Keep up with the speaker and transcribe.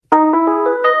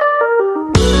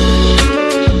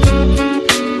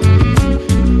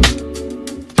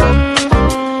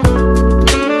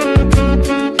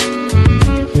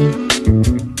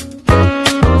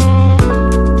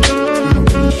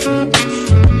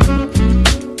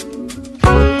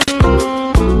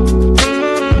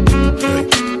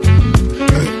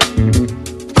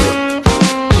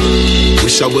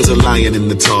lion in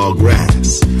the tall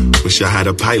grass. Wish I had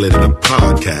a pilot and a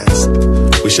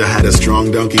podcast. Wish I had a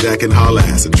strong donkey that can haul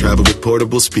ass and travel with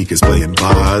portable speakers playing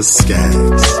bars,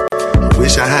 skags. I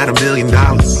wish I had $1 million.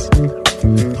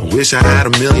 I wish I had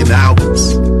 1 million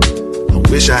albums. I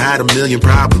wish I had 1 million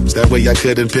problems. That way I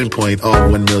couldn't pinpoint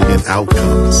all 1 million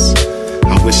outcomes.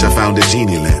 I wish I found a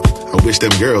genie lamp. I wish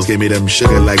them girls gave me them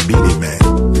sugar like Beanie Man.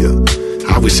 Yeah.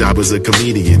 I wish I was a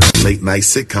comedian. Late night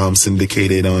sitcom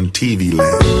syndicated on TV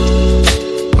Land.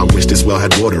 I wish this well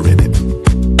had water in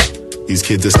it. These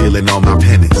kids are stealing all my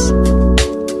pennies.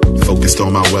 Focused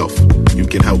on my wealth. You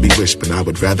can help me wish, but I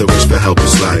would rather wish for help.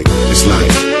 It's like,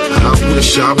 I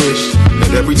wish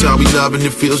that every time we love and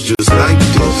it feels just like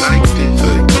this.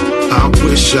 I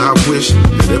wish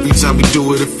that every time we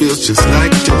do it, it feels just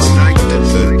like this.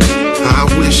 I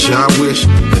wish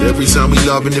that every time we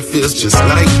love and it feels just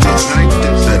like this.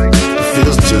 It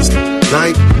feels just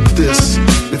like this.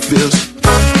 It feels.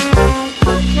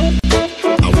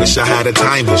 I wish I had a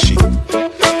time machine.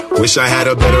 Wish I had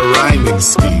a better rhyming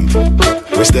speed.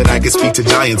 Wish that I could speak to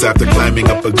giants after climbing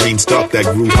up a green stalk that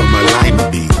grew from a lima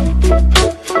bean.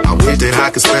 I wish that I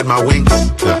could spread my wings.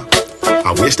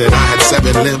 I wish that I had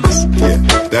 7 limbs. Yeah,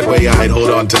 that way I'd hold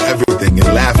on to everything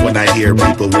and laugh when I hear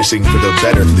people wishing for the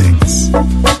better things.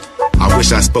 I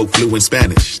wish I spoke fluent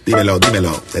Spanish. Dímelo,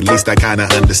 dímelo. At least I kinda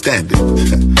understand it.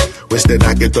 Wish that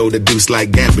I could throw the deuce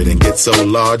like Gambit and get so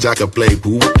large I could play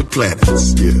pool with the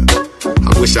planets. Yeah.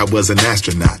 I wish I was an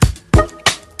astronaut.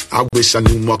 I wish I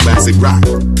knew more classic rock.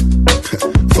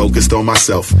 Focused on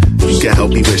myself. You can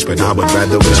help me wish, but I would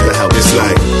rather wish for help. It's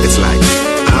like,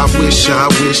 I wish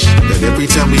that every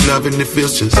time we love and it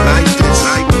feels just like this.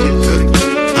 I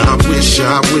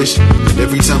wish that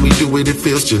every time we do it, it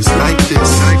feels just like this.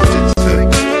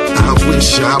 I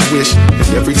wish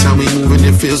that every time we move and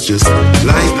it feels just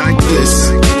like this.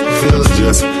 Feels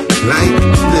just like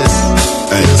this.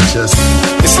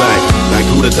 It's like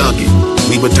who the donkey?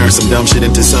 We would turn some dumb shit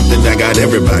into something that got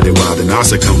everybody wild. In our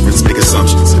circumference, make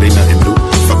assumptions. It ain't nothing new.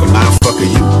 Fuck a mile, fuck a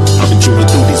you. I've been chewing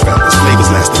through these rappers.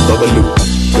 Flavors lasting, bubbaloo.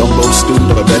 Gumbo stew,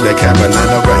 never been that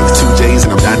Carolina rice. 2 J's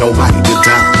and I'm not nobody. Good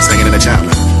time, singing in the child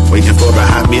line. Waiting for a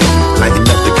hot meal, lighting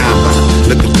up the combine.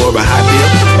 Looking for a hot deal,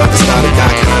 about to start a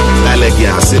cocktail. Like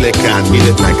y'all, silicon, meet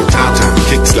it like a tom-tom.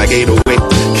 Kicks like 808,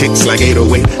 kicks like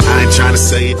 808. I ain't trying to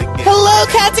say it again. Hello,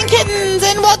 cats and kittens,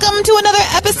 and welcome to another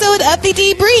episode of The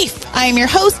Debrief. I am your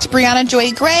host, Brianna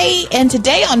Joy Gray, and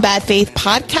today on Bad Faith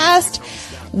Podcast,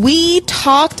 we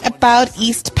talked about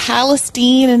East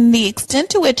Palestine and the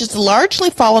extent to which it's largely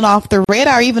fallen off the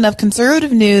radar, even of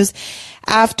conservative news,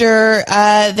 after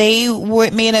they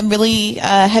made a really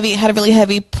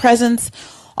heavy presence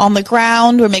on the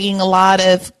ground. We're making a lot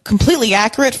of completely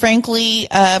accurate, frankly,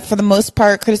 for the most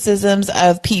part, criticisms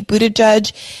of Pete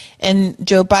Buttigieg and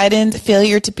Joe Biden's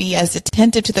failure to be as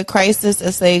attentive to the crisis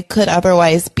as they could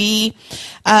otherwise be.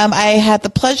 I had the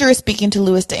pleasure of speaking to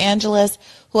Louis DeAngelis,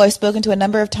 who I've spoken to a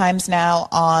number of times now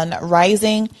on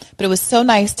Rising, but it was so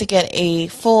nice to get a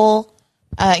full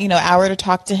hour to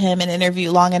talk to him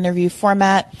in long interview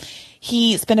format.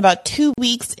 He spent about 2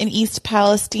 weeks in East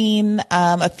Palestine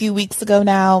a few weeks ago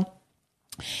now,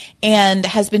 and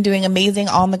has been doing amazing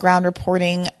on-the-ground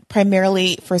reporting,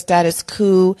 primarily for Status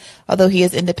Quo, although he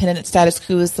is independent. Status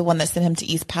Quo is the one that sent him to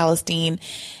East Palestine.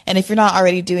 And if you're not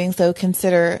already doing so,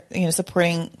 consider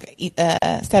supporting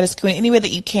Status Quo in any way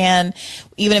that you can,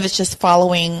 even if it's just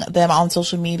following them on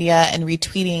social media and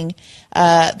retweeting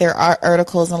their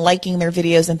articles and liking their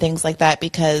videos and things like that,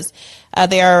 because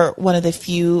they are one of the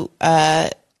few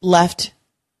left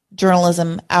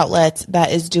journalism outlet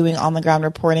that is doing on-the-ground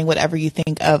reporting, whatever you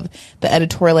think of the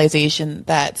editorialization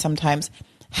that sometimes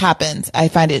happens. I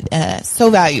find it so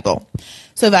valuable.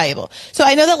 So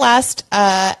I know that last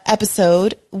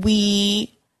episode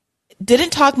we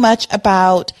didn't talk much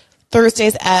about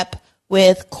Thursday's ep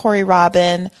with Corey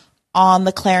Robin on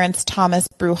the Clarence Thomas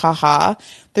brouhaha.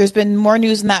 There's been more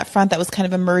news on that front that was kind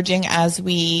of emerging as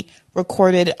we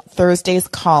recorded Thursday's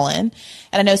call-in.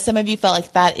 And I know some of you felt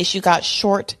like that issue got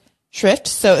short shrift.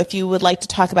 So if you would like to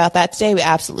talk about that today, we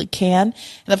absolutely can.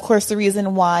 And of course, the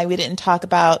reason why we didn't talk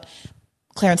about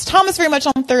Clarence Thomas very much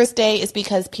on Thursday is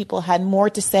because people had more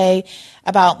to say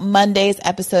about Monday's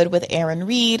episode with Aaron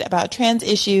Reed about trans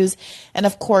issues. And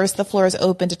of course, the floor is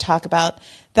open to talk about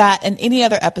that and any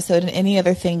other episode and any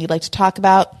other thing you'd like to talk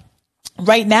about.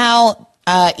 Right now,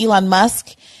 Elon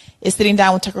Musk is sitting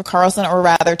down with Tucker Carlson, or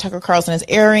rather, Tucker Carlson is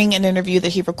airing an interview that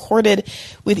he recorded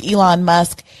with Elon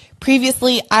Musk.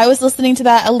 Previously, I was listening to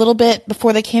that a little bit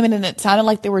before they came in, and it sounded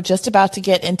like they were just about to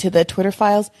get into the Twitter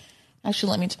files. Actually,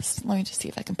 let me just see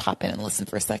if I can pop in and listen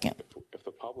for a second. If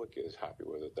the public is happy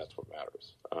with it, that's what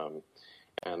matters.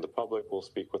 and the public will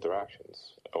speak with their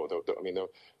actions.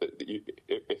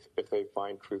 If they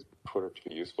find Twitter to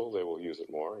be useful, they will use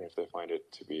it more, and if they find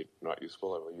it to be not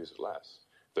useful, they will use it less.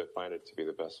 If they find it to be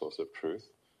the best source of truth,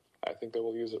 I think they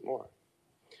will use it more.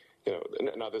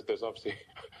 Now there's obviously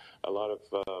a lot of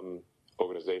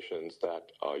organizations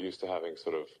that are used to having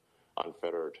sort of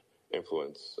unfettered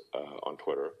influence on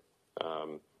Twitter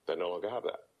that no longer have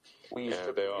that. We used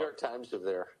to the New York Times of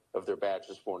their badge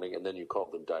this morning, and then you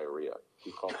called them diarrhea.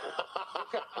 You called them.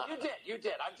 You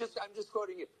did. I'm just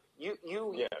quoting you.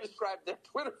 You described their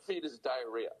Twitter feed as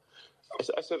diarrhea.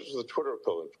 I said it was the Twitter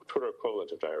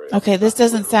equivalent of diarrhea. Okay, this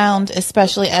doesn't sound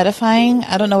especially edifying.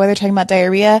 I don't know why they're talking about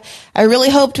diarrhea. I really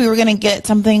hoped we were going to get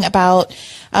something about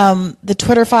the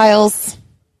Twitter files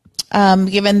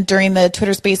given during the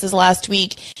Twitter Spaces last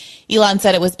week. Elon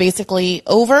said it was basically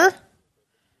over.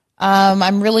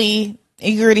 I'm really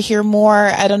eager to hear more.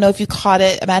 I don't know if you caught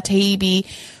it. Matt Taibbi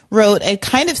wrote a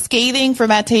kind of scathing for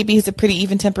Matt Taibbi. He's a pretty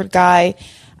even-tempered guy.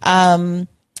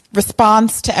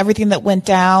 Response to everything that went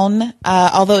down.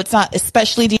 Although it's not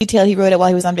especially detailed, he wrote it while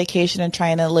he was on vacation and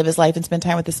trying to live his life and spend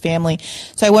time with his family.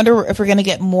 So I wonder if we're going to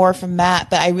get more from Matt,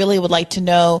 but I really would like to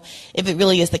know if it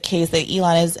really is the case that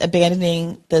Elon is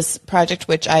abandoning this project,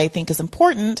 which I think is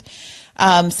important,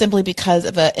 simply because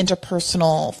of an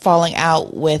interpersonal falling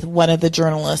out with one of the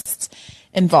journalists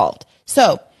involved.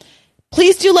 So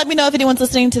please do let me know if anyone's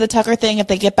listening to the Tucker thing, if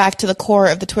they get back to the core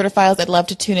of the Twitter files. I'd love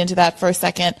to tune into that for a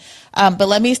second. But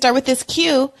let me start with this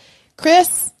cue.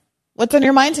 Chris, what's on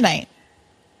your mind tonight?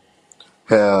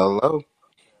 Hello.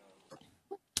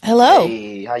 Hello.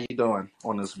 Hey, how you doing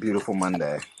on this beautiful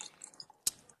Monday?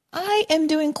 I am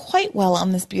doing quite well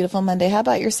on this beautiful Monday. How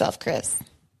about yourself, Chris?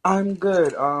 I'm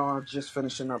good. Just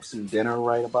finishing up some dinner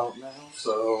right about now.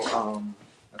 So,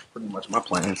 that's pretty much my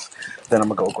plans. Then I'm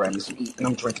gonna go grab me some eat, and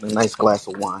I'm drinking a nice glass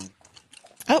of wine.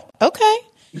 Oh, okay.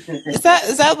 Is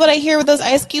that what I hear with those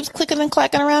ice cubes clicking and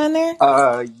clacking around in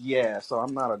there? Yeah. So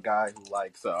I'm not a guy who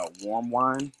likes warm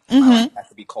wine. Mm-hmm. It has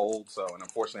to be cold. So, and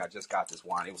unfortunately, I just got this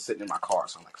wine. It was sitting in my car,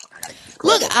 so I'm like, I gotta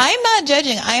Look, I'm not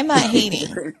judging. I'm not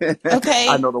hating. Okay.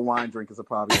 I know the wine drinkers are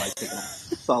probably like thinking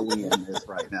I'm sully in this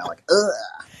right now. Like,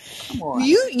 ugh, come on.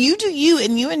 You do you,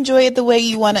 and you enjoy it the way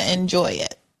you want to enjoy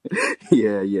it.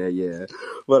 Yeah.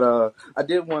 But I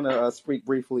did want to speak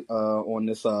briefly on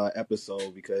this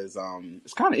episode because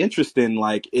it's kind of interesting.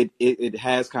 Like it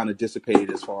has kind of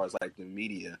dissipated as far as like the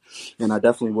media, and I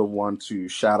definitely would want to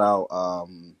shout out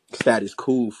Status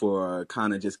Cool for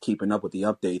kind of just keeping up with the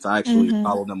updates. I actually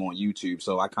follow them on YouTube,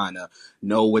 so I kind of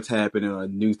know what's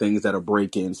happening, new things that are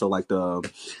breaking. So like I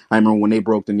remember when they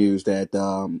broke the news that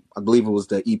I believe it was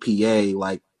the EPA,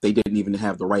 like they didn't even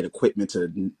have the right equipment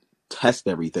to test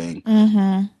everything,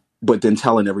 but then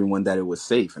telling everyone that it was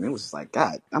safe, and it was just like,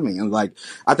 God, I mean, like,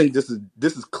 I think this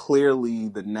is clearly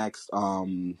the next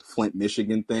Flint,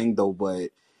 Michigan thing, though. But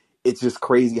it's just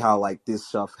crazy how like this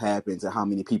stuff happens and how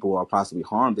many people are possibly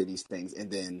harmed in these things, and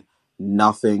then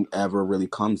nothing ever really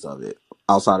comes of it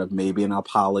outside of maybe an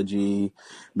apology.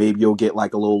 Maybe you'll get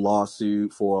like a little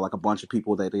lawsuit for like a bunch of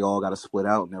people that they all got to split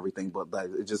out and everything. But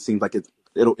like, it just seems like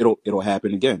it'll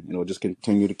happen again. It'll just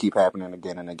continue to keep happening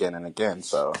again and again and again.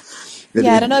 So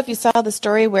I don't know if you saw the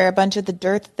story where a bunch of the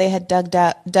dirt that they had dug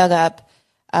up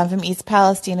from East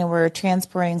Palestine and were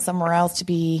transporting somewhere else to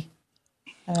be,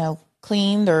 I don't know,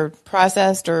 cleaned or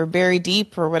processed or buried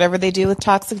deep or whatever they do with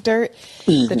toxic dirt.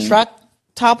 The truck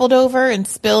toppled over and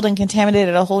spilled and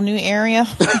contaminated a whole new area.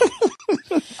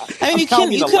 I mean,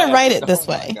 you couldn't write it this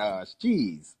way. Oh my gosh,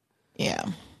 jeez. Yeah.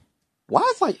 Why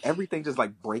is like everything just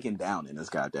like breaking down in this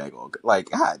goddamn, like,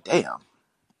 god damn.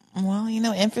 Well,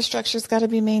 infrastructure's got to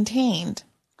be maintained.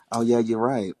 Oh yeah, you're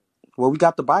right. Well, we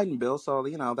got the Biden bill, so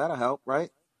that'll help, right?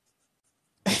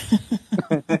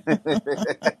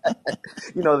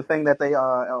 The thing that they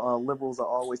liberals are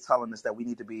always telling us that we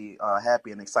need to be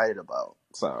happy and excited about.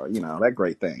 So that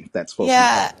great thing that's supposed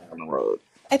to be down the road.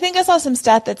 I think I saw some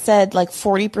stat that said like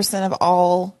 40% of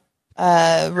all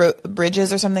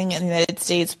bridges or something in the United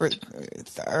States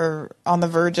are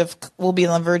will be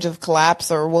on the verge of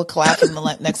collapse or will collapse in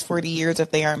the next 40 years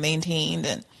if they aren't maintained.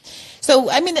 And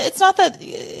so, I mean, it's not that,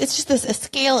 it's just a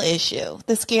scale issue,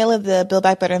 the scale of the Build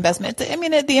Back Better investment. I mean,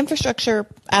 the infrastructure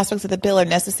aspects of the bill are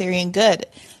necessary and good.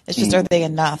 It's just, are they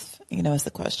enough, is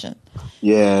the question.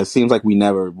 Yeah, it seems like we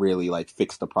never really like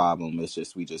fix the problem. It's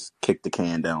just, we just kick the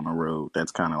can down the road.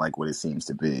 That's kind of like what it seems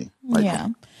to be. Like, yeah.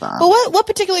 But what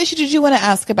particular issue did you want to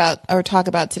ask about or talk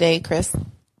about today, Chris?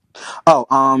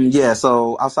 Yeah.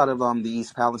 So outside of the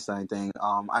East Palestine thing,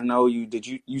 I know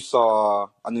you saw.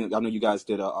 I know you guys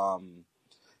did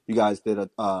you guys did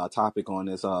a topic on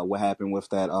this. What happened with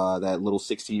that little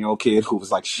 16-year-old kid who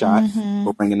was like shot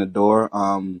for ringing the door?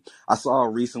 I saw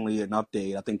recently an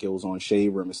update. I think it was on Shade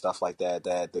Room and stuff like that.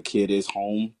 That the kid is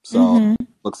home, so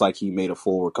looks like he made a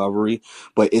full recovery.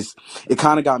 But it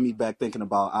kind of got me back thinking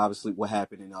about obviously what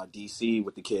happened in DC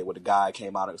with the kid, where the guy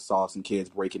came out and saw some kids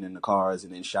breaking into cars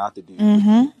and then shot the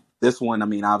dude. This one, I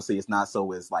mean, obviously it's not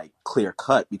so as like clear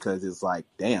cut, because it's like,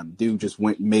 damn, dude just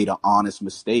made an honest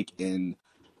mistake, and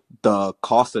the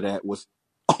cost of that was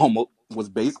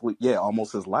basically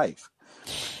almost his life.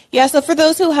 Yeah, so for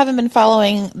those who haven't been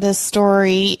following this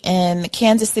story, in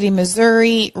Kansas City,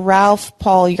 Missouri, Ralph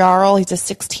Paul Yarl, he's a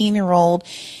 16-year-old.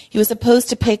 He was supposed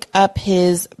to pick up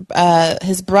his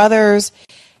brothers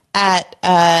at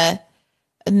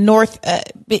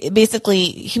basically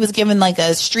he was given like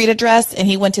a street address, and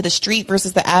he went to the street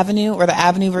versus the avenue, or the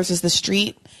avenue versus the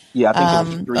street. Yeah, I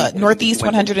think Northeast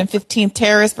 115th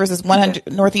Terrace versus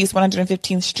Northeast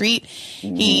 115th Street.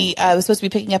 He was supposed to be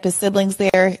picking up his siblings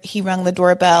there. He rang the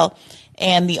doorbell,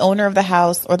 and the owner of the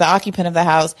house, or the occupant of the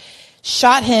house,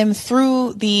 shot him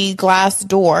through the glass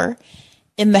door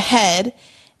in the head,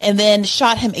 and then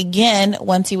shot him again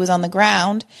once he was on the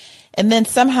ground. And then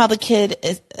somehow the kid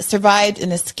survived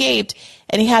and escaped,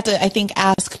 and he had to, I think,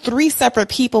 ask 3 separate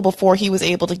people before he was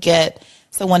able to get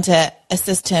someone to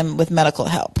assist him with medical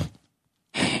help.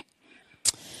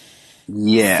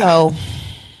 Yeah. So,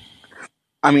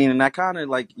 I mean, and that kind of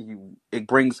like it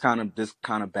brings kind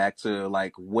of back to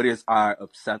like what is our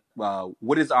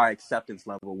acceptance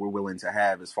level we're willing to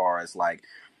have as far as like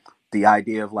the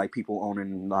idea of like people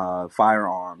owning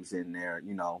firearms and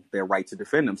their right to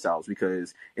defend themselves.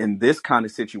 Because in this kind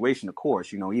of situation, of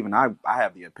course, even I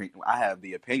have the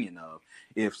opinion of,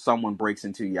 if someone breaks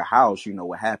into your house,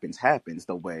 what happens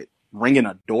though. But ringing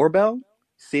a doorbell,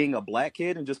 seeing a black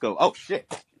kid and just go, oh shit,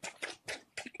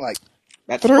 like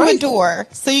that's through crazy. a door.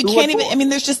 So you can't even, I mean,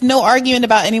 there's just no argument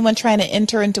about anyone trying to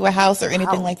enter into a house or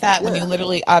anything like that when you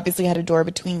literally obviously had a door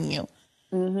between you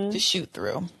to shoot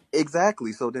through.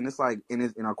 Exactly. So then it's like,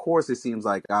 in of course, it seems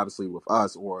like obviously with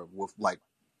us, or with like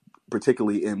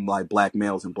particularly in like black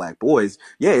males and black boys,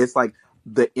 it's like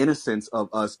the innocence of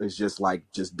us is just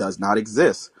does not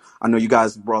exist. I know you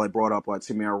guys brought up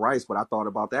Tamir Rice, but I thought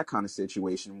about that kind of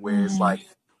situation where it's like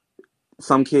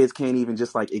some kids can't even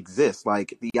just like exist.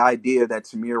 Like the idea that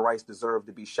Tamir Rice deserved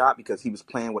to be shot because he was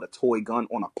playing with a toy gun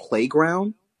on a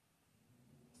playground.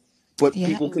 But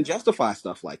people can justify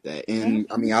stuff like that. And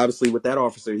I mean, obviously with that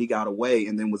officer, he got away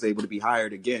and then was able to be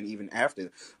hired again, even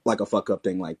after like a fuck up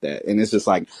thing like that. And it's just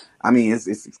like, I mean,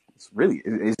 it's really,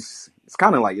 it's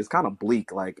kind of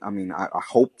bleak. Like, I mean, I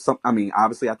hope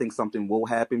obviously I think something will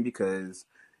happen, because,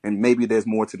 and maybe there's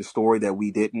more to the story that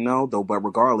we didn't know though. But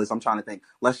regardless, I'm trying to think,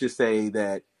 let's just say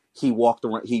that he walked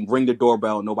around, he rang the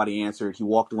doorbell, nobody answered. He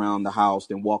walked around the house,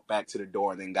 then walked back to the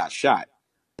door and then got shot.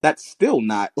 That's still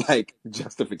not like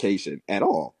justification at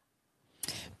all.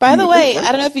 By the way,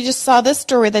 I don't know if you just saw this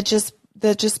story that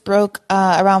just broke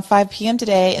around 5 p.m.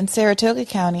 today in Saratoga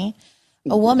County.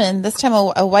 A woman, this time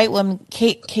a white woman,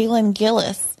 Kaylin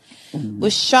Gillis,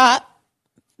 was shot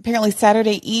apparently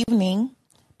Saturday evening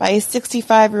by a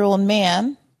 65-year-old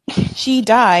man. She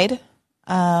died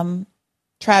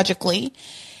tragically,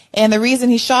 and the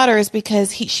reason he shot her is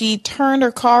because she turned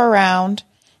her car around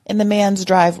in the man's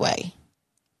driveway.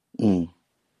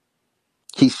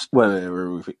 He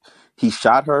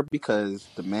shot her because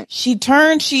the man. She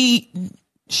turned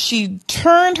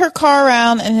her car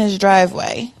around in his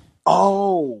driveway.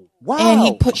 Oh wow!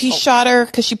 And he shot her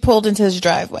because she pulled into his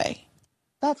driveway.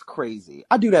 That's crazy.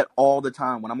 I do that all the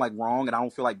time when I'm like wrong and I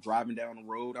don't feel like driving down the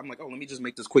road. I'm like, oh, let me just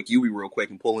make this quick U-turn real quick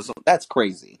and pull this. That's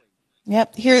crazy.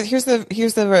 Yep. Here's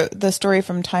the story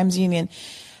from Times Union.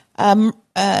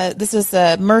 This is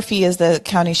Murphy is the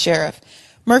county sheriff.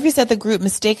 Murphy said the group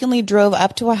mistakenly drove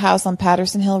up to a house on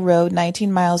Patterson Hill Road,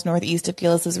 19 miles northeast of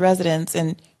Gillis's residence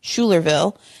in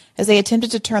Schuylerville. As they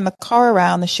attempted to turn the car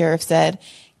around, the sheriff said,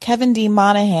 Kevin D.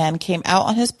 Monahan came out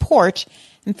on his porch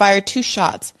and fired 2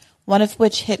 shots, one of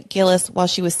which hit Gillis while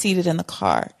she was seated in the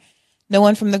car. No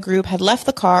one from the group had left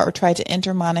the car or tried to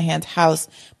enter Monahan's house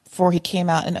before he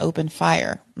came out and opened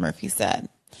fire, Murphy said.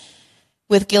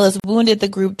 With Gillis wounded, the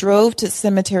group drove to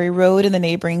Cemetery Road in the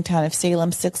neighboring town of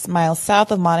Salem, 6 miles south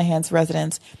of Monahan's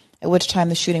residence, at which time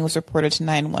the shooting was reported to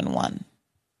 911.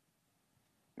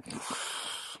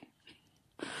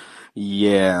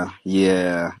 Yeah.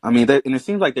 I mean, and it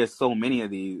seems like there's so many of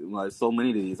these.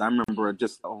 I remember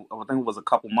just, I think it was a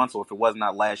couple months, or if it was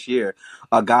not last year,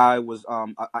 a guy was,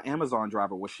 an Amazon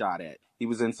driver was shot at. He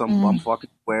was in some bumfucking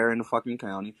square in the fucking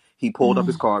county. He pulled up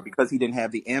his car because he didn't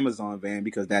have the Amazon van,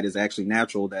 because that is actually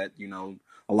natural that,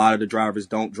 A lot of the drivers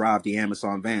don't drive the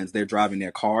Amazon vans. They're driving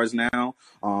their cars now.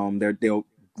 They'll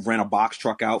rent a box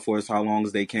truck out for as how long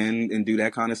as they can and do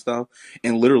that kind of stuff.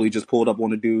 And literally just pulled up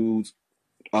on the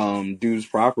dude's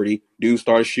property. Dude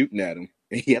started shooting at him.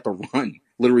 And he had to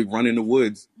literally run in the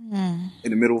woods in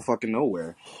the middle of fucking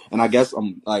nowhere. And I guess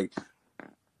I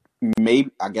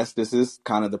guess this is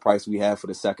kind of the price we have for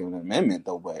the Second Amendment,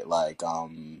 though. But like,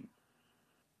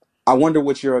 I wonder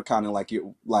what you're kind of like.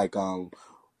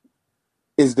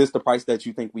 Is this the price that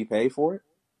you think we pay for it?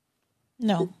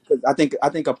 No. I think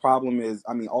a problem is,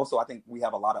 also I think we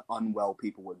have a lot of unwell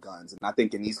people with guns, and I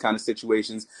think in these kind of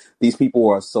situations, these people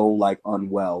are so like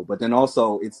unwell. But then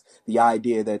also it's the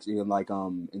idea that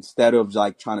instead of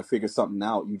like trying to figure something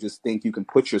out, you just think you can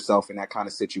put yourself in that kind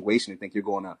of situation and think you're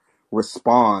going to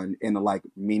respond in a like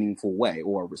meaningful way,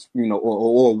 or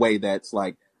or a way that's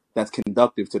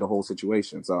conductive to the whole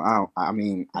situation. So I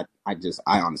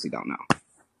honestly don't know.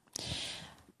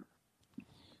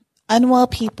 Unwell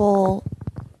people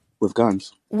With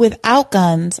guns, without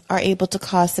guns, are able to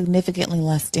cause significantly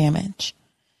less damage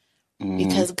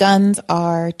because guns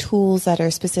are tools that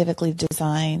are specifically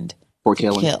designed for to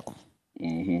killing. kill.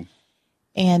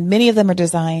 And many of them are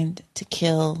designed to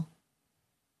kill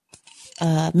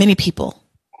many people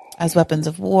as weapons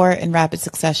of war in rapid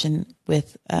succession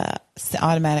with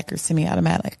automatic or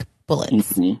semi-automatic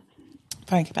bullets,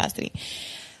 firing capacity.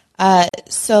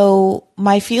 So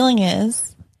my feeling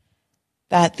is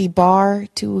that the bar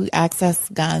to access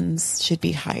guns should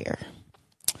be higher,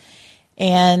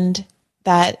 and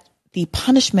that the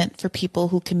punishment for people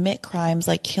who commit crimes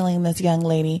like killing this young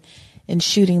lady and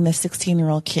shooting this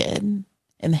 16-year-old kid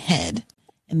in the head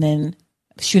and then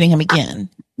shooting him again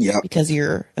because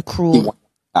you're a cruel,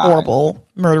 horrible,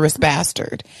 murderous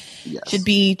bastard should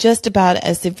be just about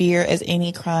as severe as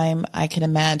any crime I can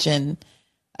imagine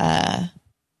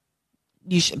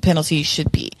penalties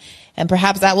should be. And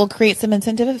perhaps that will create some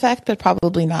incentive effect, but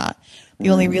probably not.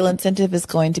 The only real incentive is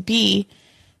going to be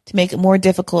to make it more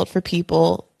difficult for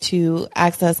people to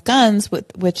access guns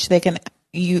which they can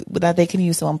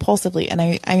use so impulsively. And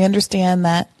I understand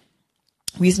that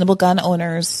reasonable gun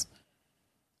owners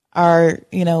are,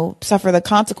 suffer the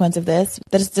consequence of this.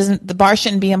 The bar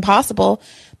shouldn't be impossible,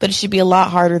 but it should be a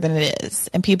lot harder than it is.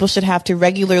 And people should have to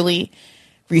regularly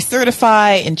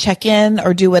recertify and check in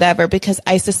or do whatever, because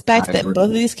I suspect that in both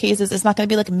of these cases, it's not going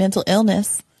to be like a mental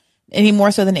illness any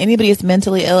more so than anybody is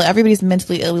mentally ill. Everybody's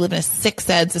mentally ill. We live in a sick,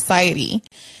 sad society.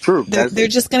 True. They're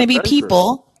just going to be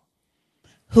people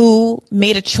who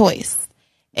made a choice.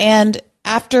 And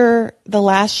after the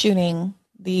last shooting,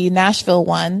 the Nashville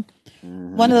one,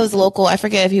 one of those local, I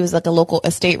forget if he was like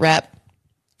a state rep.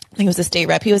 I think it was a state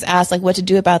rep. He was asked like what to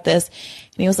do about this.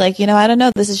 And he was like, I don't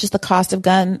know. This is just the cost of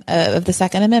the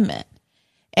Second Amendment.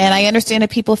 And I understand that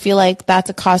people feel like that's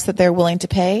a cost that they're willing to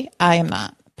pay. I am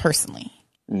not personally.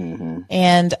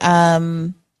 And,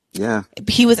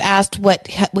 he was asked what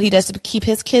he does to keep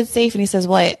his kids safe. And he says,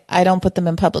 well, I don't put them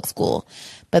in public school,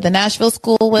 but the Nashville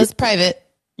school was private.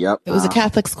 It was a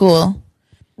Catholic school.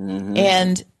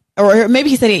 And, or maybe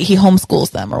he said he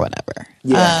homeschools them or whatever.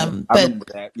 I remember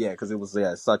that. Yeah, because it was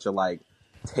such a like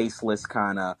tasteless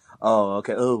kind of. Oh,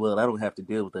 okay. Oh, well, I don't have to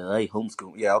deal with that. I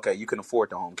homeschool. Yeah, okay. You can afford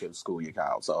to homeschool your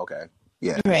child, so okay.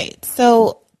 Yeah. Right.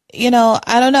 So I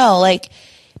don't know. Like,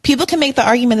 people can make the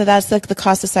argument that that's like the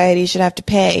cost society should have to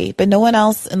pay, but no one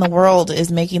else in the world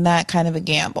is making that kind of a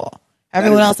gamble.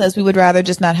 Everyone else says we would rather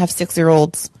just not have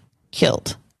 6-year-olds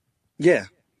killed. Yeah.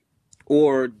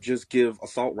 Or just give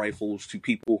assault rifles to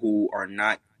people who are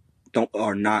not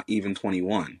even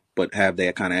 21, but have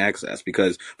that kind of access.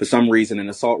 Because for some reason, an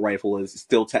assault rifle is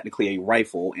still technically a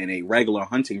rifle, and a regular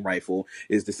hunting rifle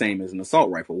is the same as an assault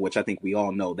rifle, which I think we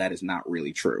all know that is not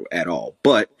really true at all.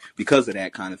 But because of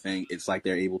that kind of thing, it's like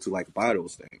they're able to like buy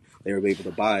those things. They were able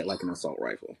to buy it like an assault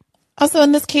rifle. Also,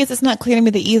 in this case, it's not clear to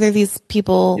me that either of these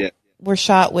people were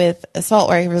shot with assault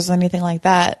rifles or anything like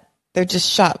that. They're just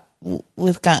shot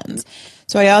with guns.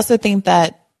 So I also think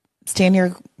that stand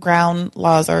your ground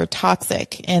laws are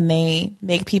toxic, and they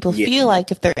make people feel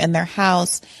like if they're in their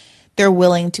house, they're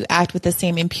willing to act with the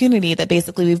same impunity that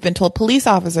basically we've been told police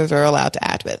officers are allowed to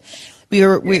act with. We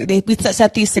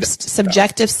set these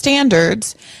subjective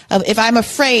standards of if I'm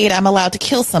afraid, I'm allowed to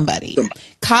kill somebody.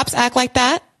 Cops act like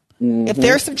that. If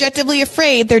they're subjectively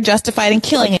afraid, they're justified in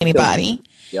killing anybody.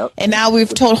 And now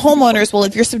we've told homeowners, well,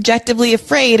 if you're subjectively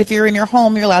afraid, if you're in your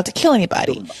home, you're allowed to kill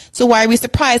anybody. So why are we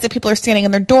surprised that people are standing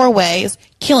in their doorways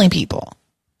killing people?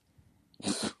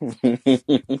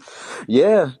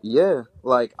 Yeah.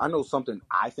 Like, I know something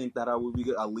I think that I would be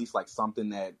good, at least like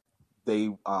something that they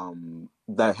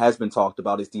that has been talked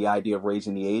about is the idea of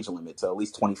raising the age limit to at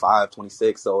least 25,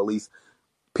 26. So at least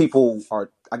people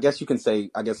are, I guess you can say,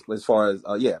 as far as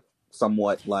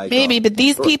somewhat like maybe, but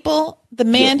these people, the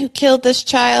man who killed this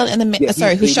child and who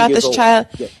he's shot 80 this years old. child,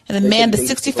 Yeah. and the They say man, the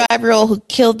he's 80 years old. 65-year-old who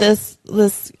killed this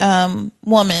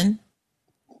woman,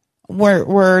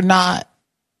 were not,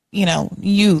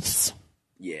 youths.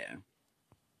 Yeah.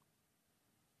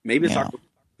 Maybe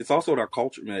it's also our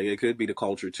culture. Maybe it could be the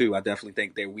culture too. I definitely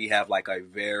think that we have like a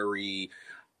very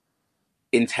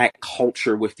intact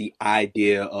culture with the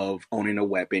idea of owning a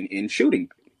weapon and shooting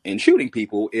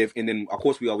people. And then of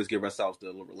course we always give ourselves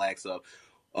the relax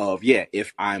of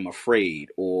if I'm afraid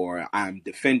or I'm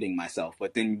defending myself.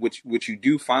 But then what you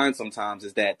do find sometimes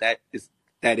is that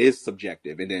is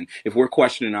subjective. And then if we're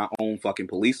questioning our own fucking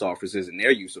police officers and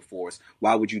their use of force,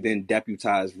 why would you then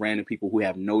deputize random people who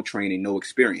have no training, no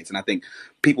experience? And I think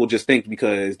people just think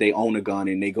because they own a gun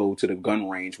and they go to the gun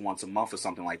range once a month or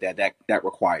something like that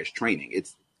requires training.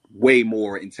 It's way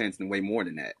more intense and way more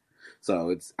than that. So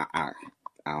it's, I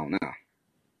don't know.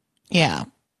 Yeah.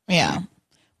 Yeah.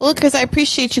 Well, Chris, I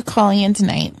appreciate you calling in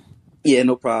tonight. Yeah,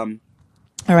 no problem.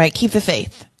 All right. Keep the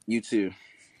faith. You too.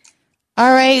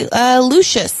 All right,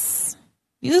 Lucius.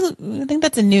 I think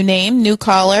that's a new name, new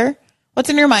caller. What's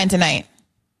in your mind tonight?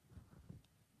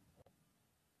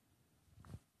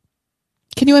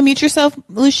 Can you unmute yourself,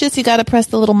 Lucius? You got to press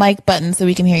the little mic button so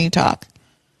we can hear you talk.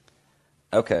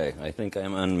 Okay, I think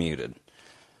I'm unmuted.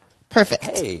 Perfect.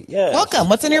 Hey, yeah. Welcome.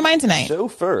 What's in your mind tonight? Show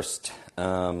first.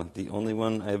 The only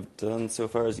one I've done so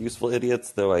far is Useful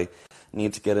Idiots, though I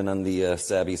need to get in on the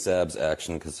Sabby Sabs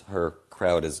action because her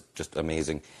crowd is just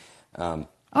amazing.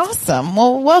 Awesome.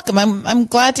 Well, welcome. I'm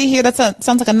glad to hear that.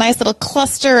 Sounds like a nice little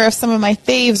cluster of some of my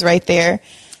faves right there.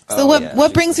 So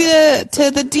what brings you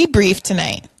to the debrief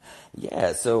tonight?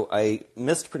 Yeah, so I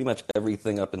missed pretty much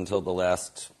everything up until the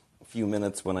last few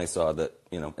minutes when I saw that,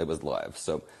 it was live.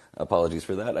 So apologies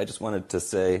for that. I just wanted to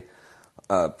say,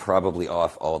 probably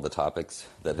off all the topics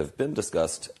that have been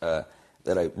discussed, that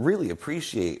I really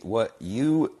appreciate what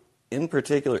you in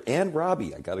particular, and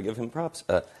Robbie, I got to give him props,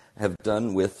 have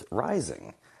done with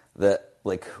Rising. That,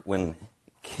 like, when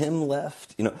Kim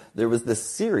left, there was this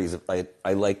series of,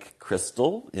 I like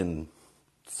Crystal in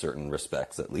certain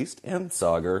respects at least, and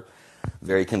Sagar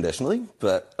very conditionally,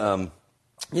 but,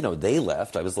 they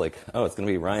left. I was like, oh, it's going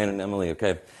to be Ryan and Emily,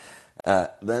 okay.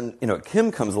 Then,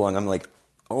 Kim comes along, I'm like,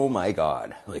 oh my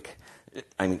God. Like,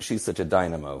 I mean, she's such a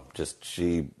dynamo. Just,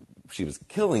 she was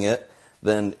killing it.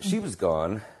 Then she was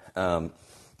gone. Then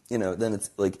it's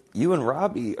like you and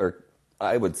Robbie are,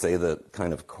 I would say, the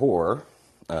kind of core,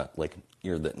 like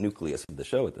you're the nucleus of the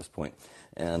show at this point.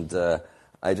 And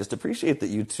I just appreciate that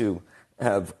you two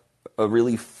have a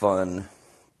really fun,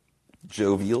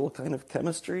 jovial kind of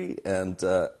chemistry and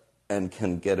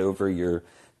can get over your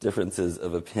differences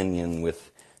of opinion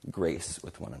with grace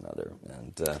with one another.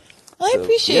 And I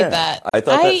appreciate that. I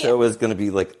thought that show was going to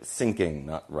be like sinking,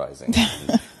 not rising.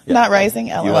 Not rising,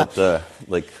 LOL. You have to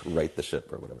right the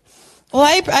ship or whatever. Well,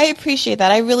 I appreciate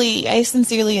that. I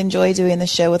sincerely enjoy doing the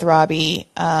show with Robbie.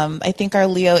 I think our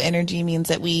Leo energy means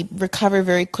that we recover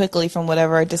very quickly from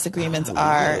whatever our disagreements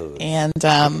are.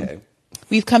 And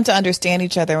we've come to understand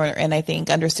each other and I think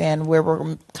understand where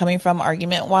we're coming from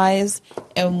argument-wise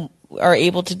and are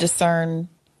able to discern,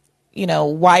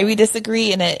 why we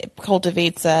disagree, and it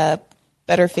cultivates a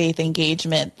better faith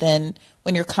engagement than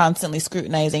when you're constantly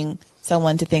scrutinizing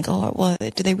someone to think, oh, well,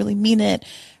 do they really mean it?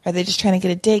 Are they just trying to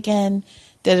get a dig in?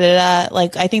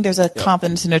 Like, I think there's a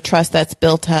confidence and a trust that's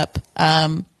built up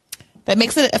that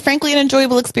makes it, frankly, an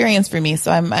enjoyable experience for me.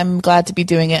 So I'm glad to be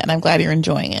doing it, and I'm glad you're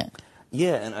enjoying it.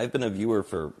 Yeah, and I've been a viewer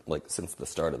for, since the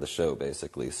start of the show,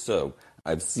 basically. So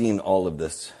I've seen all of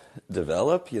this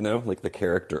develop, like the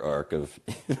character arc of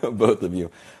both of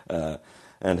you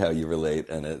and how you relate.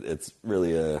 And it's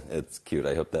really, it's cute.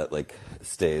 I hope that,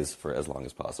 stays for as long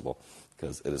as possible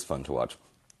because it is fun to watch.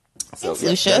 So, Thanks,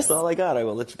 Lucius. That's all I got. I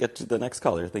will let you get to the next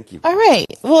caller. Thank you. All right.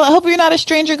 Well, I hope you're not a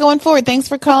stranger going forward. Thanks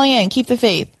for calling in. Keep the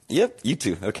faith. Yep, you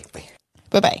too. Okay, bye.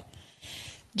 Bye-bye.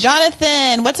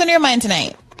 Jonathan, what's on your mind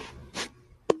tonight?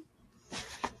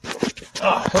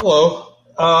 Hello.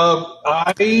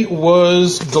 I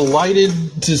was delighted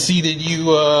to see that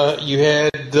you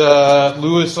had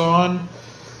Lewis on.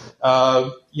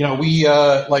 We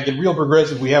in Real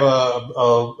Progressive, we have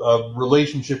a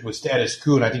relationship with Status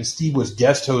Quo, and I think Steve was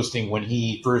guest hosting when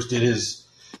he first did his,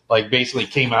 basically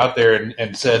came out there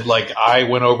and said, I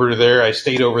went over there, I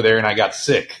stayed over there, and I got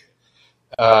sick.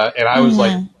 And I was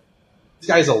like, this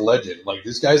guy's a legend.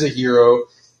 This guy's a hero.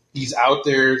 He's out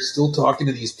there still talking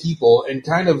to these people and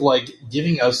kind of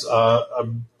giving us a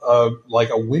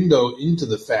window into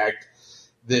the fact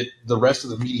that the rest of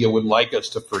the media would like us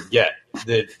to forget.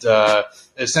 That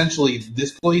essentially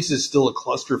this place is still a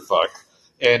clusterfuck,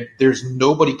 and there's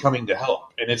nobody coming to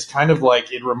help. And it's kind of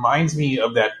like, it reminds me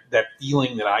of that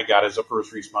feeling that I got as a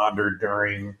first responder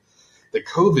during the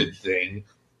COVID thing.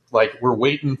 Like, we're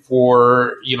waiting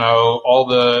for, all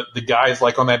the guys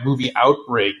like on that movie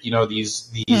Outbreak,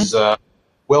 these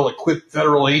well-equipped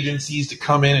federal agencies to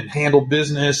come in and handle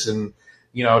business and,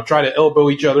 try to elbow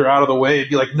each other out of the way and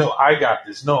be like, no, I got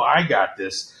this. No, I got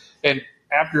this. And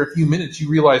after a few minutes, you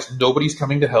realize nobody's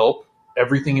coming to help.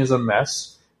 Everything is a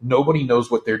mess. Nobody knows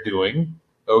what they're doing.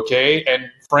 Okay. And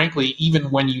frankly,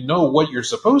 even when you know what you're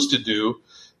supposed to do,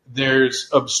 there's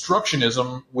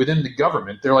obstructionism within the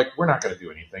government. They're like, we're not going to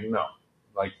do anything. No,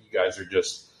 like, you guys are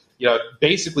just,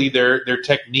 basically their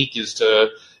technique is to,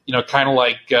 kind of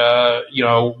like,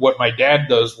 what my dad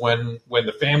does when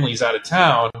the family's out of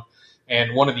town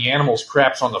and one of the animals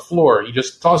craps on the floor. He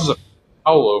just tosses a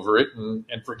towel over it and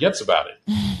forgets about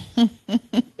it.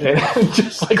 And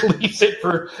just like leaves it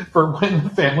for when the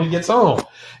family gets home.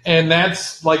 And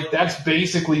that's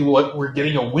basically what we're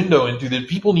getting a window into that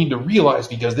people need to realize,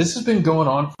 because this has been going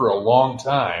on for a long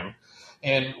time.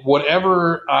 And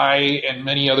whatever I and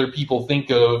many other people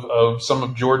think of some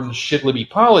of Jordan's shitlibby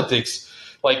politics,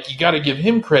 like, you got to give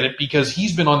him credit, because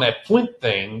he's been on that Flint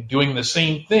thing doing the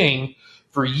same thing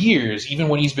for years, even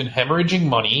when he's been hemorrhaging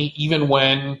money, even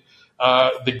when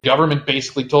the government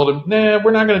basically told him, nah,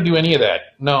 we're not going to do any of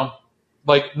that. No,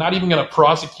 like, not even going to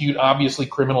prosecute obviously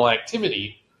criminal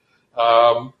activity.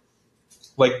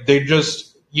 Like, they're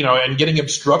just, and getting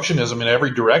obstructionism in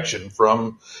every direction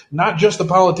from not just the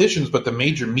politicians, but the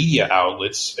major media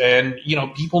outlets. And,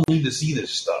 people need to see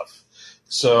this stuff.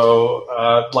 So,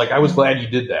 I was glad you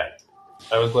did that.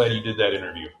 I was glad you did that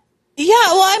interview. Yeah,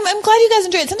 well, I'm glad you guys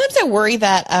enjoyed it. Sometimes I worry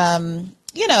that,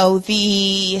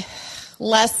 the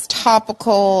less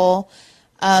topical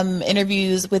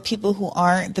interviews with people who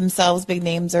aren't themselves big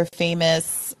names or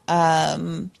famous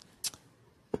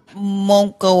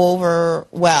won't go over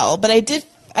well. But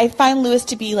I find Lewis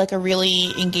to be like a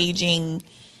really engaging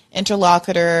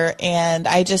interlocutor, and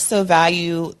I just so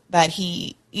value that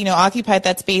he, occupied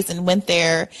that space and went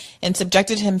there and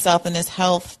subjected himself and his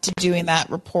health to doing that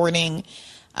reporting.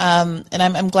 And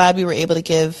I'm glad we were able to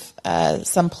give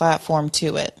some platform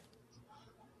to it.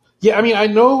 Yeah, I mean, I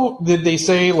know that they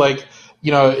say, like,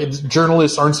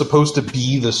 journalists aren't supposed to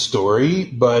be the story,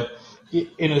 but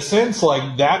in a sense,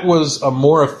 like, that was a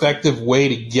more effective way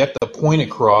to get the point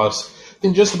across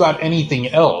than just about anything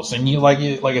else. And like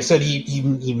I said,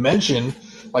 he mentioned,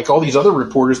 like, all these other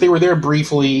reporters, they were there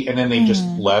briefly and then they just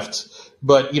left.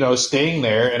 But, staying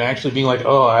there and actually being like,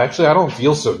 oh, actually, I don't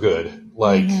feel so good.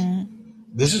 Like,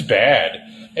 this is bad.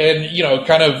 And,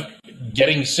 kind of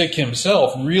getting sick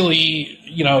himself really,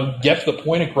 gets the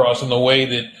point across in the way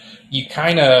that you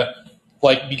kind of,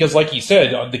 like, because like you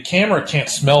said, the camera can't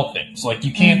smell things. Like,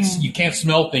 you can't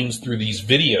smell things through these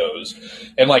videos.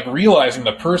 And, like, realizing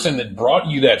the person that brought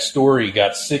you that story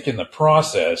got sick in the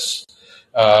process,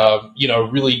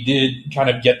 really did kind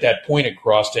of get that point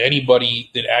across to anybody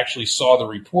that actually saw the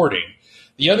reporting.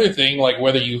 The other thing, like,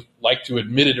 whether you like to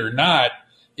admit it or not,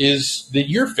 is that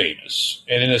you're famous.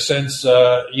 And in a sense,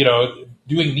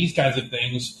 doing these kinds of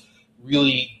things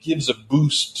really gives a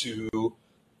boost to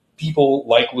people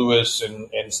like Lewis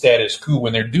and Status Quo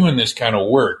when they're doing this kind of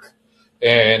work.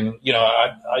 And,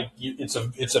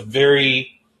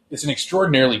 it's an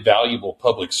extraordinarily valuable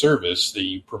public service that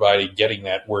you provided getting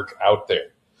that work out there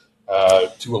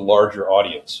to a larger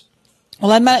audience.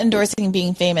 Well, I'm not endorsing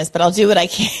being famous, but I'll do what I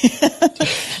can.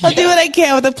 I'll do what I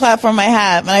can with the platform I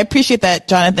have. And I appreciate that,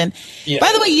 Jonathan. Yeah.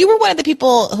 By the way, you were one of the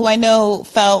people who I know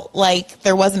felt like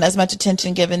there wasn't as much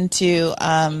attention given to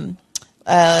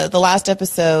the last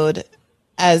episode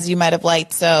as you might have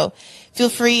liked. So feel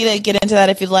free to get into that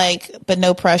if you'd like, but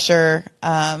no pressure.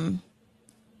 No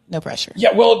pressure.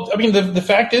 Yeah, well, I mean, the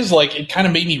fact is, like, it kind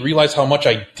of made me realize how much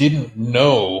I didn't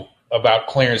know about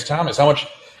Clarence Thomas, how much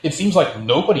it seems like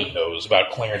nobody knows about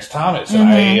Clarence Thomas. And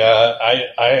I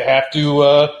have to,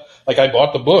 I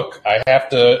bought the book. I have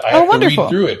to read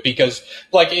through it because,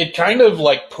 like, it kind of,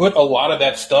 like, put a lot of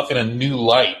that stuff in a new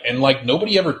light. And, like,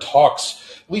 nobody ever talks,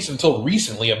 at least until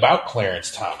recently, about Clarence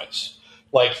Thomas.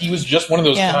 Like, he was just one of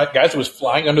those guys that was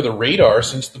flying under the radar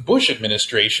since the Bush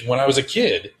administration when I was a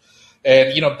kid.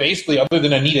 And, basically, other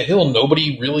than Anita Hill,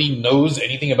 nobody really knows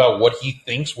anything about what he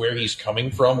thinks, where he's coming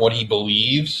from, what he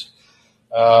believes.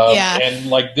 And,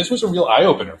 like, this was a real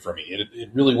eye-opener for me. It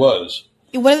really was.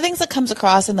 One of the things that comes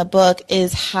across in the book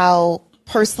is how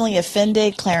personally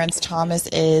offended Clarence Thomas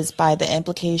is by the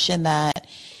implication that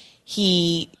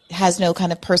he has no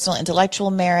kind of personal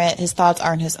intellectual merit, his thoughts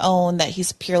aren't his own, that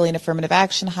he's purely an affirmative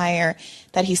action hire,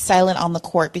 that he's silent on the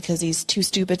court because he's too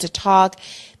stupid to talk,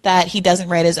 that he doesn't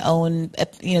write his own,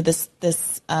 this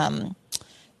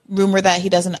rumor that he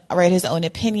doesn't write his own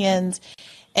opinions,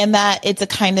 and that it's a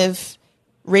kind of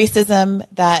racism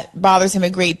that bothers him a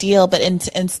great deal, but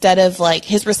instead of like,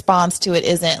 his response to it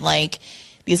isn't like,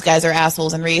 these guys are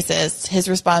assholes and racists. His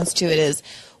response to it is,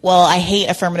 well, I hate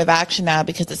affirmative action now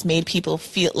because it's made people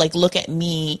feel like, look at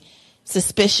me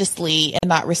suspiciously and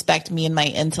not respect me and my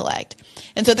intellect.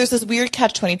 And so there's this weird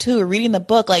catch-22. Reading the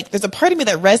book, like, there's a part of me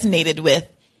that resonated with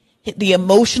the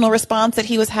emotional response that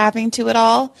he was having to it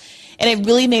all. And it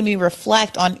really made me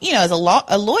reflect on, as a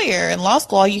lawyer in law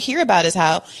school, all you hear about is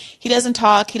how he doesn't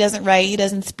talk, he doesn't write, he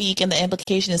doesn't speak, and the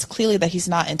implication is clearly that he's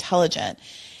not intelligent.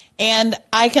 And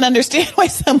I can understand why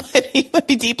somebody would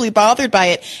be deeply bothered by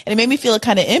it. And it made me feel a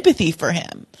kind of empathy for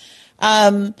him.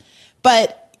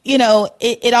 But,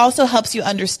 it also helps you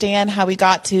understand how we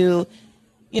got to,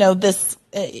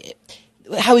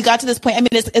 how we got to this point. I mean,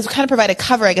 it's kind of provide a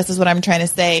cover, I guess is what I'm trying to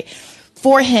say,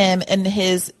 for him and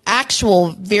his actual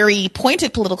very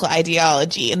pointed political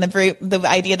ideology and the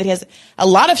idea that he has a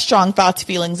lot of strong thoughts,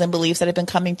 feelings, and beliefs that have been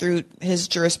coming through his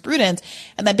jurisprudence,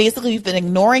 and that basically we've been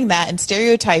ignoring that and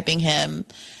stereotyping him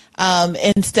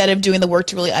instead of doing the work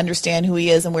to really understand who he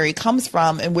is and where he comes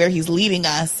from and where he's leading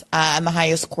us on the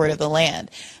highest court of the land.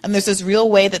 And there's this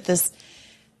real way that this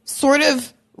sort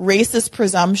of racist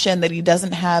presumption that he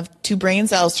doesn't have two brain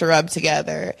cells to rub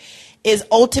together is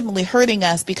ultimately hurting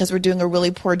us because we're doing a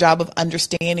really poor job of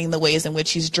understanding the ways in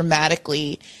which he's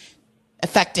dramatically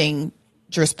affecting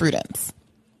jurisprudence.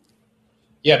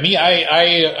 Yeah,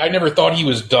 I never thought he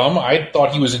was dumb. I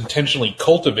thought he was intentionally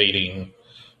cultivating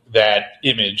that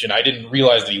image, and I didn't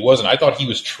realize that he wasn't. I thought he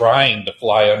was trying to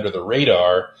fly under the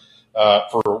radar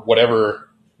for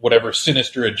whatever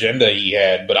sinister agenda he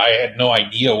had, but I had no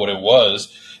idea what it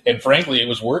was. And frankly, it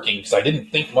was working because I didn't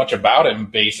think much about him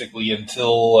basically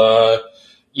until,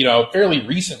 fairly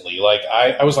recently. Like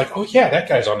I was like, oh yeah, that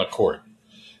guy's on the court.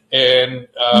 And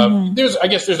I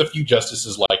guess there's a few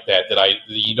justices like that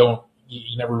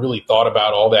you never really thought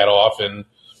about all that often.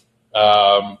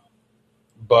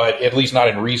 But at least not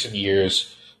in recent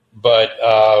years. But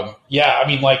I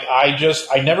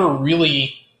never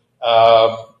really,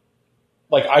 I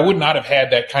would not have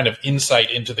had that kind of insight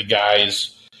into the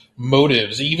guy's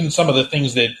motives, even some of the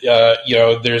things that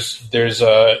there's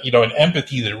an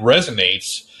empathy that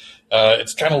resonates.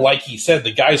 It's kind of like he said,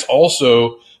 the guy's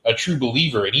also a true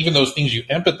believer, and even those things you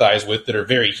empathize with that are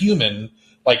very human,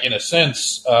 like in a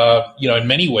sense, in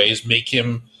many ways make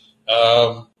him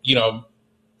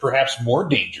perhaps more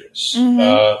dangerous,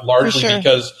 largely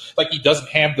because like he doesn't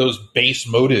have those base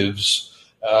motives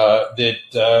that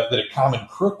a common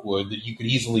crook would, that you could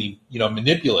easily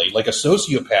manipulate. Like a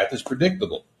sociopath is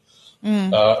predictable.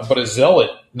 But a zealot,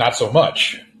 not so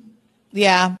much.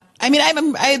 Yeah. I mean, I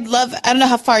don't know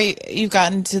how far you've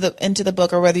gotten into the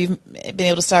book or whether you've been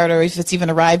able to start or if it's even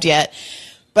arrived yet,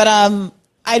 but,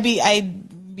 I'd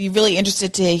be really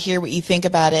interested to hear what you think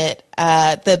about it.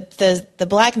 The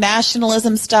black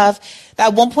nationalism stuff,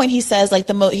 at one point he says, like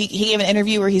he gave an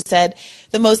interview where he said,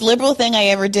 the most liberal thing I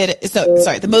ever did,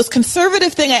 the most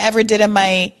conservative thing I ever did in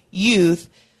my youth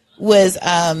was,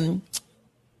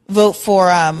 vote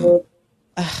for,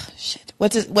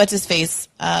 what's his face?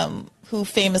 Who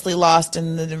famously lost,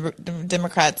 and the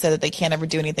Democrats said that they can't ever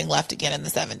do anything left again in the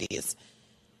 70s.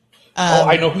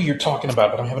 I know who you're talking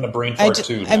about, but I'm having a brain fart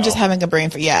too. I'm just having a brain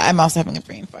fart. Yeah, I'm also having a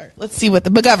brain fart. Let's see what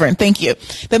McGovern. Thank you.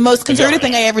 The most conservative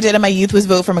thing I ever did in my youth was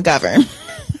vote for McGovern.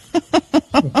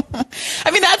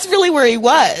 I mean, that's really where he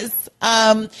was.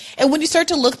 And when you start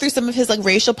to look through some of his like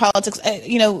racial politics,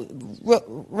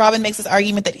 Robin makes this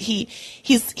argument that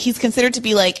he's considered to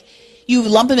be like, you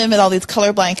lump him in with all these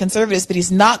colorblind conservatives, but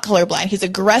he's not colorblind. He's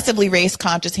aggressively race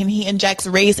conscious, and he injects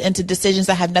race into decisions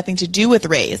that have nothing to do with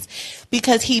race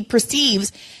because he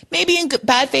perceives, maybe in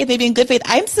bad faith, maybe in good faith.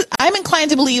 I'm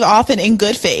inclined to believe often in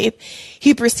good faith.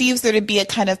 He perceives there to be a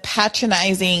kind of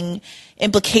patronizing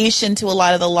implication to a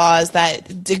lot of the laws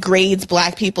that degrades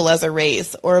black people as a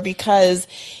race, or because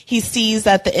he sees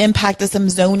that the impact of some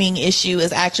zoning issue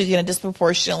is actually going to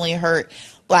disproportionately hurt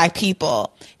black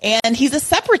people. And he's a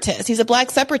separatist. He's a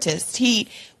black separatist. He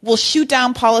will shoot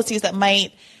down policies that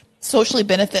might socially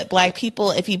benefit black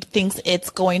people if he thinks it's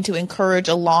going to encourage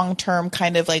a long-term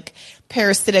kind of like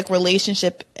parasitic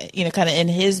relationship, kind of in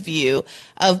his view,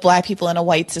 of black people in a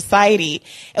white society.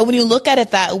 And when you look at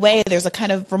it that way, there's a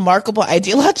kind of remarkable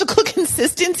ideological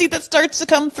consistency that starts to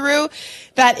come through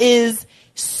that is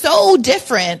so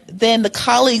different than the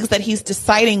colleagues that he's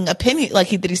deciding that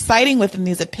he's siding with in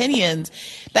these opinions,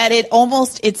 that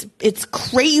it's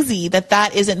crazy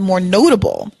that isn't more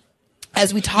notable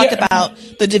as we talk about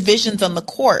the divisions on the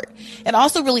court. And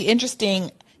also really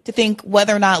interesting to think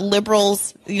whether or not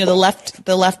liberals,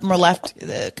 the more left,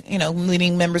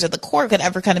 leading members of the court could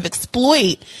ever kind of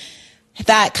exploit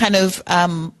that kind of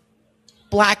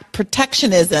black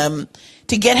protectionism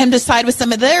to get him to side with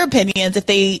some of their opinions if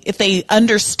they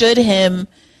understood him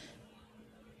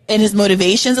and his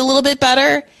motivations a little bit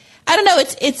better. I don't know.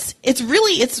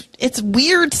 It's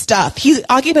weird stuff. He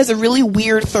occupies a really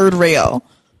weird third rail.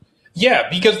 Yeah,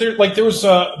 because there's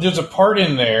a part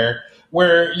in there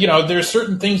where there's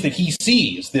certain things that he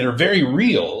sees that are very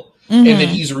real and that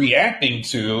he's reacting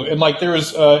to, and there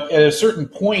was at a certain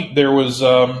point there was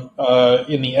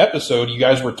in the episode you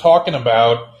guys were talking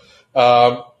about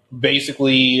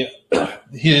basically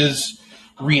his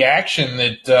reaction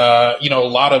that a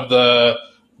lot of the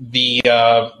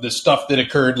stuff that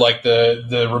occurred, like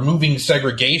the removing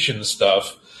segregation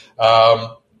stuff,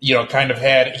 kind of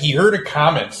he heard a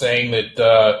comment saying that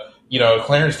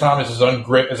Clarence Thomas is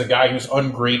a guy who's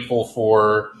ungrateful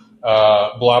for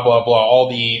blah blah blah,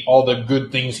 all the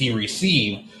good things he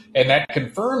received. And that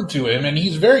confirmed to him, and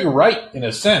he's very right in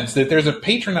a sense, that there's a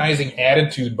patronizing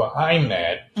attitude behind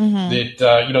that,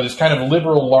 that, this kind of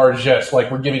liberal largesse, like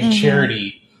we're giving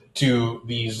charity to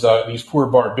these poor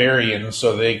barbarians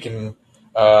so they can,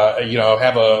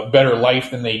 have a better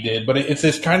life than they did. But it's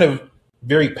this kind of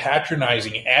very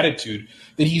patronizing attitude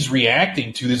that he's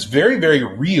reacting to that's very, very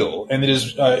real, and that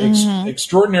is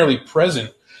extraordinarily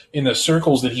present in the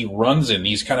circles that he runs in,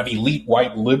 these kind of elite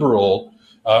white liberal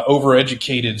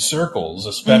overeducated circles,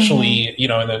 especially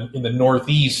in the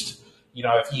Northeast.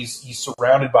 If he's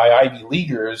surrounded by Ivy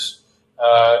Leaguers,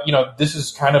 this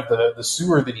is kind of the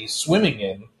sewer that he's swimming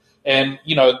in, and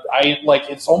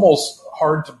it's almost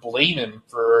hard to blame him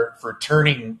for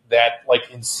turning that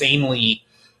insanely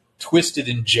twisted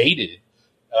and jaded.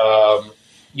 And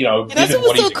that's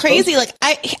what was so crazy.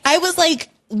 I was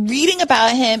reading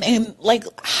about him and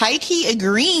high key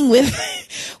agreeing with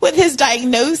his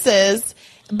diagnosis,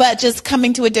 but just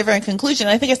coming to a different conclusion.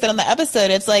 I think I said on the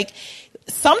episode, it's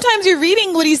sometimes you're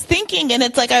reading what he's thinking, and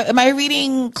it's am I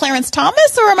reading Clarence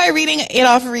Thomas or am I reading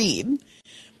Adolph Reed?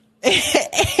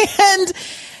 And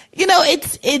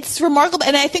it's remarkable.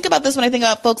 And I think about this when I think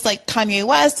about folks like Kanye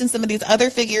West and some of these other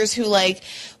figures who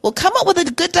will come up with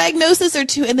a good diagnosis or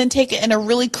two and then take it in a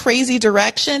really crazy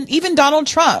direction. Even Donald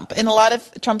Trump and a lot of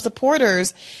Trump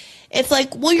supporters. It's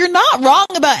well, you're not wrong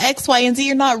about X, Y, and Z.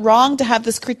 You're not wrong to have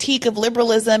this critique of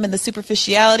liberalism and the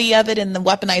superficiality of it and the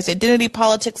weaponized identity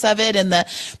politics of it and the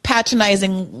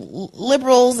patronizing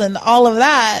liberals and all of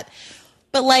that.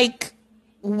 But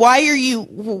why are you,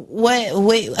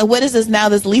 what is this now,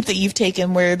 this leap that you've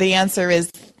taken where the answer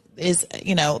is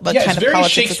but kind of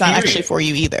politics is not actually for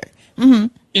you either? Mm-hmm.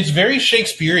 It's very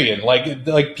Shakespearean.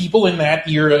 Like people in that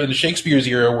era, in Shakespeare's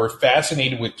era, were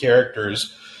fascinated with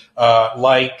characters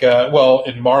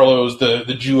in Marlowe's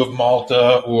the Jew of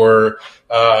Malta, or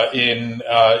in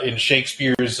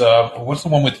Shakespeare's what's the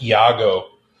one with Iago?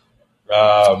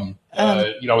 The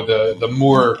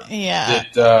Moor. Yeah.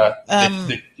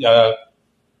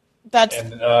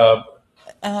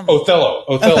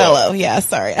 Othello. Yeah.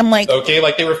 Sorry. I'm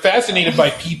they were fascinated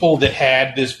by people that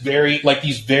had this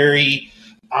these very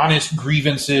honest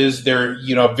grievances. They're,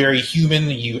 very human.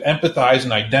 You empathize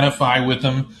and identify with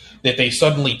them. That they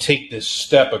suddenly take this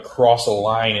step across a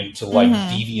line into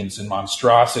deviance and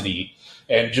monstrosity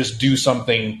and just do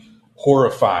something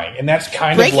horrifying. And that's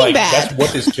kind Breaking of Bad. That's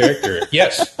what this character.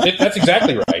 Yes, that's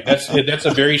exactly right. That's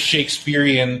a very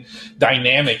Shakespearean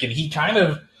dynamic, and he kind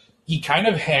of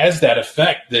has that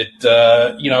effect that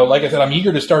like I said, I'm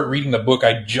eager to start reading the book.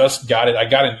 I just got it. I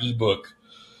got an ebook,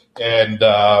 and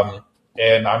I'm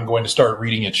going to start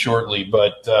reading it shortly.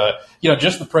 But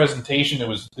just the presentation that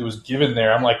was given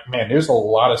there, I'm man, there's a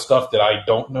lot of stuff that I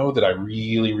don't know that I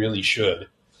really, really should.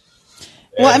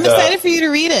 Well, I'm excited for you to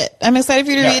read it.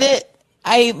 Read it.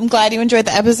 I'm glad you enjoyed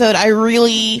the episode. I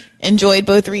really enjoyed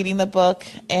both reading the book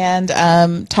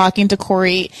and talking to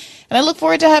Corey. And I look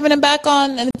forward to having him back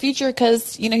on in the future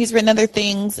because, he's written other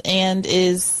things and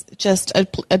is just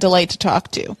a delight to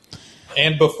talk to.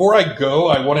 And before I go,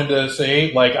 I wanted to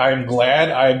say, I'm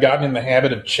glad I've gotten in the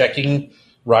habit of checking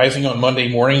Rising on Monday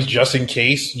mornings just in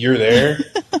case you're there,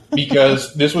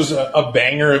 because this was a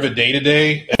banger of a day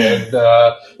today, and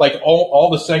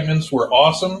all the segments were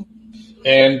awesome,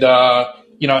 and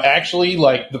actually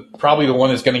probably the one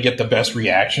that's going to get the best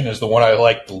reaction is the one I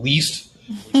liked the least,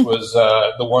 which was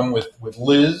the one with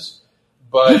Liz.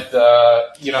 but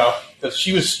because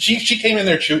she came in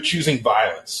there choosing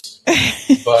violence.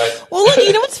 But well, look,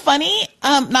 you know what's funny?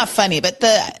 Not funny, but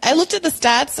I looked at the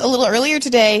stats a little earlier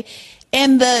today,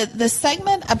 and the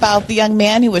segment about the young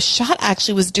man who was shot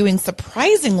actually was doing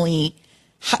surprisingly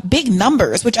big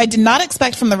numbers, which I did not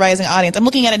expect from the rising audience. I'm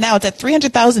looking at it now; it's at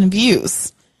 300,000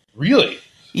 views. Really?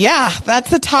 Yeah, that's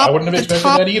the top. I wouldn't have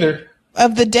expected that either.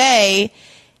 Of the day.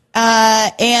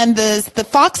 And the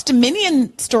Fox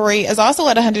Dominion story is also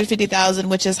at 150,000,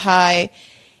 which is high.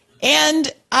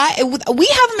 And we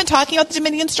haven't been talking about the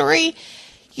Dominion story,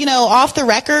 off the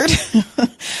record.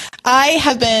 I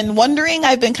have been wondering,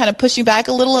 I've been kind of pushing back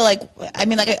a little, I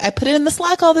put it in the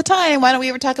Slack all the time. Why don't we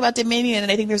ever talk about Dominion?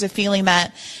 And I think there's a feeling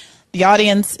that the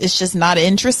audience is just not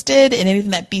interested in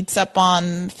anything that beats up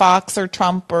on Fox or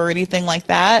Trump or anything like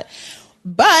that.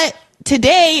 But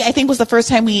today, I think, was the first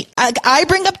time I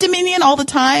bring up Dominion all the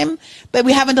time, but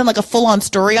we haven't done a full-on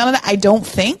story on it, I don't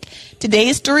think.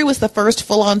 Today's story was the first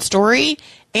full-on story,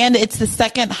 and it's the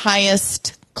second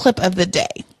highest clip of the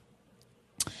day.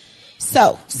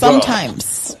 So,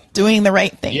 sometimes doing the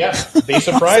right thing. Yeah, they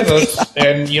surprise us,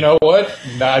 and you know what?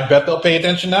 I bet they'll pay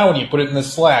attention now when you put it in the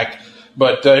Slack.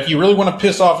 But if you really want to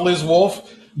piss off Liz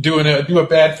Wolfe, do a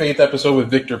Bad Faith episode with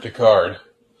Victor Picard.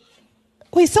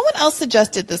 Wait, someone else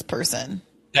suggested this person.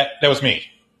 That was me.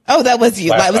 Oh, that was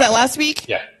you. Was that last week?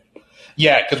 Yeah.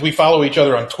 Yeah, because we follow each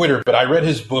other on Twitter, but I read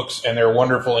his books, and they're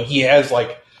wonderful, and he has,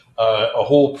 a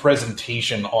whole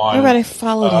presentation on I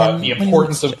followed him the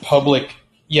importance of public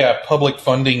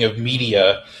funding of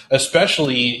media,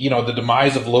 especially, the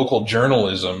demise of local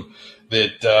journalism,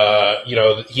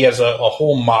 that, he has a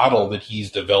whole model that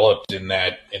he's developed in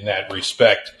that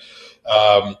respect.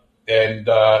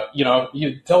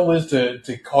 You tell Liz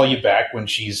to call you back when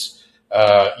she's,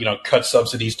 cut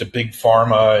subsidies to big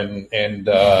pharma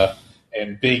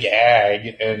and big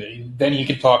ag, and then you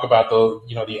can talk about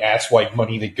the asswipe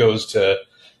money that goes to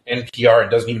NPR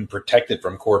and doesn't even protect it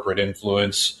from corporate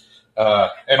influence,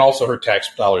 and also her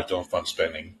tax dollars don't fund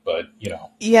spending. But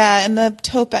yeah, and the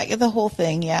tote bag, the whole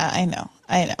thing. Yeah, I know.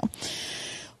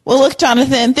 Well, look,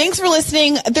 Jonathan, thanks for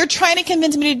listening. They're trying to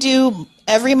convince me to do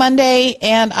every Monday,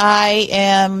 and I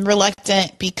am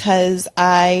reluctant because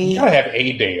you gotta have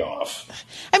a day off.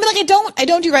 I mean, I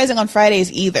don't do Rising on Fridays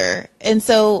either, and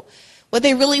so what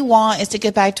they really want is to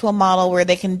get back to a model where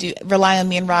they can rely on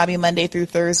me and Robbie Monday through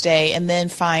Thursday, and then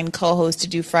find co-hosts to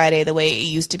do Friday the way it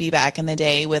used to be back in the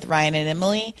day with Ryan and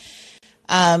Emily.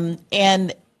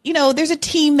 And there's a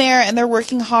team there, and they're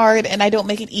working hard, and I don't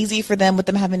make it easy for them with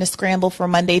them having to scramble for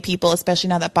Monday people, especially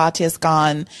now that Batia's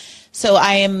gone. So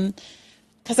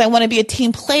because I want to be a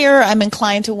team player, I'm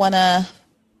inclined to want to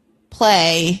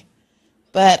play,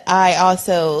 but I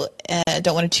also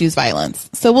don't want to choose violence.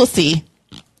 So we'll see.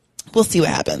 We'll see what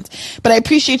happens. But I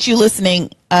appreciate you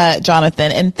listening,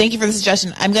 Jonathan, and thank you for the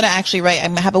suggestion. I'm going to actually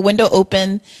I'm going to have a window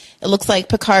open. It looks like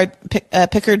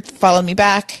Pickard followed me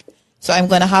back, so I'm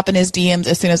going to hop in his DMs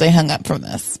as soon as I hung up from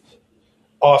this.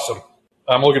 Awesome.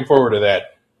 I'm looking forward to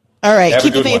that. All right.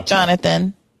 Keep the faith,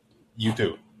 Jonathan. You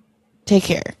too. Take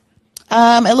care.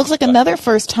 It looks like another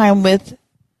first time with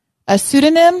a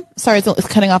pseudonym. Sorry, it's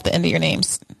cutting off the end of your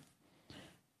names.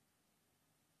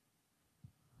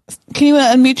 Can you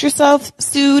unmute yourself,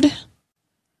 Pseudonymous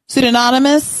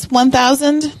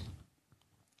 1000,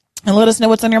 and let us know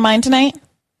what's on your mind tonight?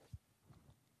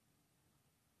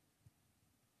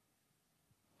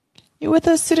 You're with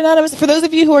us, Pseudonymous. For those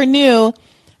of you who are new,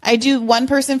 I do one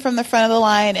person from the front of the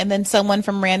line and then someone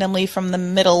from randomly from the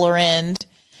middle or end,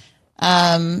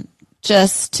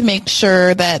 just to make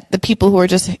sure that the people who are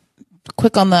just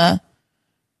quick on the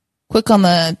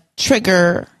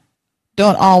trigger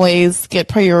don't always get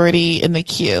priority in the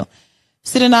queue.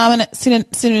 Pseudonymous.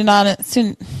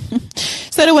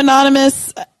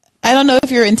 I don't know if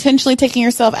you're intentionally taking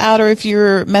yourself out or if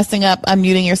you're messing up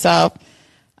unmuting yourself.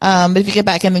 But if you get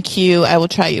back in the queue, I will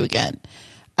try you again.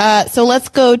 So let's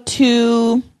go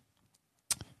to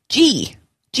G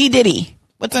Diddy.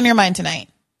 What's on your mind tonight?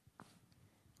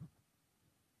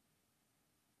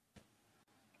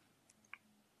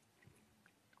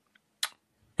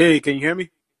 Hey, can you hear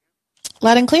me?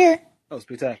 Loud and clear. Oh,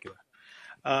 spectacular.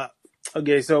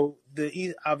 Okay, so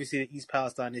obviously the East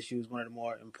Palestine issue is one of the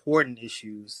more important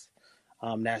issues,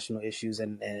 national issues,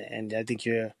 and I think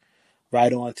you're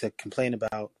right on to complain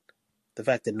about the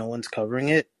fact that no one's covering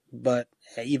it. But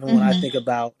even when I think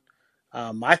about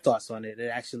my thoughts on it,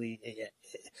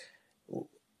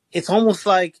 it's almost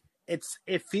like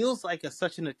it feels like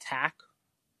such an attack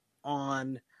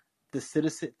on the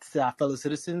citizens, our fellow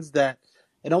citizens, that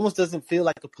it almost doesn't feel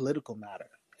like a political matter.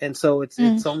 And so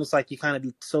it's almost like you kind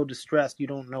of so distressed you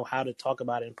don't know how to talk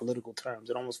about it in political terms.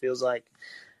 It almost feels like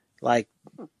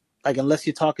unless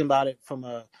you're talking about it from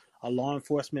a law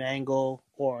enforcement angle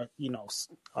or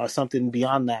or something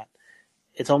beyond that,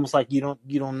 it's almost like you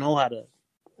don't know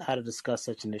how to discuss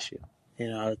such an issue.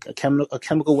 A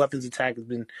chemical weapons attack has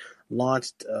been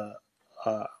launched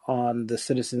on the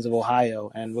citizens of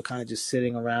Ohio, and we're kind of just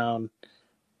sitting around,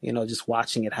 just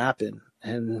watching it happen,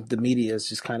 and the media is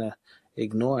just kind of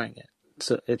ignoring it.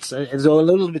 So it's a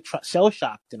little bit shell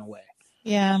shocked in a way.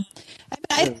 Yeah.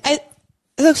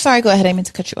 Sorry, go ahead. I meant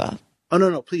to cut you off. Oh,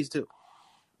 no, please do.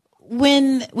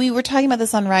 When we were talking about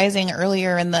this on Rising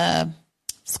earlier in the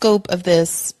scope of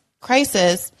this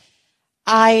crisis,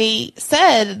 I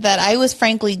said that I was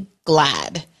frankly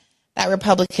glad that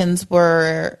Republicans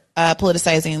were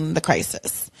politicizing the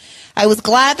crisis. I was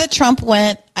glad that Trump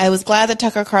went. I was glad that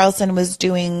Tucker Carlson was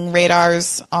doing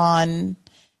radars on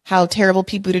how terrible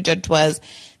Pete Buttigieg was,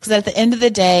 because at the end of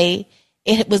the day,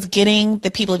 it was getting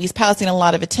the people of East Palestine a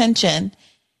lot of attention.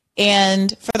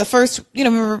 And for the first,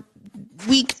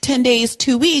 week, 10 days,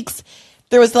 2 weeks,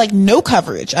 there was like no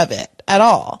coverage of it at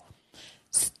all.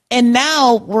 And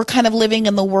now we're kind of living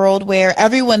in the world where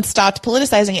everyone stopped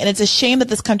politicizing it. And it's a shame that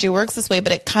this country works this way,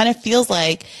 but it kind of feels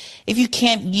like if you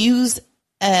can't use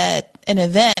an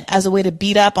event as a way to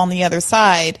beat up on the other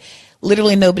side,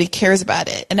 literally nobody cares about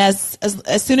it. And as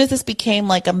soon as this became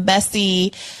like a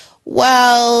messy,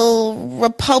 Republican,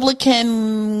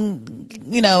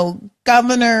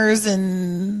 governors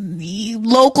and the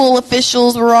local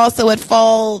officials were also at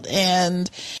fault,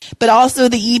 but also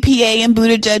the EPA and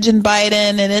Buttigieg and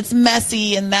Biden, and it's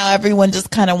messy, and now everyone just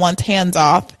kind of wants hands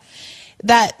off.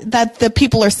 That the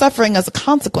people are suffering as a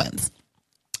consequence.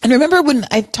 And remember when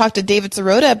I talked to David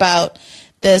Sirota about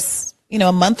this,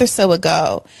 a month or so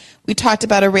ago, we talked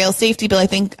about a rail safety bill. I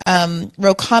think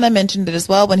Ro Khanna mentioned it as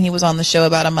well when he was on the show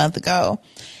about a month ago.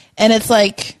 And it's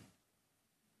like,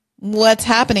 what's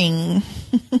happening?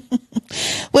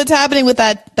 What's happening with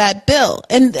that bill?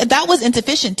 And that was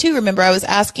insufficient too. Remember, I was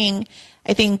asking,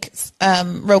 I think,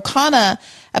 Ro Khanna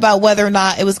about whether or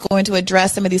not it was going to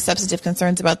address some of these substantive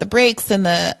concerns about the brakes and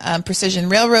the precision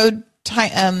railroad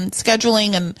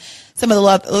scheduling and some of the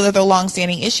other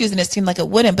longstanding issues. And it seemed like it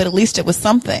wouldn't, but at least it was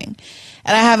something.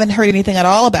 And I haven't heard anything at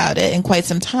all about it in quite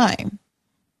some time.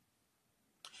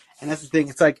 And that's the thing.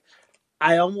 It's like,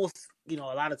 I almost, a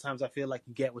lot of times I feel like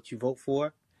you get what you vote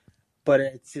for, but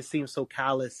it just seems so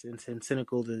callous and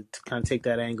cynical to kind of take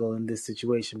that angle in this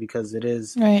situation, because it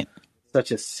is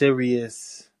such a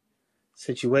serious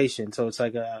situation. So it's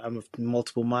like I'm of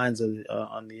multiple minds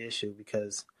on the issue,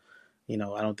 because,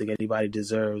 I don't think anybody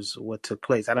deserves what took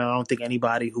place. I don't think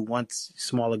anybody who wants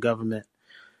smaller government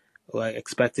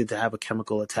expected to have a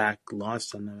chemical attack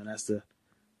launched on them. And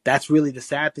that's really the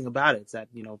sad thing about it. It's that,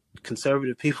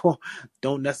 conservative people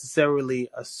don't necessarily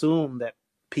assume that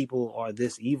people are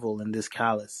this evil and this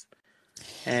callous.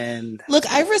 And look, go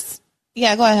ahead.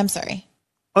 I'm sorry.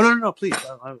 Oh, no, please.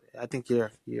 I think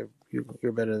you're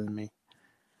better than me.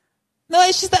 No,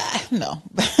 it's just that, no,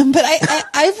 but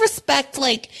I respect,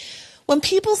 like, when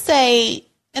people say,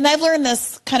 and I've learned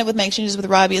this kind of with my exchanges with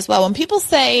Robbie as well, when people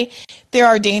say there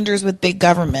are dangers with big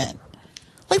government,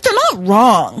 like, they're not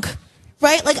wrong,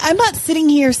 right? Like, I'm not sitting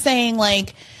here saying,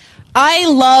 like, I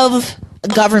love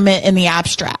government in the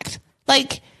abstract.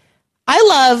 Like, I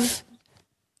love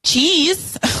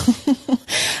cheese.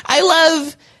 I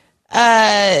love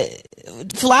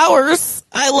flowers.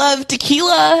 I love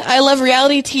tequila. I love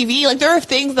reality TV. Like, there are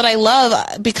things that I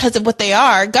love because of what they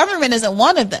are. Government isn't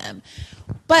one of them.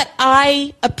 But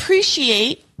I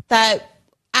appreciate that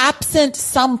absent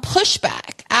some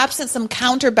pushback, absent some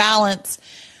counterbalance,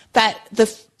 that the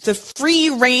free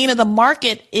reign of the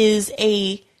market is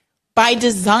a, by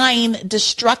design,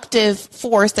 destructive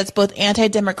force that's both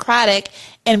anti-democratic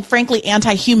and frankly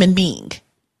anti-human being.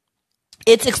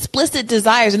 It's explicit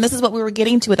desires, and this is what we were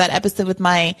getting to with that episode with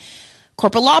my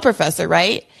corporate law professor,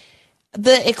 right?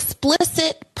 The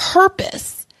explicit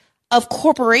purpose of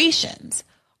corporations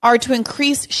are to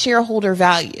increase shareholder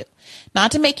value,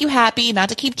 not to make you happy, not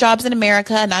to keep jobs in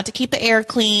America, not to keep the air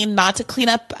clean, not to clean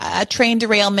up train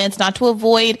derailments, not to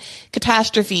avoid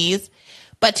catastrophes,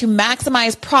 but to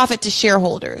maximize profit to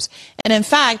shareholders. And in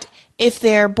fact, if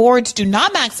their boards do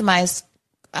not maximize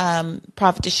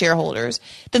profit to shareholders,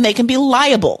 then they can be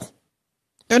liable.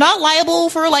 They're not liable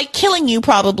for, like, killing you,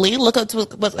 probably. Look at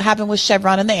what happened with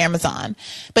Chevron and the Amazon.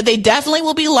 But they definitely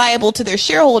will be liable to their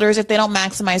shareholders if they don't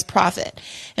maximize profit.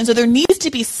 And so there needs to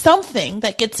be something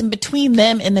that gets in between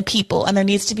them and the people, and there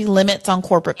needs to be limits on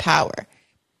corporate power.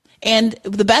 And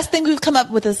the best thing we've come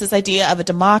up with is this idea of a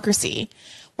democracy,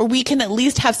 where we can at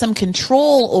least have some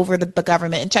control over the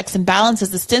government and checks and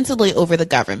balances ostensibly over the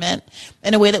government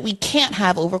in a way that we can't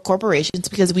have over corporations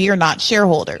because we are not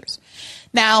shareholders.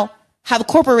 Now, have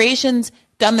corporations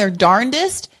done their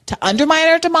darndest to undermine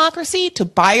our democracy, to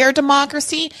buy our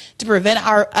democracy, to prevent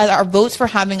our votes from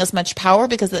having as much power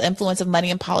because of the influence of money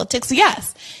in politics?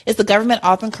 Yes. Is the government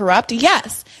often corrupt?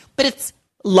 Yes. But it's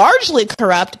largely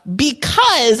corrupt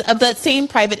because of that same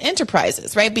private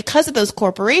enterprises, right? Because of those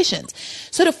corporations.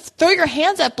 So to throw your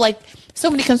hands up like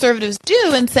so many conservatives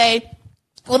do and say,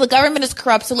 well, the government is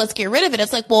corrupt, so let's get rid of it.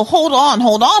 It's like, well, hold on.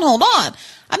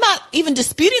 I'm not even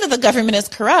disputing that the government is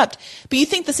corrupt, but you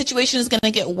think the situation is going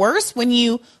to get worse when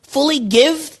you fully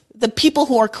give the people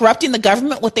who are corrupting the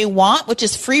government what they want, which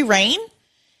is free reign?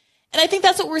 And I think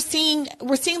that's what we're seeing.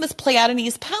 We're seeing this play out in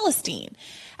East Palestine.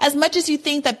 As much as you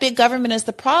think that big government is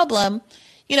the problem,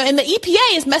 and the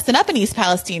EPA is messing up in East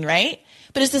Palestine, right?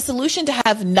 But is the solution to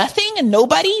have nothing and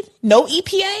nobody, no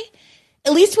EPA?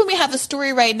 At least when we have a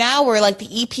story right now where like the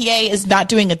EPA is not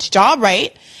doing its job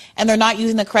right and they're not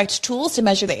using the correct tools to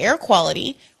measure the air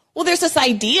quality. Well, there's this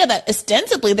idea that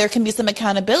ostensibly there can be some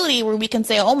accountability where we can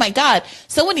say, oh my God,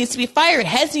 someone needs to be fired.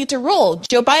 Heads need to roll.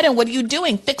 Joe Biden, what are you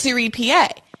doing? Fix your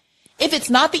EPA. If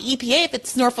it's not the EPA, if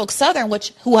it's Norfolk Southern,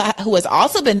 who has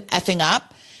also been effing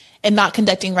up and not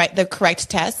conducting the correct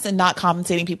tests and not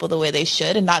compensating people the way they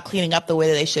should and not cleaning up the way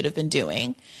that they should have been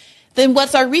doing, then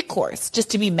what's our recourse?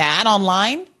 Just to be mad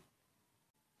online?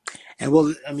 And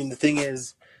well, I mean, the thing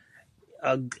is,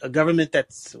 a government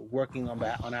that's working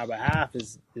on our behalf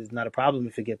is not a problem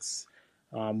if it gets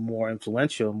more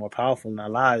influential, more powerful in our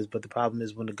lives. But the problem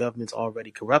is when the government's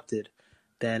already corrupted,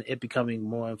 then it becoming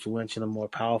more influential and more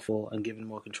powerful and giving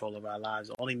more control of our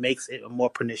lives only makes it a more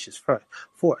pernicious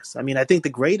force. I mean, I think the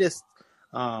greatest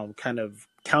kind of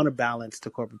counterbalance to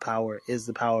corporate power is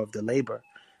the power of the labor.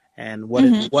 And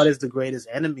what is the greatest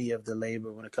enemy of the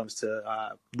labor when it comes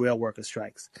to rail worker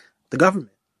strikes? The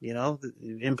government,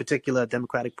 in particular, a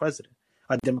Democrat president.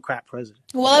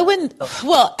 Well, I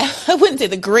wouldn't say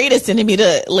the greatest enemy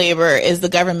to labor is the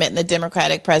government and the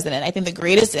Democratic president. I think the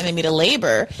greatest enemy to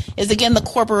labor is, again, the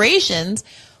corporations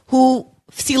who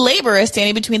see labor as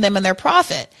standing between them and their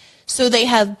profit. So they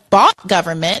have bought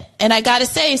government. And I got to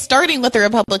say, starting with the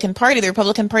Republican Party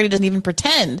doesn't even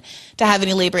pretend to have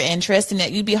any labor interest. And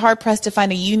yet you'd be hard pressed to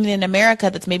find a union in America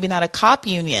that's maybe not a cop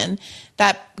union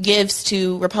that gives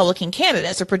to Republican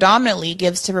candidates or predominantly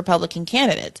gives to Republican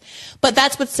candidates. But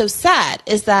that's what's so sad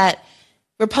is that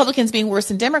Republicans being worse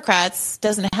than Democrats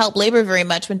doesn't help labor very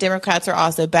much when Democrats are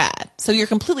also bad. So you're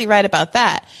completely right about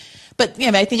that. But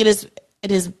I think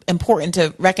it is important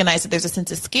to recognize that there's a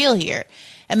sense of scale here.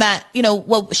 And that,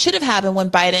 what should have happened when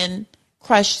Biden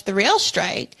crushed the rail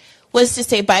strike was to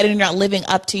say, Biden, you're not living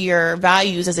up to your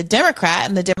values as a Democrat,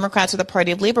 and the Democrats are the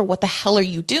party of labor. What the hell are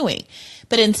you doing?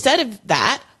 But instead of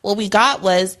that, what we got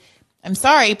was, I'm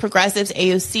sorry, progressives,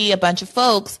 AOC, a bunch of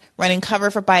folks running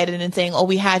cover for Biden and saying, oh,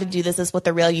 we had to do this. This is what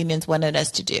the rail unions wanted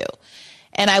us to do.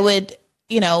 And I would,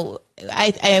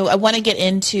 I want to get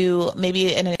into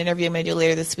maybe in an interview I'm going to do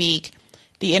later this week,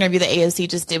 the interview that AOC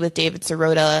just did with David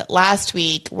Sirota last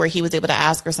week, where he was able to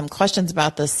ask her some questions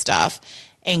about this stuff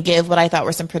and give what I thought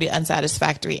were some pretty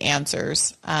unsatisfactory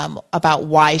answers about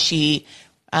why she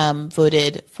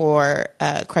voted for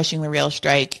crushing the rail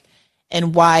strike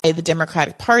and why the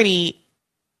Democratic Party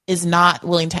is not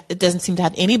willing to, it doesn't seem to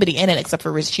have anybody in it except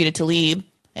for Rashida Tlaib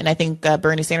and I think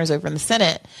Bernie Sanders over in the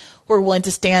Senate, who are willing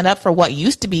to stand up for what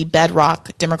used to be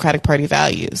bedrock Democratic Party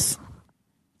values.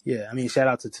 Yeah, I mean, shout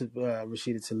out to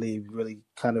Rashida Tlaib, really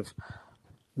kind of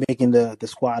making the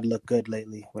squad look good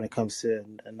lately when it comes to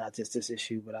not just this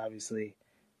issue, but obviously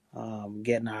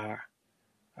getting our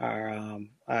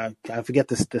I forget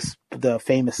the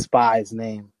famous spy's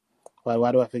name.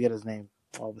 Why do I forget his name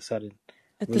all of a sudden?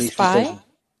 The spy?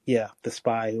 Yeah, the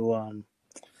spy who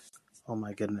oh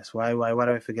my goodness, why do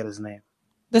I forget his name?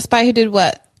 The spy who did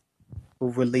what?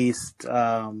 Who released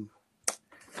the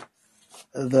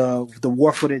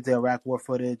war footage, the Iraq war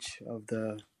footage of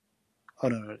the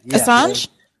Assange?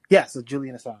 So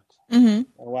Julian Assange. Mm-hmm.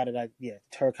 Why did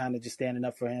her kind of just standing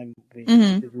up for him,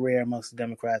 Mm-hmm. is rare amongst the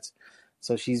Democrats.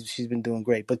 So she's been doing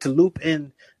great. But to loop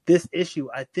in this issue,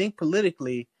 I think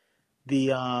politically,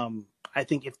 I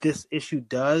think if this issue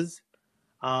does,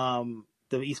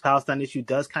 the East Palestine issue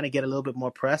does kind of get a little bit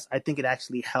more press, I think it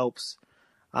actually helps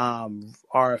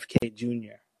RFK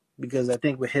Jr. Because I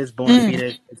think with his bona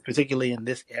fides, particularly in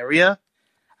this area,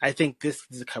 I think this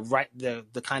is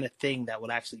the kind of thing that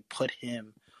would actually put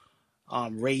him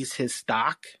raise his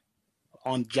stock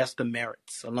on just the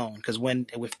merits alone. Because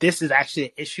if this is actually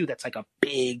an issue that's like a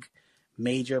big,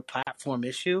 major platform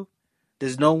issue,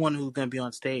 There's no one who's going to be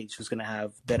on stage who's going to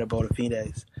have better bona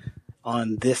fides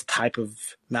on this type of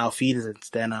malfeasance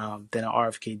than an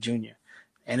RFK Jr.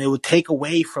 And it would take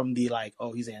away from the like,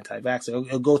 oh, he's anti-vaxxer.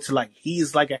 It'll go to like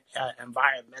he's like an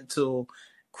environmental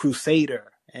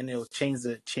crusader, and it'll change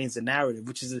the narrative,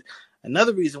 which is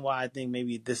another reason why I think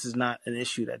maybe this is not an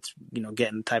issue that's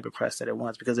getting the type of press that it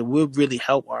wants, because it would really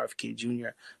help RFK Jr.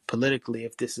 politically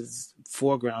if this is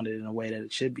foregrounded in a way that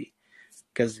it should be.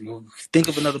 Because think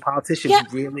of another politician who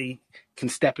really can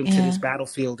step into this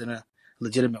battlefield in a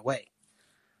legitimate way.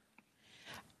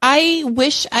 I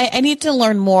wish I need to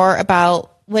learn more about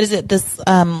what is it? This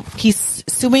he's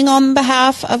suing on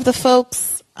behalf of the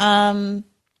folks in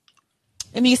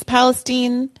East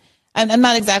Palestine. I'm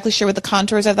not exactly sure what the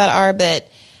contours of that are,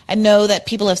 but I know that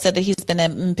people have said that he's been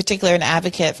in particular an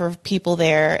advocate for people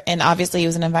there, and obviously he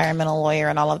was an environmental lawyer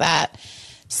and all of that.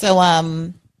 So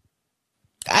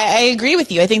I agree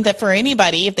with you. I think that for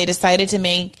anybody, if they decided to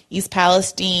make East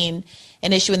Palestine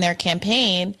an issue in their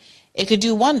campaign, it could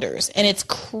do wonders. And it's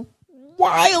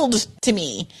wild to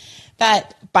me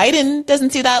that Biden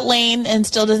doesn't see that lane and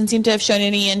still doesn't seem to have shown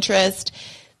any interest.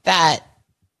 That,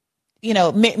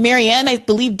 Marianne, I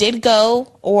believe, did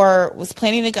go or was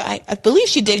planning to go. I believe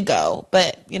she did go,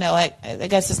 but, I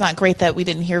guess it's not great that we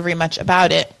didn't hear very much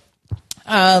about it.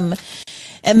 And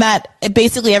that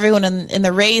basically everyone in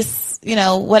the race,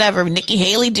 whatever, Nikki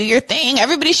Haley, do your thing.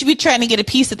 Everybody should be trying to get a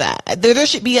piece of that. There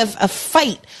should be a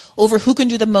fight over who can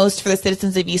do the most for the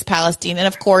citizens of East Palestine. And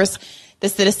of course, the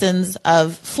citizens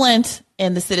of Flint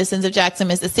and the citizens of Jackson,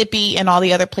 Mississippi, and all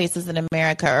the other places in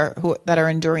America that are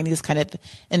enduring these kind of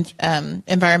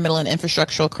environmental and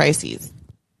infrastructural crises.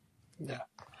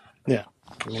 Yeah.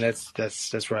 I mean,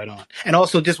 that's right on. And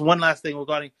also, just one last thing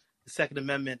regarding the Second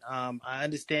Amendment. I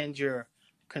understand your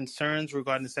concerns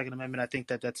regarding the Second Amendment. I think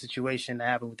that situation that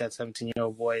happened with that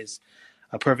 17-year-old boy is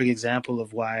a perfect example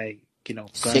of why,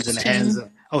 guns 16. in the hands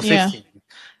of 16.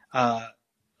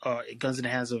 Or guns in the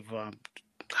hands of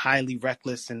highly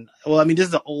reckless and this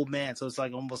is an old man, so it's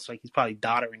like almost like he's probably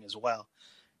doddering as well.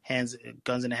 Guns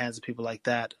in the hands of people like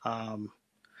that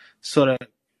sort of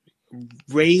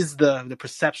raise the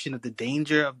perception of the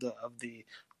danger of the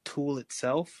tool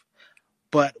itself.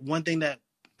 But one thing that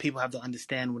people have to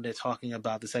understand when they're talking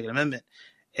about the Second Amendment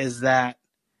is that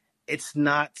it's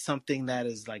not something that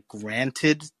is like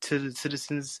granted to the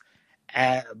citizens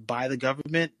by the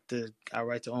government. Our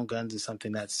right to own guns is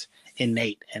something that's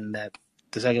innate, and that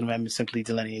the Second Amendment simply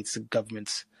delineates the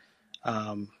government's,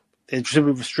 it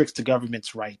simply restricts the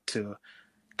government's right to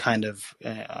kind of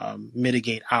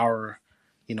mitigate our,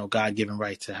 God-given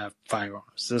right to have firearms.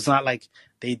 So it's not like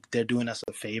they're doing us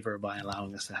a favor by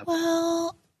allowing us to have.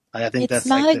 Well, I think it's that's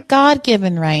not like a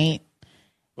God-given right.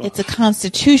 It's a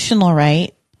constitutional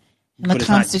right. And the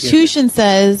Constitution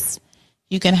says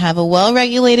you can have a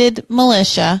well-regulated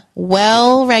militia,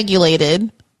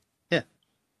 well-regulated.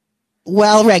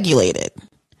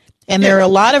 And there are a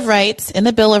lot of rights in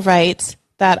the Bill of Rights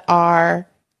that are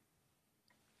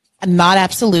not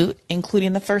absolute,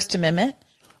 including the First Amendment.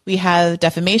 We have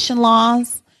defamation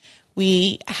laws.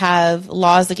 We have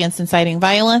laws against inciting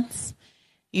violence.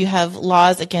 You have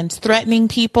laws against threatening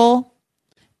people.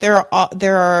 There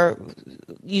are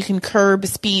you can curb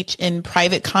speech in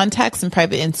private contexts and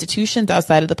private institutions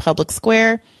outside of the public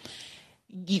square.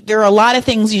 There are a lot of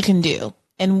things you can do,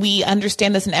 and we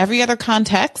understand this in every other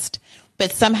context,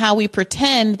 but somehow we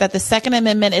pretend that the Second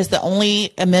Amendment is the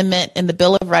only amendment in the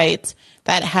Bill of Rights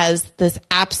that has this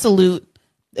absolute,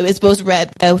 it's both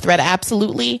read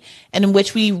absolutely, and in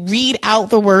which we read out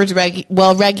the words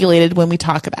well-regulated when we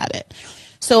talk about it.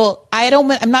 So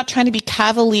I'm not trying to be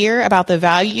cavalier about the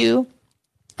value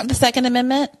of the Second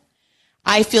Amendment.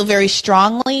 I feel very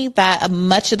strongly that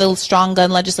much of the strong gun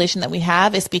legislation that we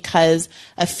have is because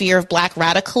of fear of black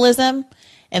radicalism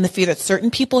and the fear that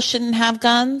certain people shouldn't have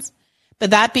guns.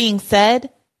 But that being said,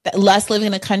 that us living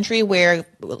in a country where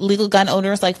legal gun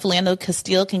owners like Philando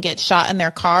Castile can get shot in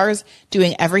their cars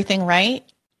doing everything right,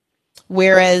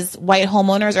 whereas white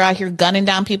homeowners are out here gunning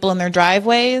down people in their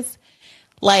driveways,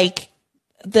 like,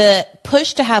 the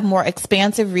push to have more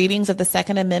expansive readings of the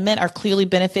Second Amendment are clearly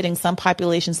benefiting some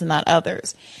populations and not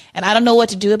others. And I don't know what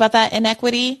to do about that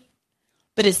inequity,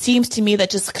 but it seems to me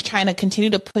that just trying to continue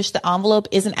to push the envelope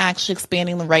isn't actually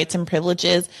expanding the rights and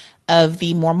privileges of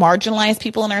the more marginalized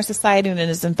people in our society, and it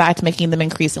is in fact making them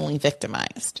increasingly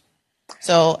victimized.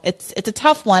 So it's a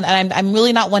tough one, and I'm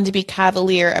really not one to be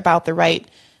cavalier about the right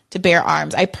to bear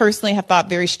arms. I personally have thought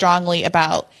very strongly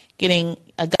about getting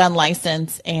a gun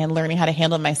license and learning how to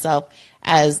handle myself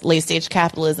as late stage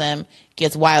capitalism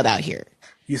gets wild out here.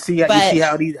 You see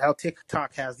how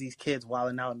TikTok has these kids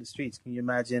wilding out in the streets. Can you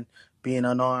imagine being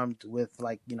unarmed with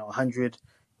 100,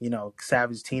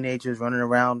 savage teenagers running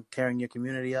around tearing your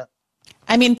community up.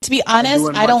 I mean, to be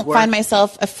honest, I don't find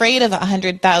myself afraid of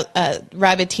 100,000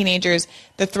 rabid teenagers.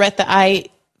 The threat that I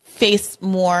face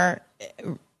more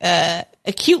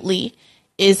acutely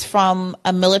is from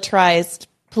a militarized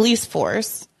police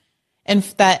force, and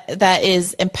that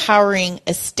is empowering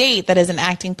a state that is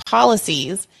enacting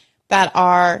policies that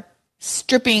are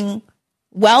stripping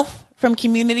wealth from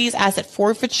communities. Asset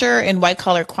forfeiture and white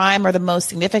collar crime are the most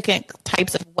significant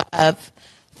types of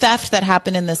theft that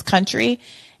happen in this country.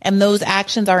 And those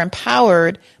actions are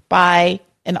empowered by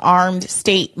an armed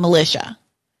state militia.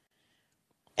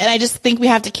 And I just think we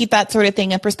have to keep that sort of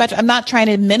thing in perspective. I'm not trying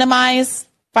to minimize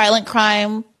violent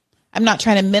crime. I'm not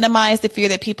trying to minimize the fear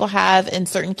that people have in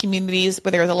certain communities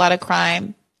where there's a lot of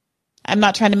crime. I'm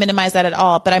not trying to minimize that at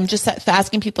all. But I'm just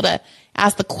asking people to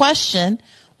ask the question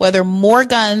whether more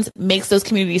guns makes those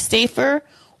communities safer,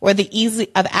 or the ease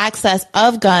of access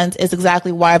of guns is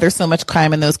exactly why there's so much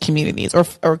crime in those communities,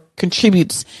 or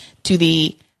contributes to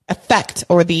the effect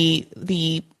or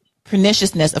the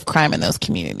perniciousness of crime in those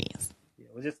communities. Yeah,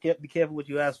 well, just be careful what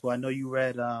you ask for. I know you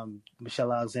read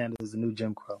Michelle Alexander's The New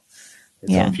Jim Crow.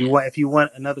 Yeah. So if you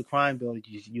want another crime bill,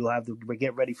 you'll have to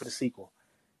get ready for the sequel,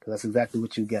 because that's exactly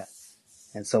what you get.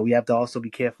 And so we have to also be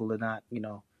careful to not,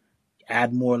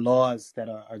 add more laws that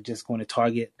are just going to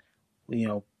target,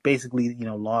 basically,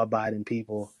 law-abiding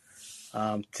people,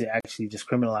 to actually just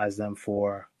criminalize them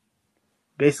for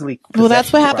basically. Well,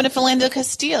 that's what happened to Philando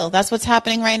Castile. That's what's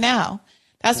happening right now.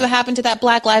 That's what happened to that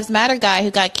Black Lives Matter guy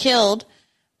who got killed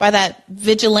by that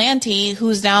vigilante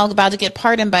who's now about to get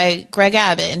pardoned by Greg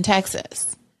Abbott in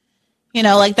Texas.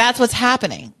 That's what's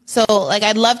happening. So,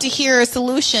 I'd love to hear a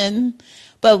solution,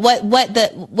 but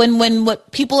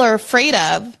what people are afraid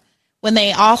of when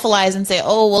they awfulize and say,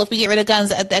 oh, well, if we get rid of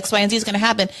guns, X, Y, and Z is going to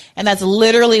happen. And that's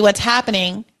literally what's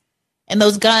happening. And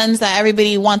those guns that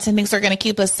everybody wants and thinks are going to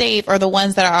keep us safe are the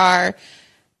ones that are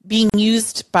being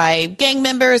used by gang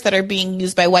members, that are being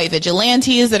used by white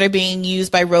vigilantes, that are being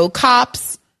used by rogue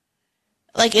cops.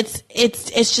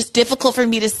 It's just difficult for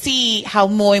me to see how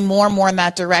more and more in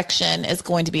that direction is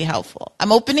going to be helpful.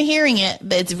 I'm open to hearing it,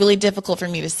 but it's really difficult for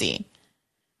me to see.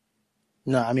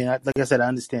 No, I mean, like I said, I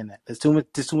understand that. There's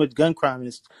too much gun crime,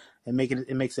 and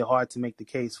it makes it hard to make the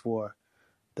case for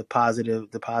the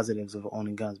positives of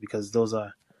owning guns, because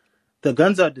the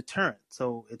guns are a deterrent.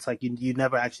 So it's like you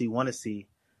never actually want to see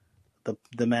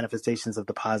the manifestations of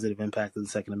the positive impact of the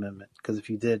Second Amendment, because if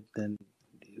you did, then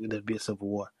there'd be a civil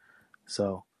war.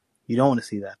 So you don't want to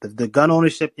see that. The gun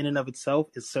ownership in and of itself,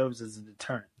 it serves as a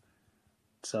deterrent.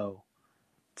 So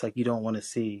it's like you don't want to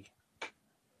see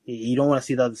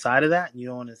the other side of that. You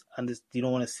don't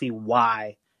want to see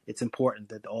why it's important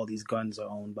that all these guns are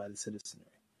owned by the citizenry.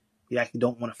 You actually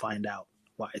don't want to find out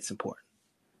why it's important.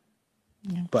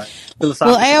 Yeah. But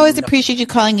philosophically, I always appreciate you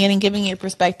calling in and giving your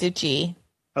perspective, G.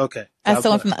 Okay. As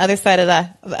someone from the other side of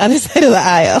the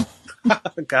aisle.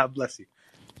 God bless you.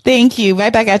 Thank you.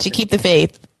 Right back at you. Keep the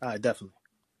faith. Definitely.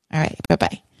 All right.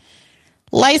 Bye-bye.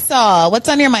 Lysol, what's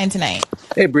on your mind tonight?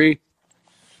 Hey, Bree.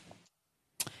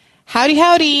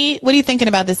 Howdy. What are you thinking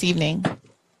about this evening?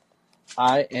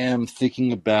 I am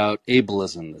thinking about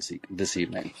ableism this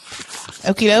evening.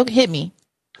 Okie doke, hit me.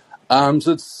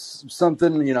 So it's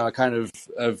something, I kind of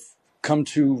have come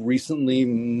to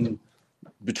recently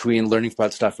between learning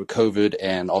about stuff with COVID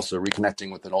and also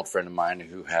reconnecting with an old friend of mine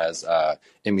who has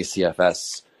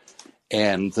MECFS.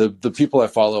 And the people I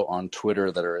follow on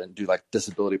Twitter that do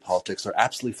disability politics are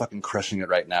absolutely fucking crushing it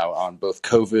right now on both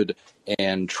COVID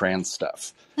and trans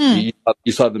stuff.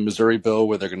 You saw the Missouri bill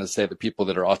where they're going to say that people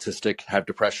that are autistic, have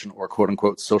depression, or quote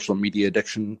unquote social media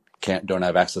addiction don't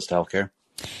have access to healthcare.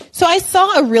 So I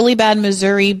saw a really bad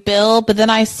Missouri bill, but then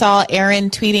I saw Aaron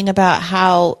tweeting about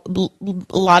how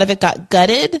a lot of it got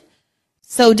gutted.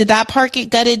 So did that part get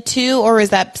gutted too, or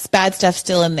is that bad stuff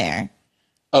still in there?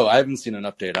 Oh, I haven't seen an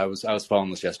update. I was following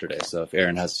this yesterday, so if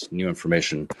Aaron has new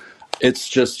information, it's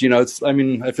just, I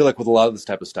feel like with a lot of this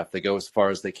type of stuff, they go as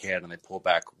far as they can and they pull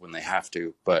back when they have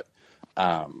to. But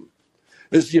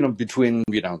it's, between,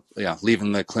 leaving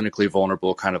the clinically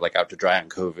vulnerable kind of out to dry on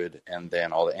COVID and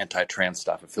then all the anti-trans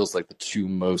stuff, it feels like the two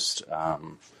most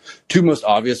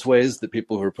obvious ways that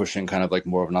people who are pushing kind of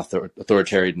more of an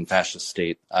authoritarian and fascist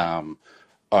state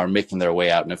are making their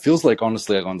way out. And it feels like,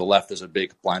 honestly, on the left, there's a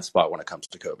big blind spot when it comes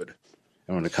to COVID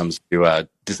and when it comes to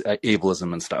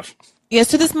ableism and stuff. Yeah,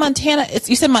 so this Montana,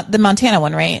 you said the Montana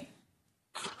one, right?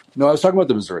 No, I was talking about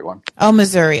the Missouri one. Oh,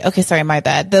 Missouri. Okay, sorry, my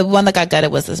bad. The one that got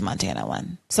gutted was this Montana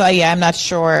one. So, yeah, I'm not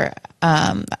sure.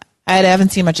 I haven't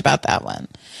seen much about that one.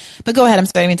 But go ahead. I'm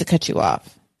sorry, I didn't mean to cut you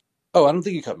off. Oh, I don't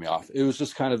think you cut me off. It was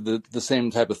just kind of the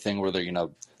same type of thing where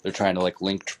they're trying to like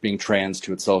link being trans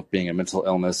to itself being a mental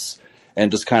illness, and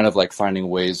just kind of like finding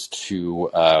ways to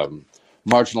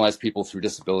marginalize people through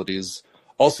disabilities.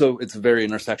 Also, it's a very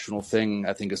intersectional thing.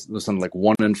 I think it's something like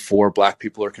 1 in 4 Black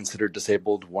people are considered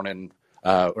disabled. 1 in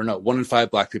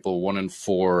 5 Black people, 1 in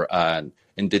 4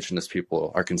 Indigenous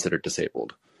people are considered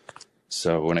disabled.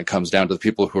 So when it comes down to the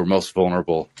people who are most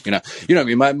vulnerable, I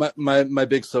mean, my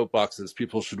big soapbox is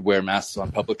people should wear masks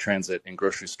on public transit, in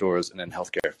grocery stores, and in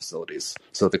healthcare facilities,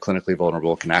 so that the clinically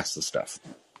vulnerable can access stuff.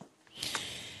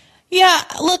 Yeah,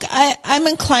 look, I'm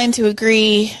inclined to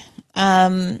agree.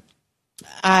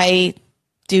 I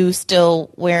do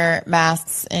still wear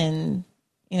masks in,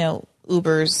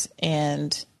 Ubers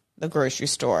and the grocery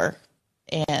store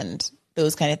and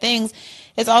those kind of things.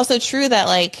 It's also true that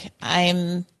like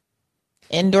I'm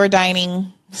indoor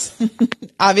dining,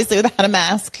 obviously without a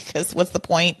mask, because what's the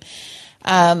point?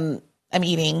 I'm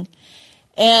eating.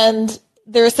 And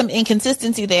there's some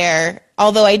inconsistency there.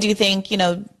 Although I do think,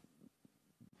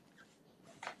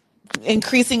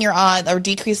 increasing your odds or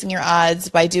decreasing your odds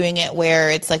by doing it where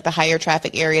it's like the higher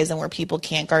traffic areas and where people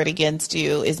can't guard against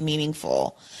you is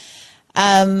meaningful.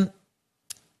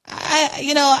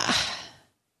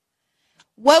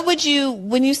 What would you,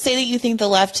 when you say that you think the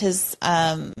left has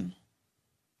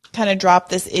kind of dropped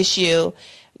this issue,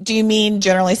 do you mean,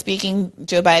 generally speaking,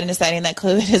 Joe Biden deciding that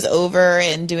COVID is over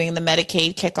and doing the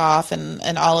Medicaid kickoff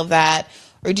and all of that?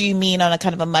 Or do you mean on a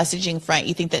kind of a messaging front,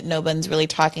 you think that no one's really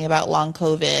talking about long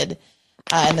COVID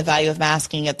and the value of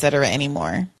masking, et cetera,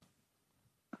 anymore?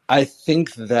 I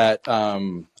think that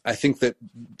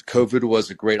COVID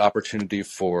was a great opportunity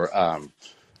for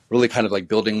really kind of like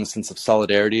building a sense of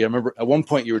solidarity. I remember at one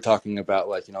point you were talking about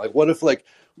like, what if like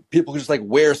people could just like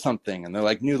wear something and they're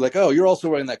like knew like, oh, you're also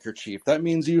wearing that kerchief. That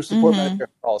means you support Medicare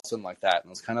or something like that. And it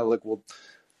was kind of like, well,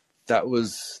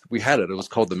 we had it. It was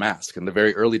called the mask. In the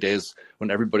very early days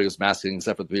when everybody was masking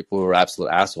except for the people who were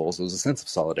absolute assholes, it was a sense of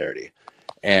solidarity.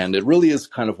 And it really is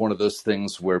kind of one of those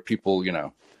things where people,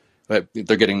 they're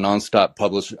getting nonstop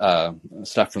published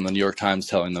stuff from the New York Times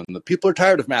telling them that people are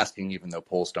tired of masking, even though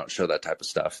polls don't show that type of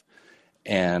stuff.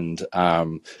 And,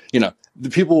 the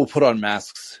people will put on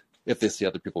masks if they see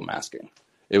other people masking.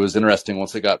 It was interesting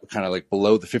once it got kind of like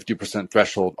below the 50%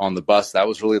 threshold on the bus. That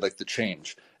was really like the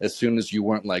change. As soon as you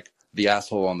weren't like the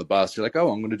asshole on the bus, you're like,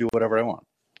 oh, I'm going to do whatever I want.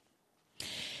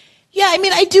 Yeah, I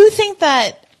mean, I do think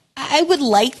that I would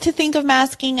like to think of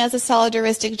masking as a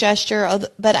solidaristic gesture,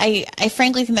 but I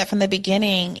frankly think that from the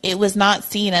beginning, it was not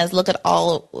seen as, look at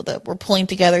all that we're pulling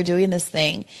together doing this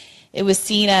thing. It was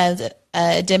seen as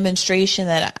a demonstration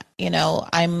that,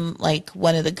 I'm like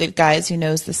one of the good guys who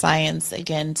knows the science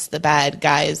against the bad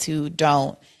guys who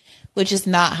don't, which is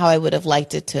not how I would have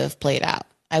liked it to have played out.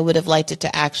 I would have liked it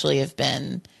to actually have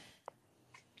been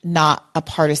not a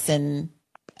partisan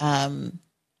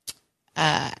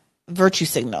virtue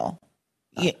signal.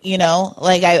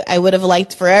 Like I would have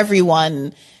liked for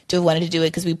everyone to have wanted to do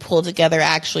it because we pulled together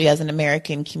actually as an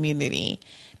American community,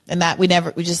 and that we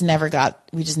just never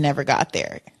got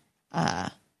there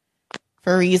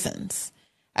for reasons.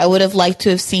 I would have liked to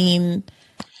have seen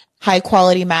high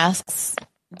quality masks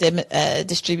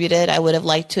distributed. I would have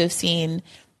liked to have seen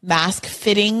mask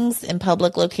fittings in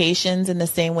public locations in the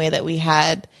same way that we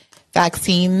had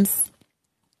vaccines,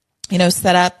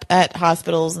 set up at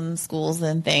hospitals and schools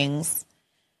and things.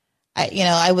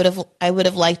 I would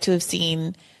have liked to have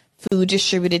seen food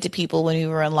distributed to people when we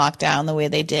were in lockdown the way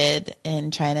they did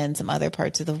in China and some other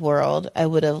parts of the world. I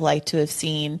would have liked to have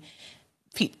seen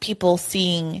people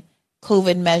seeing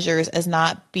COVID measures as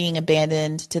not being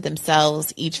abandoned to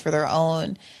themselves, each for their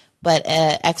own, but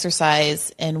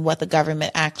exercise in what the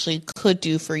government actually could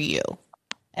do for you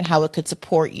and how it could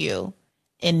support you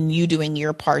in you doing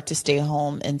your part to stay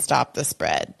home and stop the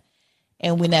spread.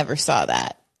 And we never saw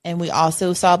that. And we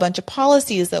also saw a bunch of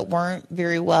policies that weren't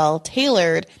very well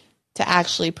tailored to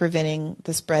actually preventing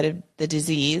the spread of the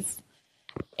disease,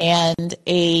 and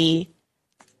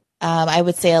I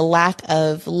would say a lack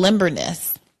of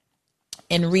limberness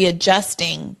in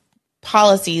readjusting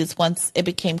policies once it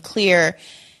became clear,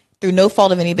 through no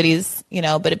fault of anybody's,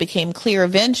 but it became clear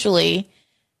eventually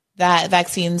that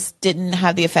vaccines didn't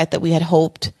have the effect that we had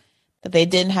hoped, that they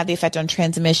didn't have the effect on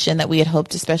transmission that we had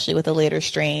hoped, especially with the later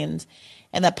strains,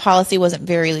 and that policy wasn't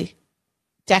very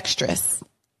dexterous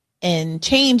in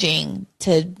changing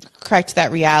to correct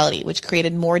that reality, which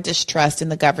created more distrust in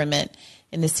the government,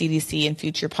 in the CDC, and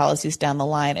future policies down the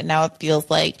line. And now it feels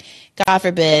like, God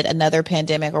forbid, another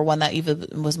pandemic or one that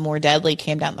even was more deadly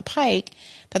came down the pike,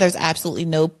 that there's absolutely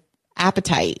no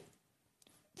appetite,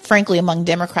 frankly, among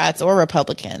Democrats or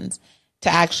Republicans to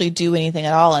actually do anything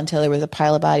at all until there was a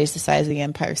pile of bodies the size of the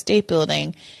Empire State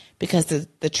Building, because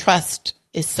the trust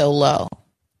is so low.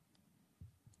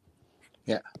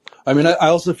 Yeah, I mean, I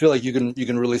also feel like you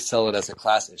can really sell it as a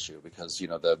class issue, because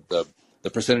the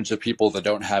percentage of people that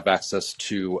don't have access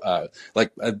to I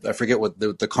forget what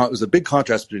it was a big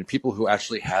contrast between people who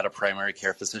actually had a primary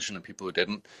care physician and people who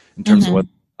didn't, in terms of whether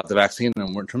they got the vaccine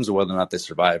and in terms of whether or not they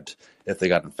survived if they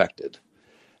got infected.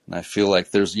 And I feel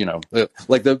like there's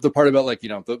the part about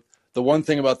the one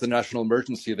thing about the national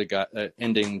emergency that got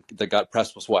that got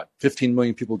pressed was what 15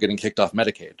 million people getting kicked off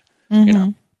Medicaid.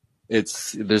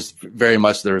 There's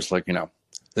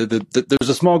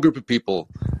a small group of people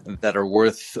that are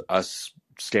worth us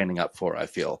standing up for, I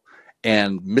feel,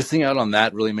 and missing out on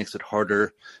that really makes it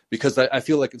harder, because I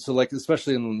feel like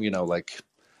especially in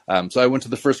so I went to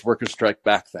the first workers' strike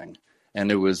back thing,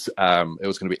 and it was going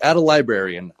to be at a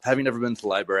library, and having never been to the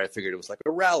library, I figured it was like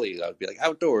a rally that would be like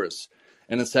outdoors,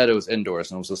 and instead it was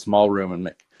indoors, and it was a small room,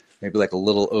 and maybe like a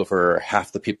little over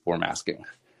half the people were masking.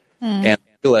 And I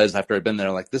realized after I'd been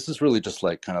there, like, this is really just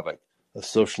like kind of like a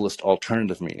socialist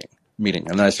alternative meeting.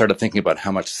 And then I started thinking about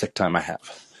how much sick time I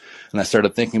have. And I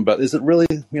started thinking about, is it really,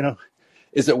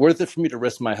 is it worth it for me to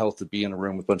risk my health to be in a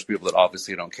room with a bunch of people that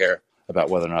obviously don't care about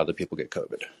whether or not other people get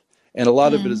COVID? And a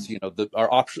lot of it is,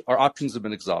 our options have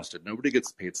been exhausted. Nobody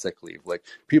gets paid sick leave. Like,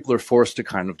 people are forced to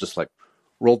kind of just like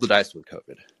roll the dice with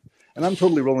COVID. And I'm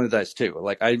totally rolling the dice too.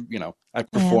 Like, I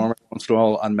perform once in a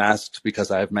while unmasked because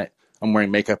I'm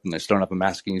wearing makeup and they still don't have a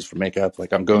mask you use for makeup.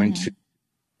 Like, I'm going to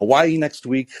Hawaii next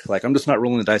week. Like, I'm just not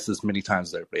rolling the dice as many times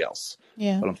as everybody else.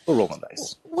 Yeah. But I'm still rolling the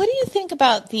dice. What do you think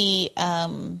about the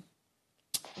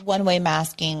one-way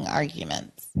masking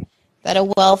arguments? That a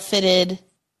well-fitted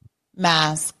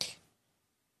mask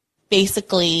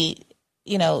basically,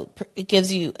 it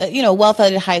gives you, a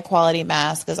well-fitted, high-quality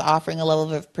mask is offering a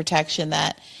level of protection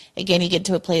that, again, you get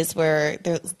to a place where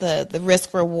the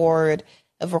risk-reward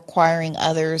of requiring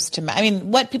others to,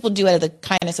 what people do out of the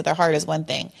kindness of their heart is one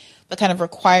thing, but kind of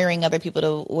requiring other people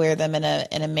to wear them in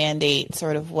a mandate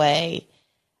sort of way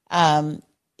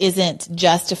isn't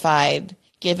justified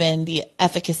given the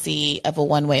efficacy of a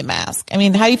one-way mask. How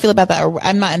do you feel about that?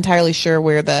 I'm not entirely sure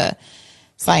where the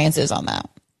science is on that.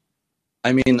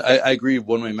 I agree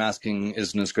one-way masking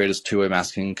isn't as great as two-way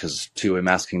masking, because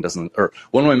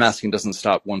one-way masking doesn't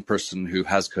stop one person who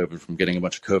has COVID from getting a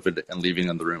bunch of COVID and leaving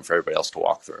in the room for everybody else to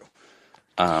walk through.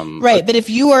 Right, but if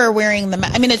you are wearing the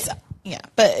mask,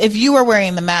 but if you are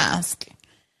wearing the mask,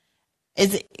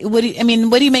 what do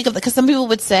you make of that? Because some people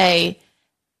would say,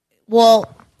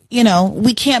 well,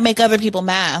 we can't make other people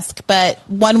mask, but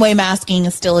one-way masking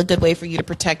is still a good way for you to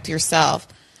protect yourself.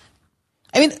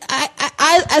 I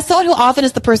as someone who often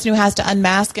is the person who has to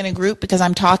unmask in a group because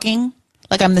I'm talking,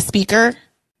 like I'm the speaker,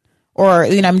 or,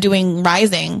 I'm doing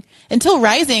Rising. Until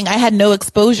Rising, I had no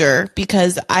exposure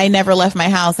because I never left my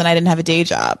house and I didn't have a day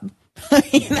job.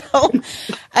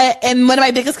 And one of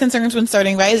my biggest concerns when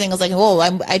starting Rising was like,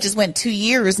 I just went 2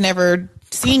 years never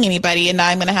seeing anybody, and now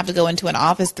I'm going to have to go into an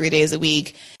office 3 days a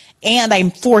week, and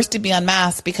I'm forced to be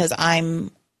unmasked because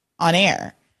I'm on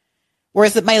air.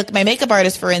 Whereas my makeup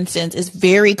artist, for instance, is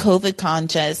very COVID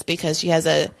conscious because she has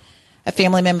a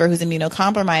family member who's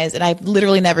immunocompromised, and I've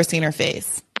literally never seen her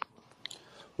face.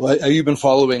 Well, have you been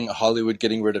following Hollywood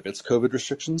getting rid of its COVID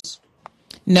restrictions?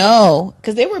 No,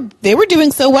 because they were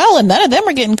doing so well, and none of them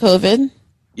were getting COVID.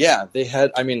 Yeah, they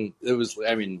had. That's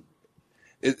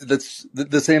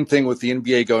the same thing with the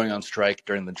NBA going on strike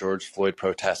during the George Floyd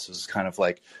protests. Is kind of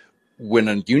like, when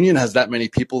a union has that many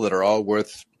people that are all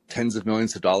worth tens of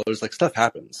millions of dollars, like, stuff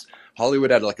happens. Hollywood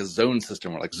had like a zone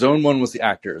system where like zone 1 was the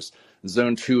actors,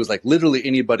 zone 2 was like literally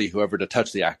anybody who ever to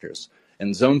touch the actors,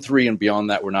 and zone 3 and beyond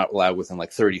that were not allowed within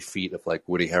like 30 feet of like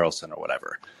Woody Harrelson or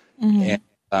whatever. And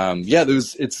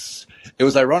it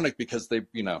was ironic because they,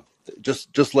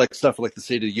 just like stuff like the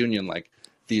State of the Union, like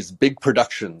these big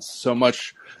productions, so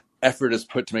much effort is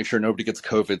put to make sure nobody gets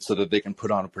COVID so that they can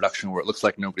put on a production where it looks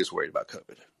like nobody's worried about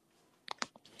COVID.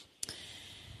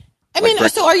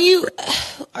 So are you?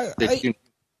 It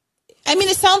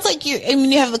sounds like you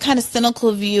have a kind of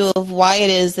cynical view of why it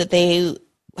is that they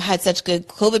had such good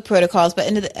COVID protocols, but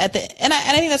and I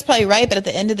think that's probably right. But at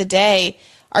the end of the day,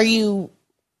 are you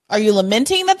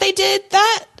lamenting that they did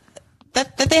that?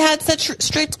 That they had such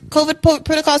strict COVID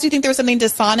protocols? Do you think there was something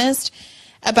dishonest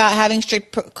about having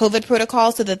strict COVID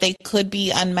protocols so that they could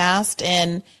be unmasked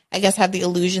and, I guess, have the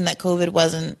illusion that COVID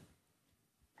wasn't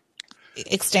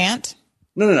extant?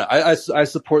 No. I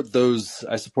support those.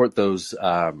 I support those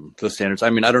standards. I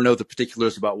don't know the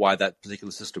particulars about why that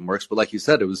particular system works, but like you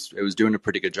said, it was doing a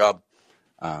pretty good job.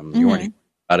 You weren't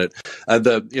about it.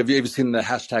 Have you seen the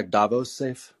hashtag Davos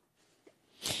safe?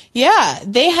 Yeah,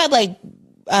 they had like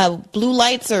blue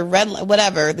lights or red,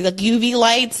 whatever, like UV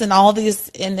lights and all these,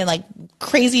 and then like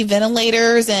crazy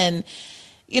ventilators and,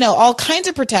 all kinds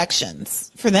of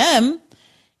protections for them.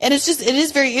 And it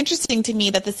is very interesting to me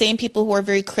that the same people who are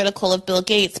very critical of Bill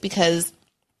Gates because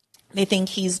they think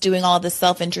he's doing all this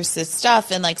self-interest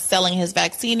stuff and like selling his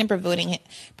vaccine and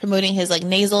promoting his like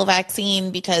nasal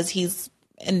vaccine because he's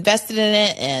invested in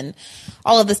it and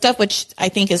all of the stuff, which I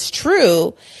think is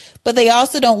true. But they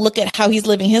also don't look at how he's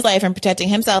living his life and protecting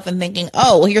himself and thinking,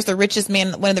 oh, well, here's the richest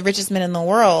man, one of the richest men in the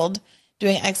world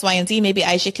doing X, Y, and Z. Maybe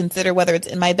I should consider whether it's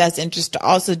in my best interest to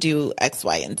also do X,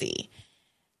 Y, and Z.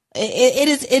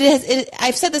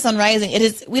 I've said this on Rising.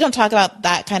 We don't talk about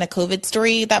that kind of COVID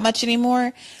story that much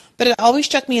anymore, but it always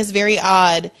struck me as very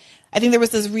odd. I think there was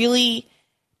this really,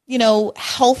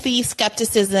 healthy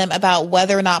skepticism about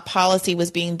whether or not policy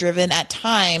was being driven at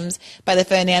times by the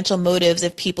financial motives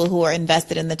of people who are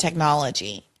invested in the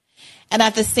technology. And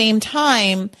at the same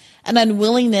time, an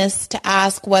unwillingness to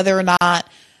ask whether or not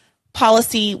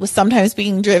policy was sometimes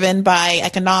being driven by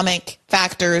economic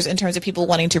factors in terms of people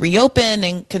wanting to reopen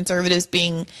and conservatives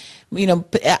being,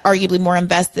 arguably more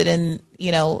invested in,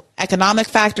 economic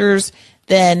factors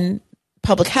than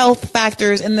public health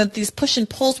factors, and that these push and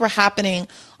pulls were happening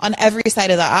on every side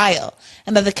of the aisle.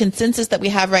 And that the consensus that we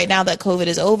have right now that COVID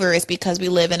is over is because we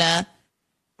live in a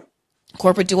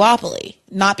corporate duopoly,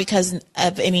 not because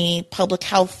of any public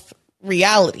health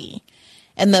reality.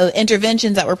 And the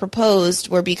interventions that were proposed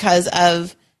were because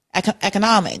of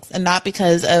economics and not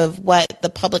because of what the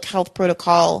public health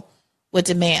protocol would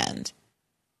demand,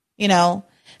 So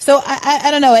I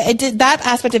don't know. That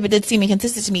aspect of it did seem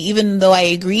inconsistent to me, even though I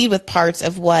agreed with parts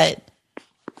of what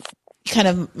kind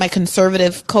of my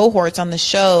conservative cohorts on the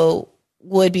show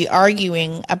would be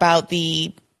arguing about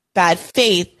the bad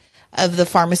faith of the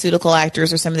pharmaceutical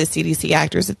actors or some of the CDC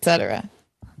actors, et cetera.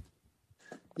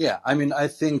 Yeah, I mean, I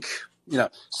think,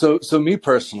 so me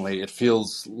personally, it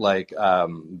feels like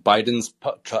Biden's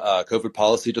COVID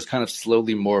policy just kind of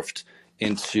slowly morphed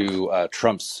into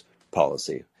Trump's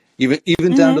policy.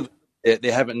 Even down to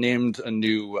they haven't named a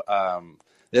new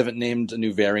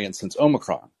variant since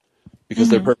Omicron because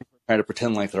they're trying to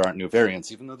pretend like there aren't new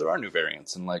variants, even though there are new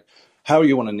variants. And like how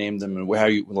you want to name them and why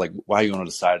you want to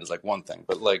decide is like one thing,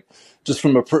 but like just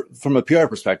from a PR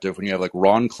perspective, when you have like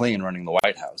Ron Klain running the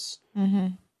White House,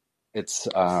 it's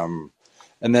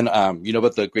and then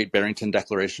about the Great Barrington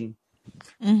Declaration,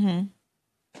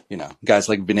 guys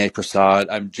like Vinay Prasad,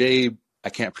 I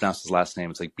can't pronounce his last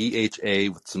name. It's like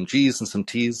BHA with some G's and some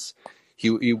T's.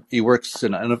 He works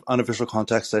in an unofficial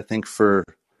context, I think, for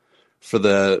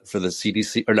the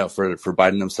CDC for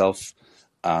Biden himself.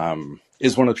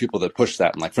 Is one of the people that pushed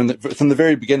that, and like from the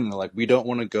very beginning, they're like, we don't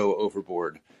want to go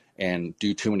overboard and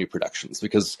do too many productions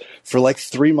because for like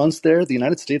 3 months there, the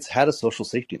United States had a social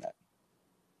safety net.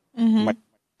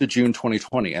 To June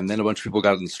 2020, and then a bunch of people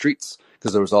got in the streets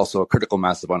because there was also a critical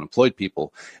mass of unemployed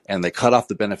people, and they cut off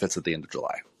the benefits at the end of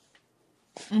July,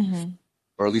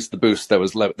 or at least the boost that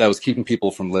was keeping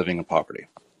people from living in poverty.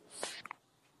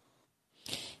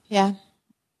 Yeah.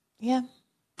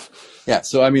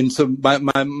 So I mean, so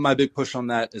my big push on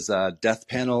that is Death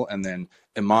Panel, and then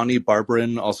Imani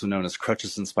Barbarin, also known as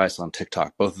Crutches and Spice on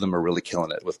TikTok. Both of them are really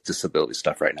killing it with disability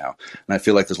stuff right now. And I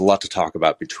feel like there's a lot to talk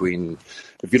about between,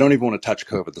 if you don't even want to touch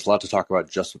COVID, there's a lot to talk about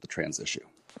just with the trans issue.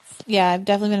 Yeah, I've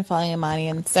definitely been following Imani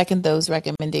and second those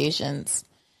recommendations.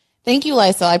 Thank you,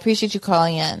 Lysol. I appreciate you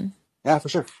calling in. Yeah, for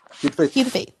sure. Keep the faith. Keep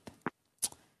the faith.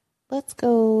 Let's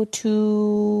go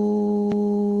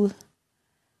to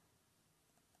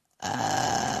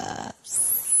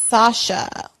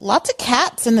Sasha. Lots of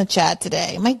cats in the chat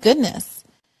today. My goodness.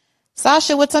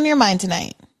 Sasha, what's on your mind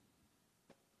tonight?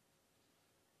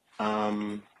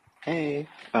 Hey,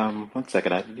 1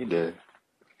 second. I need to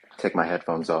take my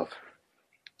headphones off.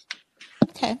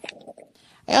 Okay.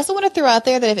 I also want to throw out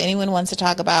there that if anyone wants to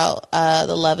talk about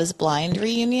the Love is Blind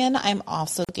reunion, I'm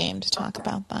also game to talk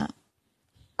about that.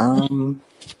 Can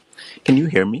you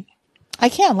hear me? I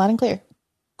can, loud and clear.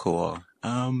 Cool.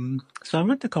 So I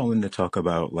meant to call in to talk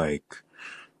about like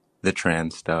the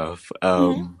trans stuff.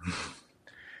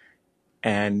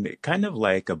 And kind of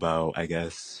like about, I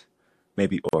guess,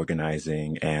 maybe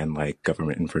organizing and like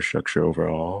government infrastructure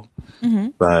overall.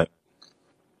 But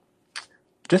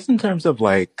just in terms of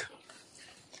like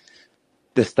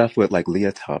the stuff with like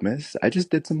Leah Thomas, I just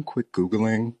did some quick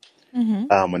Googling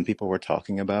when people were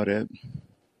talking about it.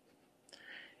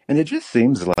 And it just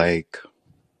seems like,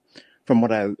 from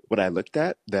what I looked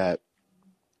at, that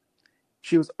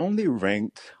she was only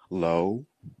ranked low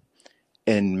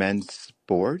in men's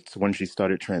sports when she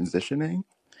started transitioning.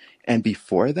 And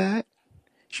before that,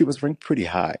 she was ranked pretty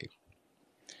high.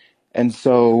 And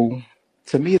so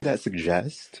to me, that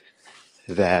suggests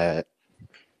that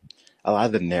a lot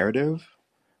of the narrative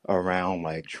around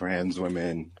like trans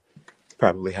women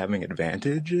probably having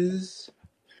advantages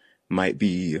might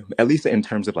be, at least in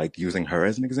terms of like using her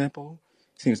as an example,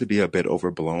 seems to be a bit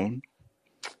overblown.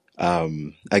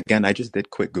 Again, I just did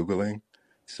quick Googling,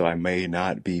 so I may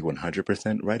not be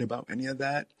 100% right about any of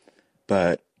that.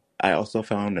 But I also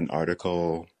found an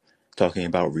article talking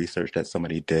about research that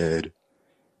somebody did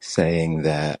saying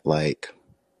that like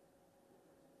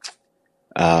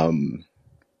um,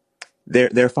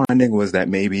 their finding was that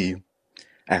maybe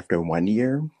after 1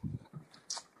 year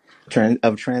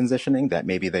of transitioning, that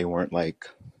maybe they weren't like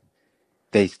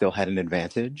they still had an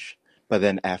advantage, but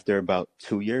then after about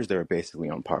 2 years, they were basically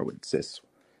on par with cis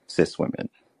women.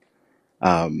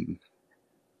 Um,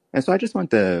 and so I just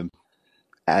want to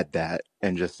add that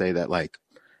and just say that like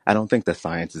I don't think the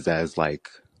science is as like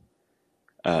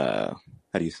how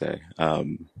do you say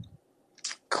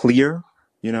clear,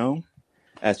 you know,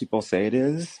 as people say it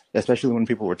is. Especially when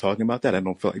people were talking about that, I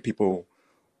don't feel like people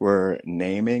were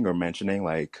naming or mentioning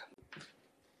like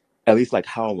at least like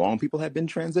how long people have been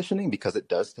transitioning, because it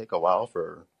does take a while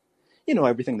for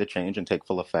everything to change and take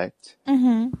full effect.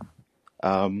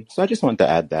 Mm-hmm. So I just wanted to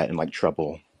add that and like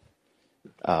trouble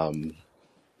that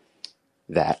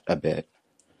a bit.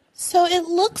 So it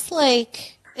looks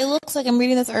like I'm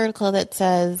reading this article that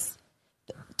says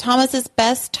Thomas's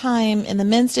best time in the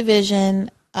men's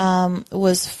division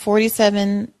was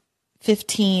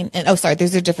 47:15. And oh, sorry,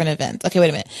 these are different events. Okay, wait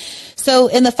a minute. So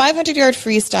in the 500-yard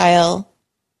freestyle,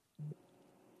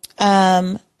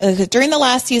 during the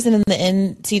last season in the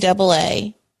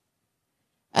NCAA,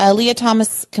 Leah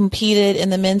Thomas competed in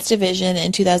the men's division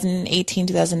in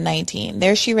 2018-2019.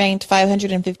 There she ranked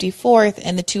 554th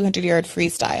in the 200-yard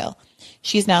freestyle.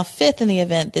 She's now 5th in the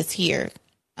event this year,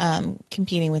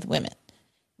 competing with women.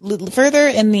 Further,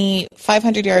 in the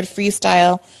 500-yard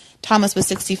freestyle, Thomas was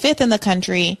 65th in the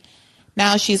country.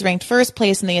 Now she's ranked 1st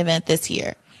place in the event this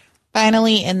year.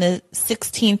 Finally, in the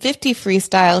 1650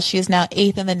 freestyle, she is now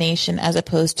 8th in the nation as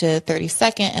opposed to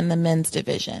 32nd in the men's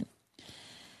division.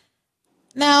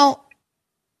 Now,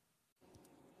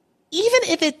 even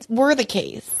if it were the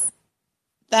case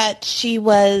that she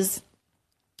was,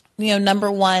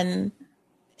 number 1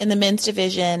 in the men's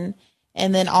division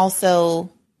and then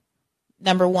also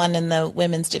number 1 in the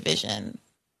women's division,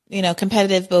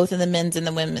 competitive both in the men's and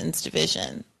the women's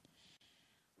division.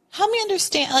 Help me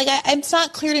understand, it's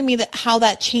not clear to me that how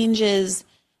that changes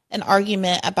an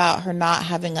argument about her not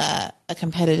having a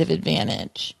competitive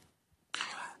advantage.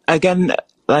 Again,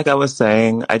 like I was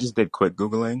saying, I just did quick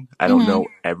Googling. I don't know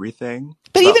everything.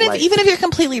 But even if you're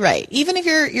completely right, even if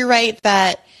you're right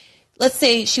that, let's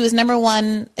say she was number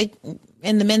 1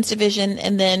 in the men's division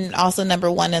and then also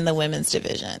number 1 in the women's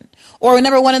division, or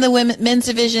number 1 in the men's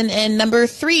division and number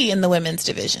 3 in the women's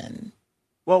division.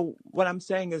 Well, what I'm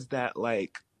saying is that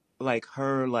like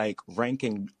her like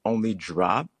ranking only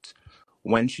dropped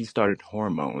when she started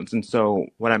hormones. And so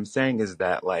what I'm saying is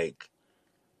that like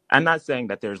I'm not saying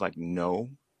that there's like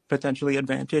no potentially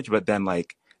advantage, but then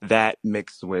like that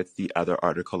mixed with the other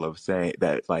article of saying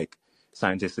that like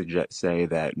scientists say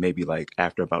that maybe like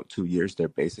after about 2 years they're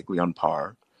basically on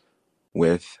par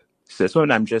with cis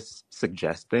women. I'm just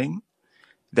suggesting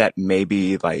that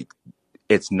maybe like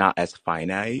it's not as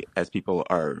finite as people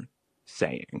are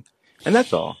saying. And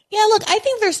that's all. Yeah, look, I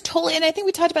think there's totally, and I think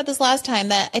we talked about this last time,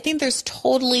 that I think there's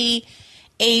totally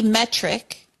a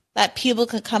metric that people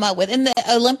could come up with. In the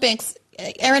Olympics,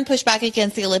 Aaron pushed back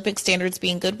against the Olympic standards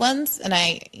being good ones, and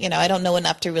I don't know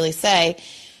enough to really say,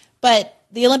 but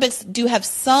the Olympics do have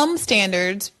some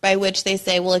standards by which they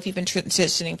say, well, if you've been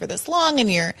transitioning for this long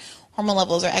and your hormone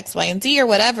levels are X, Y, and Z or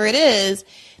whatever it is,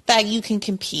 that you can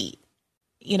compete,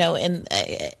 in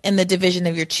the division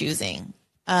of your choosing.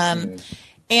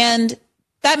 And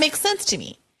that makes sense to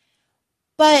me.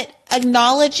 But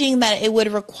acknowledging that it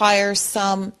would require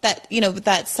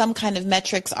that some kind of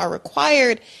metrics are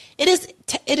required, it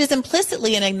is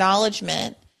implicitly an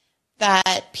acknowledgement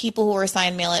that people who are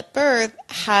assigned male at birth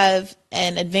have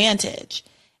an advantage,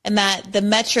 and that the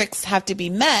metrics have to be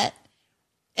met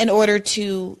in order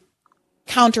to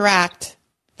counteract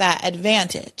that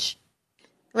advantage,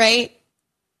 right?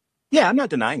 Yeah, I'm not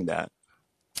denying that.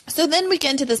 So then we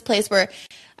get into this place where,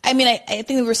 I think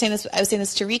we were saying this, I was saying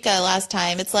this to Rika last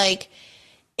time. It's like,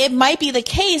 it might be the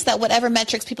case that whatever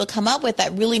metrics people come up with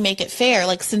that really make it fair,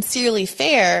 like sincerely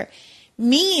fair,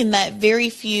 mean that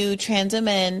very few trans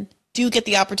women do get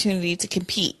the opportunity to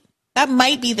compete. That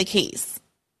might be the case.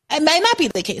 It might not be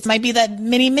the case. It might be that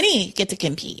many get to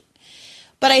compete.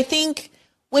 But I think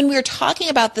when we're talking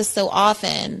about this so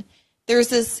often, there's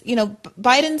this,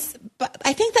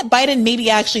 I think that Biden maybe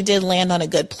actually did land on a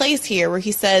good place here where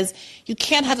he says you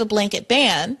can't have a blanket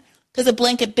ban because a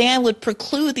blanket ban would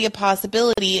preclude the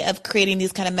possibility of creating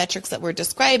these kind of metrics that we're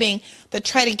describing that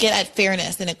try to get at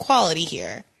fairness and equality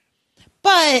here.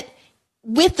 But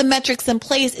with the metrics in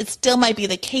place, it still might be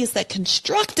the case that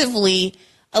constructively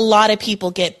a lot of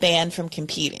people get banned from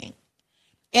competing.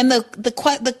 And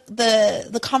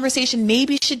the conversation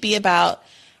maybe should be about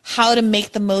how to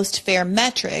make the most fair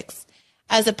metrics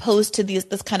as opposed to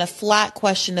this kind of flat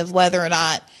question of whether or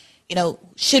not,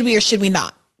 should we or should we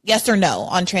not? Yes or no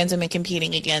on trans women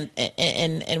competing again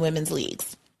in women's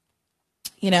leagues.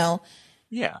 Yeah.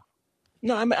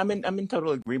 No, I'm in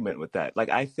total agreement with that. Like,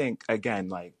 I think, again,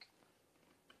 like,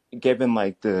 given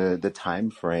like the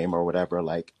time frame or whatever,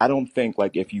 like, I don't think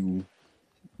like if you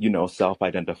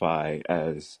self-identify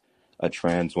as a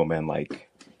trans woman, like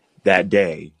that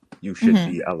day you should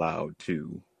be allowed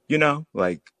to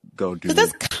like go Because do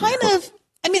that's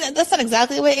that's not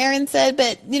exactly what Erin said,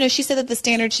 but she said that the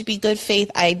standard should be good faith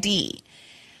ID,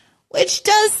 which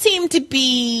does seem to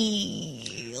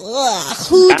be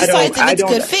who decides if it's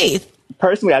good faith.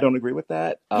 Personally, I don't agree with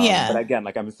that. Yeah. But again,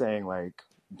 like I'm saying, like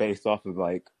based off of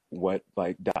like what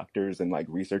like doctors and like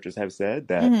researchers have said,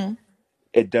 that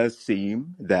it does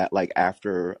seem that like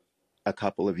after a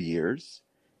couple of years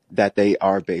that they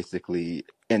are basically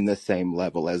in the same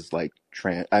level as like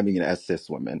as cis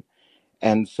women.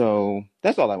 And so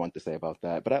that's all I want to say about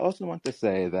that. But I also want to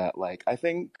say that like I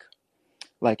think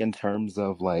like in terms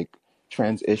of like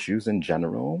trans issues in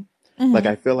general, like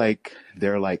I feel like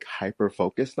they're like hyper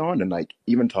focused on, and like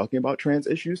even talking about trans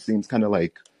issues seems kind of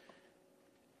like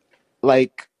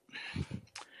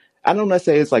I don't want to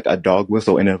say it's like a dog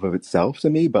whistle in and of itself to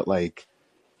me, but like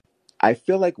I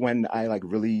feel like when I like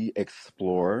really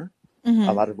explore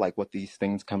a lot of like what these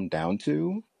things come down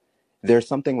to, there's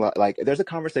something like there's a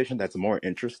conversation that's more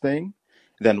interesting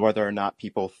than whether or not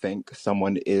people think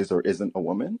someone is or isn't a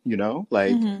woman,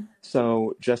 like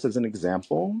so just as an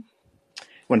example,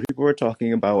 when people were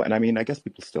talking about, and I mean I guess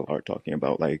people still are talking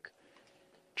about like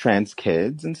trans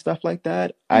kids and stuff like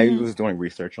that, I was doing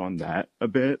research on that a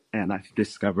bit, and I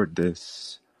discovered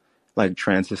this like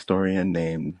trans historian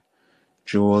named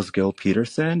Jules Gill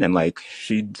Peterson, and like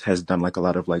she has done like a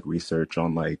lot of like research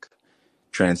on like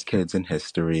trans kids in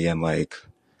history, and like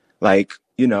like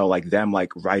them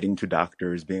like writing to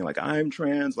doctors being like, I'm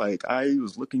trans, like I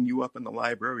was looking you up in the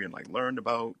library and like learned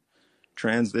about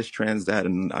trans this, trans that,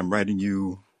 and I'm writing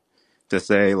you to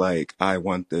say like I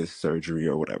want this surgery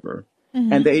or whatever.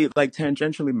 And they like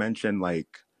tangentially mentioned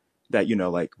like that,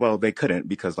 like, well, they couldn't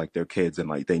because like they're kids and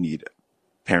like they need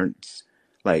parents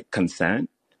like consent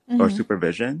or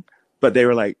supervision. But they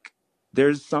were like,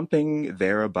 there's something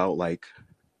there about like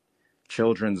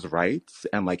children's rights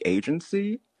and like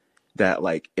agency that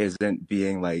like isn't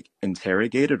being like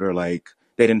interrogated, or like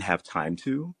they didn't have time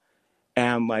to.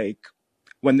 And like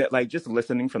when they, like just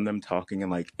listening from them talking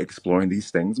and like exploring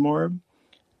these things more,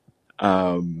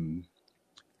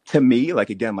 to me, like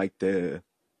again, like the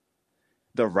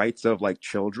rights of like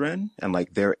children and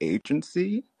like their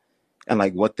agency and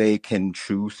like what they can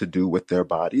choose to do with their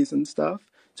bodies and stuff,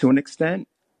 to an extent,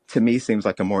 to me seems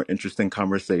like a more interesting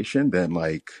conversation than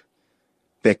like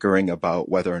bickering about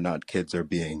whether or not kids are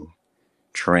being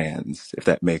trans, if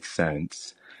that makes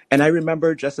sense. And I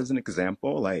remember, just as an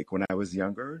example, like when I was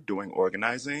younger doing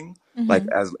organizing, like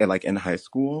as like in high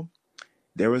school,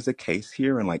 there was a case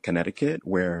here in like Connecticut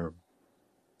where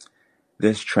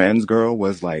this trans girl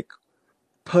was like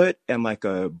put in like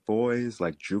a boys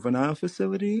like juvenile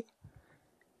facility,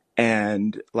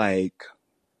 and like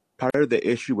part of the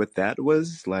issue with that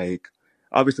was like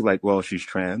obviously like, well, she's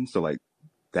trans, so like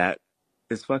that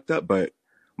is fucked up, but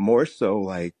more so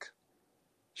like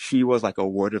she was like a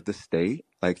ward of the state,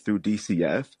 like through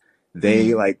DCF.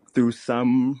 They like through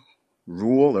some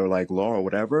rule or like law or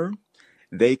whatever,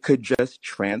 they could just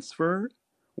transfer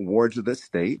wards of the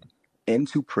state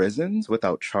into prisons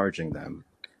without charging them.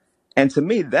 And to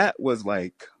me, that was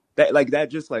like that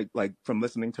just like from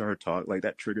listening to her talk, like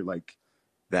that triggered like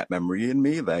that memory in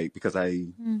me, like because I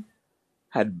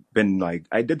had been like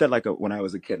I did that like when I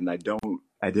was a kid, and I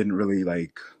didn't really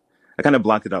like, I kind of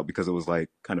blocked it out because it was like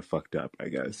kind of fucked up, I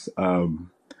guess.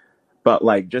 But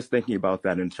like just thinking about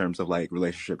that in terms of like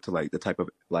relationship to like the type of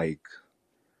like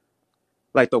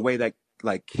the way that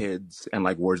like kids and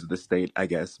like wards of the state, I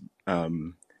guess,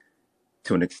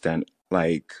 to an extent,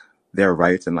 like their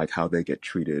rights and like how they get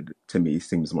treated, to me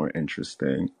seems more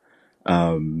interesting,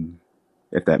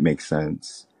 if that makes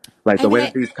sense. Like the way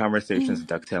that these conversations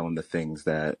dovetail into things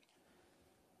that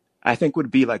I think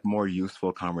would be like more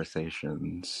useful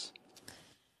conversations.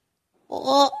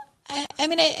 Well, I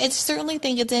mean, I certainly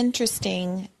think it's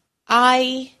interesting.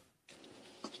 I,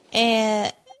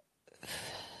 uh,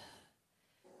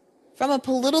 from a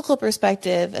political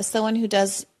perspective, as someone who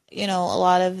does, a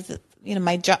lot of,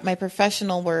 my job, my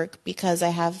professional work, because I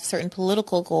have certain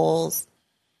political goals,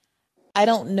 I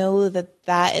don't know that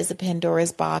that is a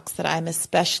Pandora's box that I'm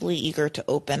especially eager to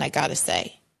open, I gotta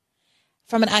say.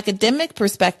 From an academic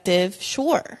perspective,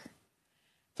 sure.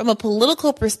 From a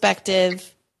political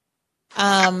perspective,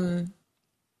 the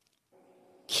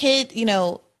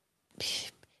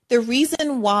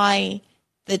reason why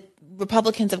the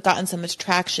Republicans have gotten so much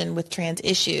traction with trans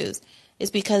issues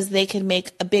is because they can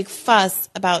make a big fuss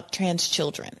about trans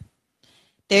children.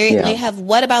 They have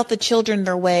what about the children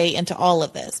their way into all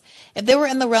of this. If they were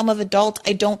in the realm of adult,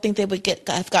 I don't think they would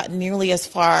have gotten nearly as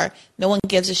far. No one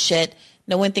gives a shit.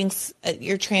 No one thinks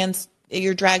your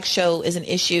drag show is an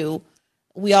issue.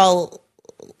 We all,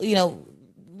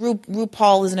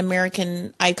 RuPaul is an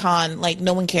American icon. Like,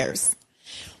 no one cares.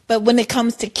 But when it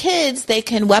comes to kids, they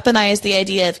can weaponize the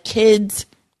idea of kids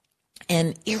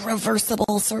and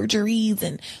irreversible surgeries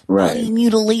and body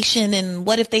mutilation and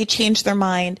what if they change their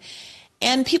mind.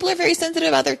 And people are very sensitive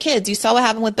about their kids. You saw what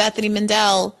happened with Bethany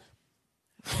Mandel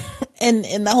and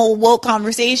in the whole woke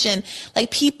conversation.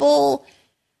 Like, people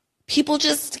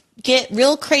just get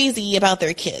real crazy about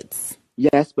their kids.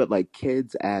 Yes, but like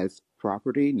kids as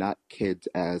property, not kids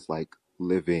as like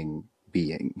living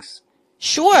beings.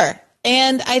 Sure.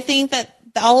 And I think that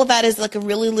all of that is like a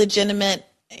really legitimate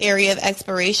area of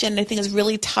exploration. I think it's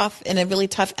really tough and a really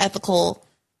tough ethical.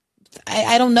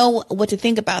 I don't know what to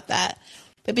think about that.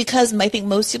 But because I think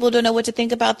most people don't know what to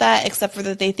think about that, except for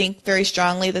that they think very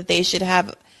strongly that they should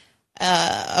have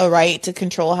a right to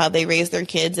control how they raise their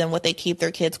kids and what they keep their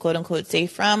kids, quote unquote,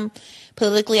 safe from.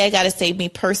 Politically, I got to say, me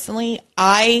personally,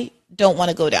 I don't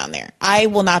want to go down there. I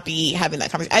will not be having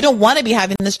that conversation. I don't want to be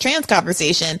having this trans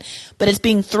conversation, but it's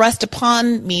being thrust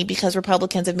upon me because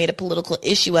Republicans have made a political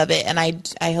issue of it. And I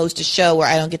host a show where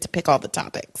I don't get to pick all the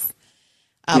topics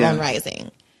on Rising.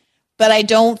 But I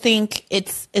don't think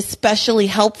it's especially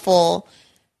helpful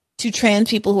to trans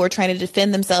people who are trying to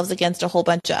defend themselves against a whole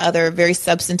bunch of other very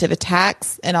substantive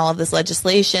attacks and all of this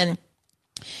legislation,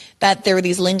 that there are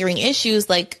these lingering issues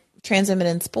like trans women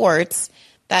in sports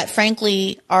that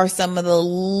frankly are some of the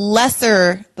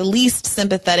least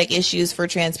sympathetic issues for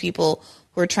trans people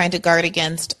who are trying to guard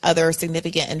against other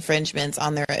significant infringements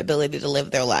on their ability to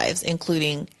live their lives,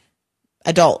 including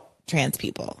adult trans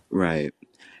people. Right.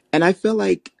 And I feel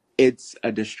like it's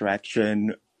a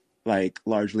distraction, like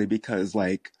largely because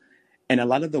like, and a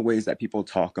lot of the ways that people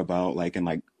talk about like, and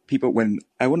like people,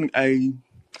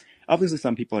 obviously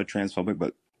some people are transphobic,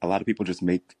 but a lot of people just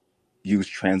use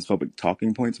transphobic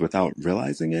talking points without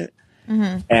realizing it.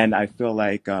 Mm-hmm. And I feel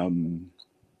like, in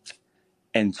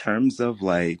terms of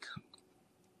like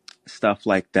stuff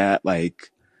like that, like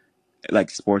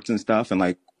sports and stuff and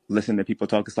like listening to people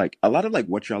talk, it's like a lot of like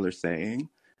what y'all are saying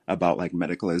about like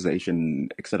medicalization,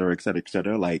 et cetera, et cetera, et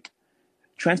cetera. Like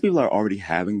trans people are already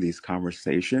having these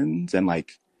conversations and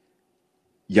like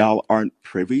y'all aren't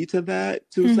privy to that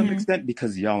to some extent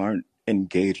because y'all aren't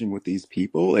engaging with these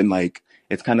people. And like,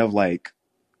 it's kind of like,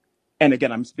 and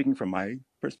again, I'm speaking from my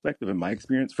perspective and my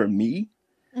experience. For me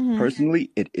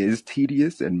personally, it is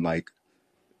tedious and like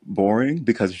boring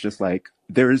because it's just like,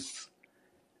 there's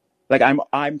like,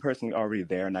 I'm personally already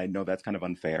there and I know that's kind of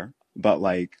unfair, but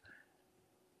like,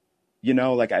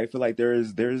 like I feel like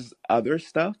there's other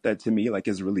stuff that to me like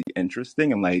is really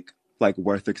interesting and like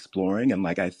worth exploring. And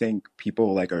like I think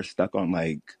people like are stuck on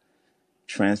like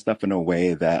trans stuff in a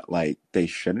way that like they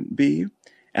shouldn't be,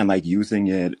 and like using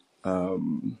it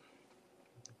like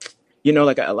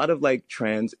a lot of like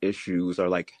trans issues are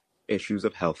like issues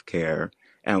of healthcare,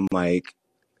 and like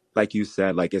you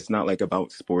said, like it's not like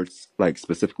about sports like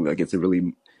specifically, like it's a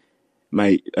really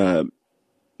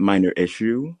minor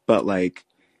issue, but like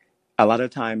a lot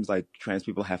of times like trans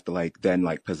people have to like then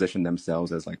like position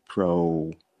themselves as like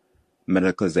pro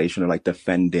medicalization or like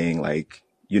defending like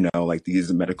like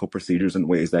these medical procedures in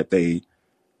ways that they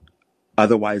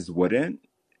otherwise wouldn't,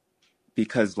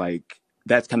 because like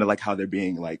that's kind of like how they're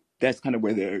being like, that's kind of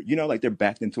where they're like they're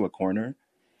backed into a corner.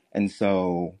 And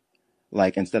so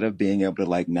like instead of being able to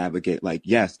like navigate like,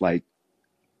 yes, like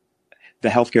the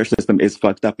healthcare system is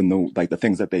fucked up and the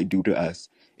things that they do to us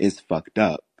is fucked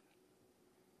up,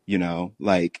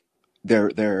 like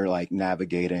they're like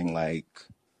navigating like,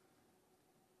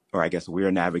 or I guess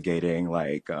we're navigating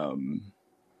like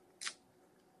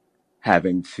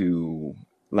having to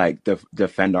like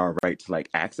defend our right to like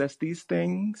access these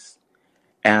things.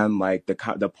 And like the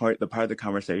part of the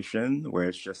conversation where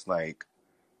it's just like,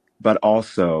 but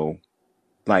also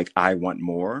like I want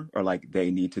more, or like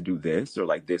they need to do this, or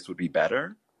like this would be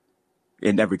better.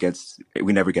 We never get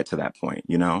to that point,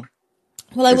 you know?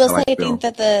 Well, I Is will how say, I I think feel.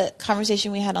 that the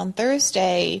conversation we had on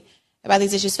Thursday about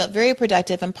these issues felt very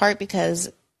productive, in part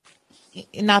because,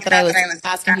 not that I was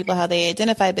asking people how they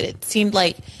identify, but it seemed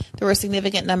like there were a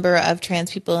significant number of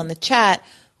trans people in the chat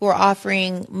who were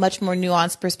offering much more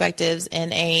nuanced perspectives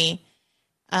and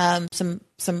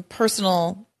some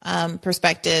personal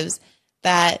perspectives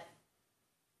that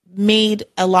made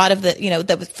a lot of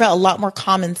that felt a lot more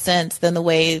common sense than the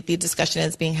way the discussion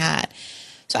is being had.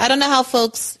 So I don't know how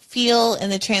folks feel in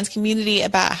the trans community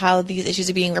about how these issues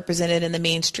are being represented in the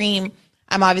mainstream.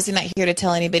 I'm obviously not here to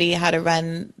tell anybody how to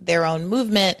run their own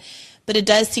movement, but it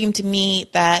does seem to me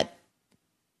that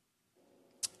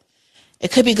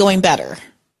it could be going better.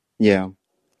 Yeah.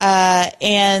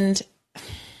 And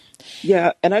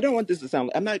Yeah, and I don't want this to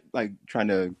sound, I'm not like trying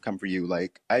to come for you.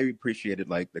 Like I appreciated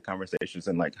like the conversations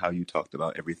and like how you talked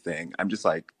about everything. I'm just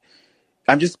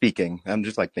speaking. I'm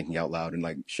just like thinking out loud and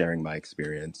like sharing my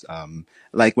experience.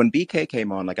 Like when BK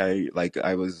came on, I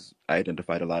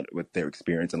identified a lot with their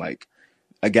experience, and like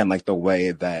again, like the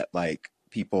way that like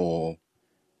people,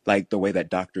 like the way that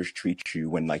doctors treat you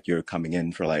when like you're coming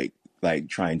in for like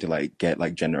trying to like get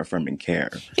like gender affirming care.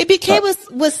 BK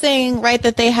But was saying, right,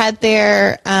 that they had they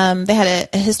had a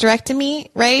hysterectomy,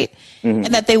 right, and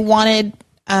mhm, that they wanted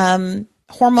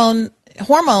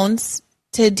hormones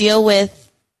to deal with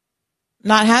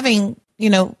not having,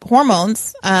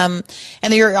 hormones, and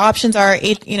your options are,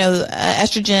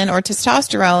 estrogen or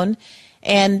testosterone,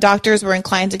 and doctors were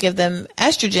inclined to give them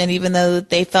estrogen, even though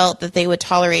they felt that they would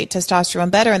tolerate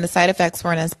testosterone better and the side effects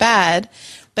weren't as bad.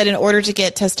 But in order to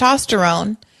get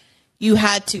testosterone, you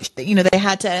had to, they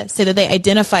had to say that they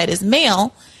identified as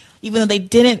male, even though they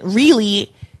didn't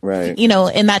really, right.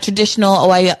 in that traditional,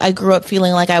 I grew up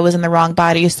feeling like I was in the wrong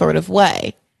body sort of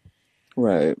way.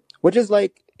 Right. Which is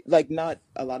like not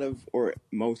a lot of or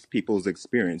most people's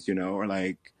experience, or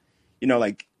like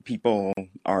people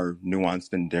are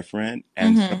nuanced and different.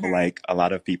 And so Mm-hmm. like a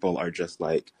lot of people are just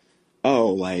like, oh,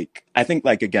 like I think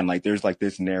like again, like there's like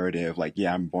this narrative, like,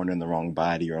 yeah, I'm born in the wrong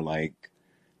body, or like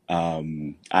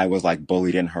I was like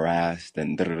bullied and harassed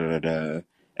and da da da da da,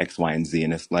 X, Y, and Z.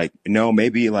 And it's like, no,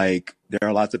 maybe like there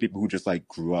are lots of people who just like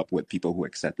grew up with people who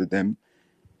accepted them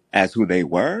as who they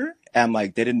were, and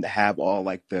like they didn't have all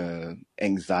like the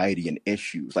anxiety and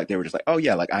issues. Like they were just like, oh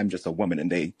yeah, like I'm just a woman,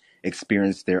 and they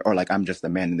experienced their, or like I'm just a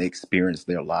man, and they experienced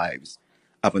their lives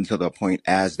up until the point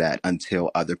as that,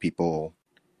 until other people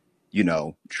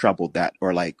troubled that,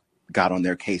 or like got on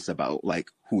their case about like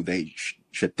who they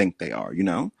should think they are,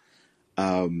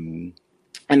 um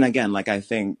and again, like I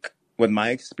think with my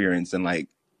experience, and like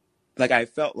I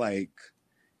felt like,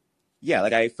 yeah,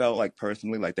 like I felt like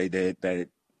personally like they did that.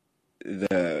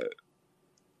 the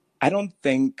I don't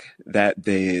think that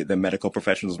the medical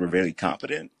professionals were very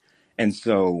competent. And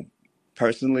so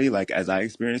personally, like as I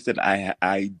experienced it,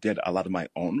 I did a lot of my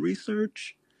own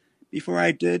research before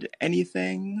I did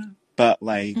anything. But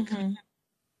like Mm-hmm.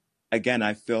 again,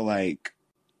 I feel like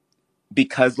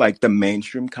because like the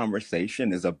mainstream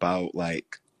conversation is about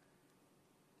like,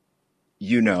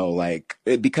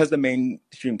 because the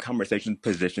mainstream conversation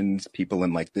positions people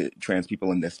in like the trans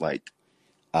people in this like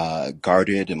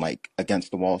guarded and like against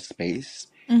the wall space,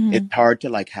 Mm-hmm. it's hard to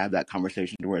like have that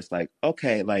conversation where it's like,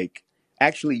 okay, like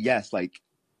actually, yes, like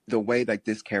the way like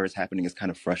this care is happening is kind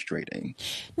of frustrating.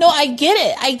 No, I get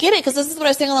it. I get it. Because this is what I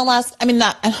was saying on the last, I'm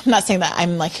not saying that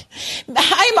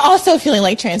I'm also feeling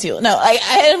like trans people. No, I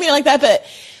don't mean it like that. But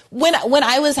when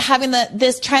I was having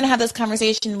trying to have this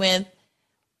conversation with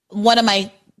one of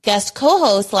my guest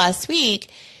co-hosts last week,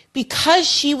 because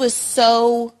she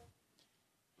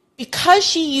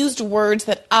used words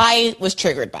that I was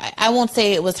triggered by. I won't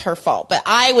say it was her fault, but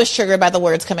I was triggered by the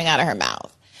words coming out of her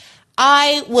mouth.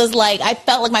 I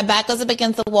felt like my back was up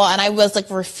against the wall, and I was like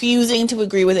refusing to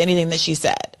agree with anything that she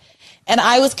said. And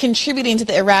I was contributing to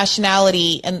the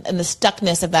irrationality and the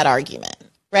stuckness of that argument,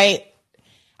 right?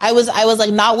 I was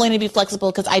like not willing to be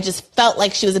flexible because I just felt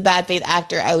like she was a bad faith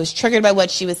actor. I was triggered by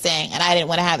what she was saying, and I didn't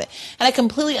want to have it. And I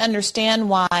completely understand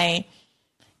why,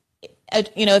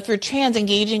 if you're trans,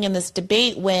 engaging in this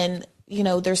debate when,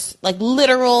 there's like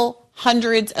literal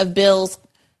hundreds of bills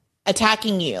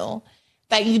attacking you,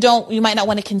 that you might not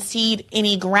want to concede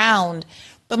any ground.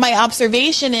 But my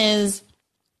observation is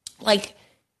like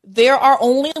there are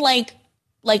only like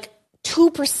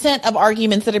 2% of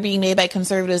arguments that are being made by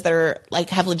conservatives that are like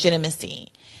have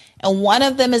legitimacy. And one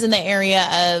of them is in the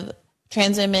area of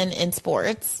trans women in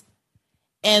sports.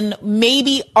 And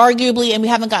maybe arguably, and we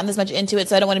haven't gotten this much into it,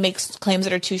 so I don't want to make claims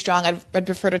that are too strong. I'd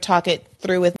prefer to talk it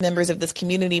through with members of this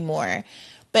community more.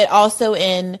 But also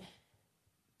in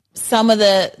some of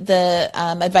the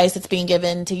advice that's being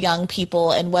given to young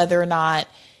people, and whether or not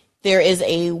there is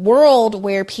a world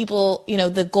where people,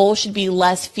 the goal should be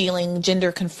less feeling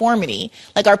gender conformity.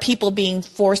 Like, are people being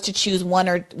forced to choose one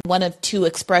of two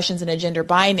expressions in a gender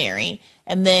binary,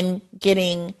 and then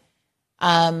getting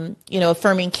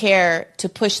affirming care to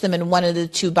push them in one of the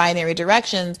two binary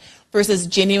directions, versus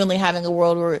genuinely having a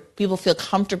world where people feel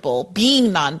comfortable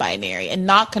being non-binary and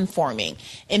not conforming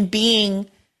and being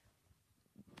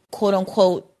quote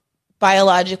unquote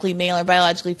biologically male or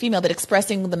biologically female, but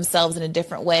expressing themselves in a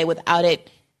different way without it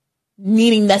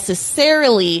needing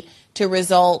necessarily to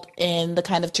result in the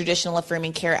kind of traditional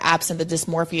affirming care, absent the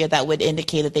dysmorphia that would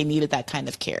indicate that they needed that kind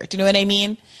of care. Do you know what I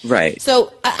mean? Right.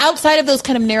 So outside of those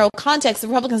kind of narrow contexts, the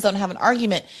Republicans don't have an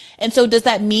argument. And so does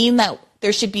that mean that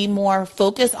there should be more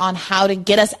focus on how to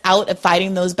get us out of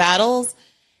fighting those battles?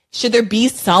 Should there be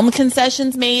some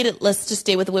concessions made? Let's just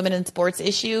stay with the women in sports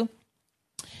issue,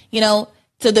 so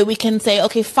that we can say,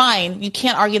 okay, fine, you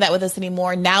can't argue that with us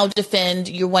anymore. Now defend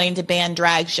you're wanting to ban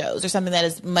drag shows, or something that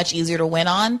is much easier to win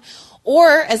on. Or,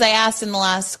 as I asked in the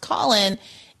last call-in,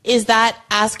 is that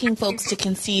asking folks to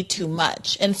concede too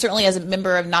much? And certainly as a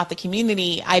member of not the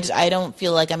community, I don't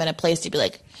feel like I'm in a place to be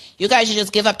like, you guys should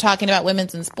just give up talking about women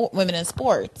in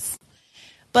sports.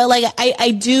 But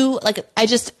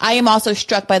I am also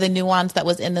struck by the nuance that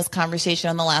was in this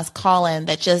conversation on the last call-in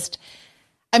that just,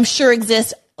 I'm sure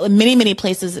exists in many, many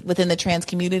places within the trans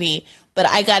community. But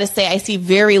I got to say, I see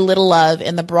very little love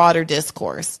in the broader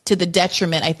discourse, to the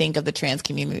detriment, I think, of the trans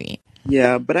community.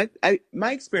 Yeah, but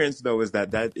my experience though is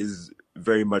that is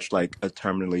very much like a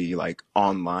terminally like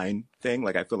online thing.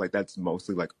 Like I feel like that's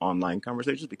mostly like online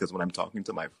conversations, because when I'm talking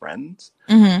to my friends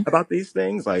about these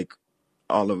things, like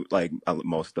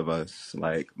most of us,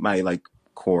 like my like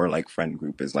core like friend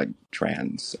group is like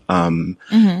trans. And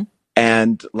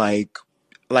like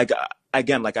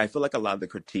again, like I feel like a lot of the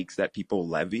critiques that people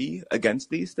levy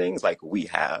against these things, like we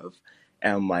have,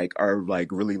 and like are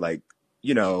like really like,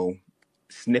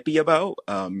 snippy about,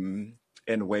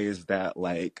 in ways that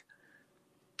like,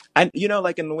 and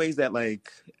like in ways that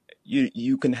like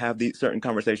you can have these certain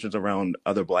conversations around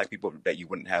other Black people that you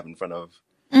wouldn't have in front of,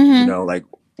 like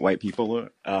white people.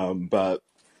 But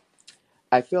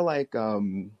I feel like,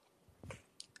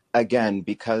 again,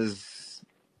 because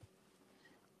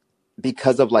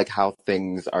of like how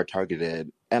things are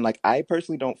targeted, and like I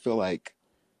personally don't feel like,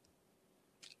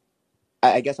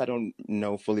 I guess I don't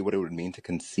know fully what it would mean to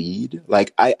concede.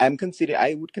 Like I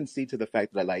would concede to the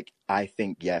fact that like I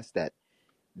think, yes, that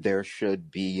there should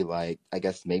be like, I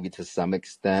guess maybe to some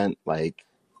extent, like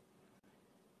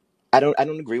I don't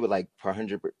agree with like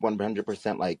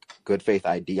 100% like good faith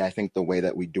ID. I think the way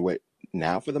that we do it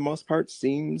now for the most part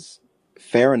seems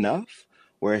fair enough,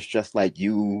 where it's just like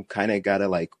you kind of gotta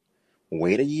like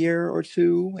wait a year or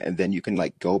two and then you can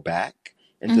like go back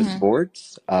into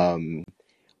sports,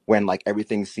 when like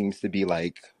everything seems to be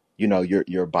like,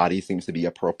 your body seems to be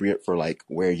appropriate for like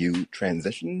where you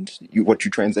transitioned, what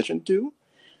you transitioned to.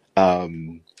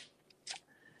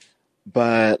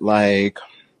 But like,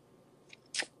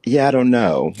 yeah, I don't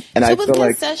know. And so I with feel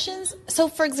like, concessions, so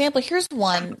for example, here's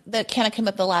one that kind of came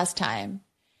up the last time.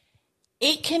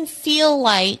 It can feel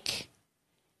like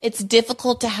it's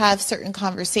difficult to have certain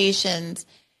conversations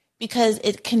because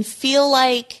it can feel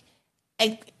like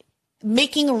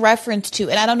making a reference to,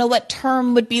 and I don't know what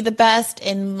term would be the best,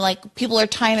 and like people are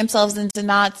tying themselves into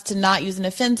knots to not use an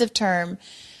offensive term,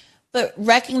 but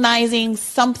recognizing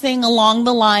something along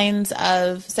the lines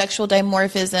of sexual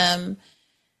dimorphism.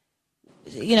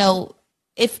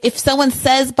 If someone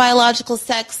says biological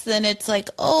sex, then it's like,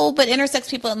 oh, but intersex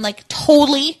people, and like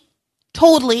totally.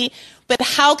 But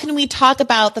how can we talk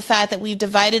about the fact that we've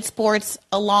divided sports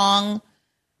along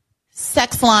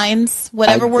sex lines,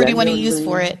 whatever word you want to use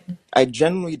for it? I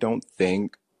generally don't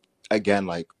think, again,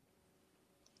 like,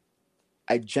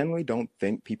 I generally don't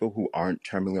think people who aren't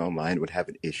terminally online would have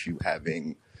an issue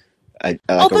having a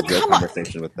real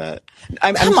conversation with that.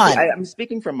 I'm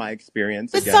speaking from my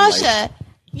experience. But again, Sasha,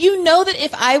 you know that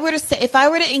if I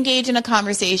were to engage in a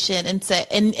conversation and say,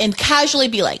 and casually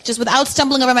be like, just without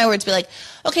stumbling over my words, be like,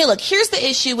 okay, look, here's the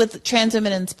issue with trans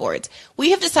women in sports.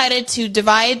 We have decided to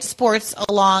divide sports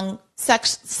along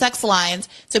sex lines.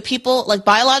 So people like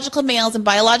biological males and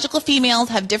biological females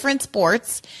have different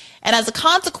sports. And as a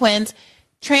consequence,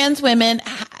 trans women,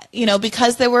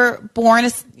 because they were born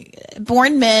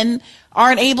men,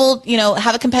 aren't able,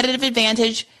 have a competitive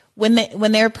advantage when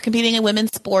they're competing in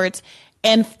women's sports.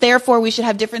 And therefore we should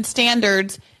have different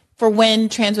standards for when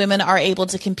trans women are able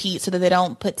to compete so that they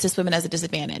don't put cis women as a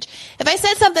disadvantage. If I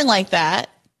said something like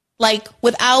that, like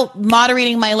without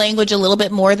moderating my language a little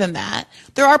bit more than that,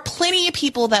 there are plenty of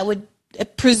people that would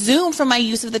presume from my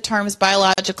use of the terms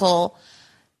biological,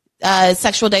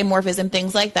 sexual dimorphism,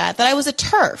 things like that, that I was a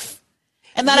TERF.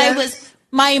 And that I was,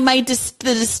 the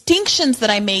distinctions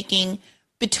that I'm making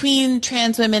between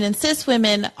trans women and cis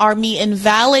women are me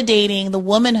invalidating the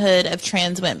womanhood of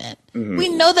trans women. Mm-hmm. We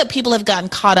know that people have gotten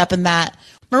caught up in that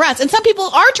morass. And some people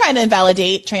are trying to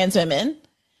invalidate trans women,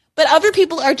 but other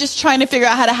people are just trying to figure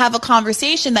out how to have a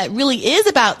conversation that really is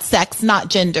about sex, not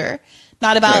gender,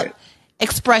 not about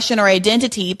expression or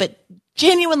identity, but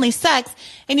genuinely sex.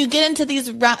 And you get into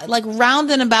these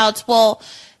roundabouts, well,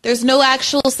 there's no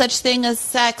actual such thing as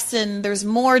sex, and there's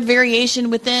more variation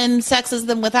within sexes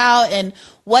than without, and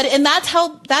that's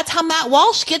how Matt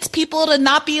Walsh gets people to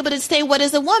not be able to say what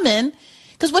is a woman,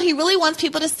 because what he really wants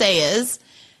people to say is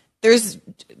there's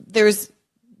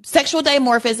sexual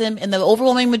dimorphism, and the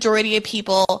overwhelming majority of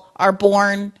people are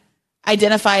born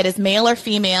identified as male or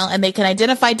female, and they can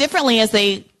identify differently as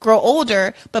they grow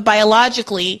older, but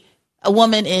biologically a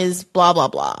woman is blah, blah,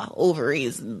 blah,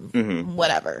 ovaries, and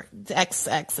whatever,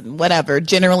 XX and whatever,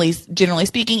 generally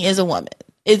speaking, is a woman,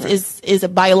 is a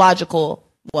biological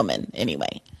woman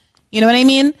anyway. You know what I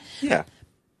mean? Yeah.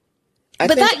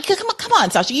 But come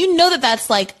on, Sasha, you know that's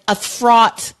like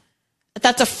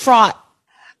that's a fraught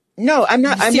No, I'm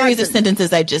not. Series of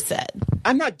sentences I just said.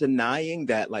 I'm not denying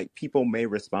that, like, people may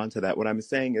respond to that. What I'm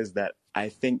saying is that I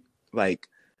think, like,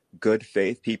 good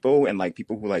faith people and, like,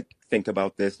 people who, like, think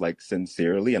about this, like,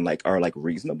 sincerely and, like, are, like,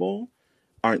 reasonable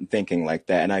aren't thinking like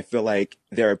that. And I feel like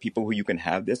there are people who you can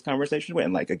have this conversation with.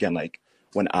 And, like, again, like,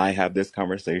 when I have this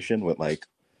conversation with, like,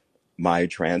 my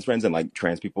trans friends and, like,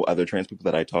 other trans people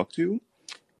that I talk to,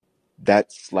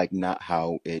 that's, like, not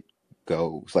how it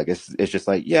goes. Like, it's just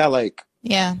like, yeah, like,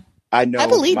 yeah, I know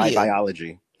my you.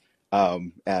 biology.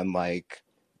 And, like,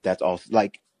 that's also,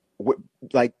 like,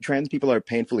 like, trans people are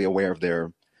painfully aware of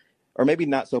their, or maybe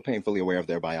not so painfully aware of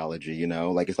their biology, you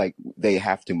know? Like, it's like they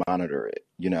have to monitor it,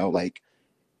 you know? Like,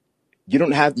 you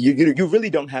don't have, you really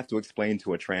don't have to explain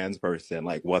to a trans person,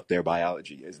 like, what their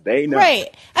biology is. They know. Right.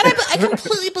 And I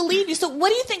completely believe you. So what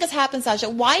do you think has happened, Sasha?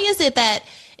 Why is it that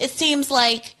it seems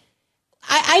like,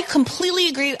 I completely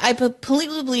agree. I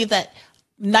completely believe that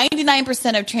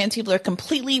 99% of trans people are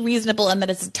completely reasonable, and that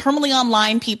it's terminally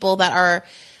online people that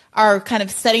are kind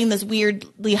of setting this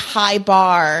weirdly high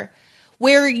bar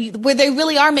where they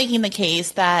really are making the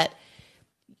case that,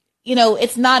 you know,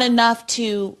 it's not enough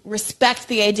to respect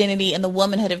the identity and the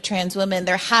womanhood of trans women.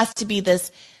 There has to be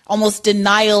this almost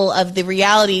denial of the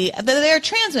reality that they're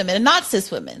trans women and not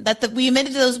cis women, that we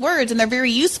admitted to those words and they're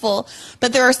very useful.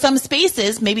 But there are some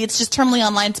spaces, maybe it's just terminally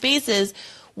online spaces,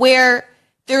 where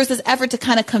there's this effort to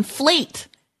kind of conflate,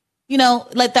 you know,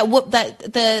 like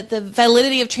the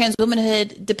validity of trans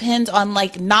womanhood depends on,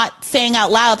 like, not saying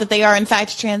out loud that they are in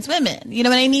fact trans women. You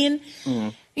know what I mean? Mm-hmm.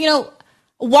 You know,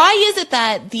 why is it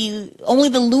that only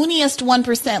the looniest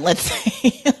 1%, let's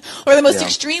say, or the most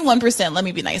extreme 1%, let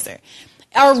me be nicer,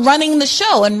 are running the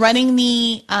show and running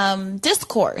the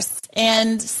discourse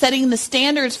and setting the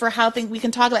standards for how we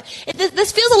can talk about it?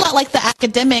 This feels a lot like the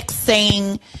academics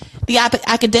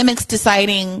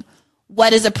deciding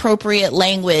what is appropriate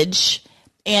language,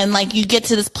 and, like, you get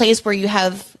to this place where you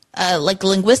have like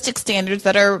linguistic standards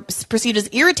that are perceived as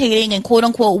irritating and quote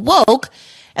unquote woke,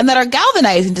 and that are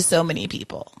galvanizing to so many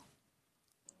people.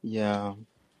 Yeah.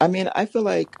 I mean, I feel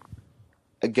like,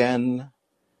 again,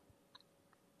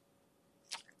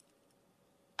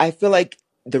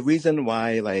 the reason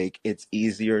why, like, it's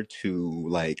easier to,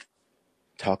 like,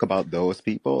 talk about those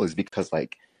people is because,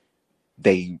 like,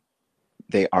 they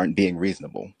aren't being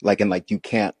reasonable. Like, and, like, you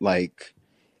can't, like,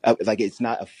 it's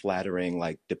not a flattering,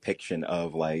 like, depiction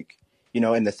of, like, you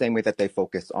know, in the same way that they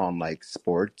focus on, like,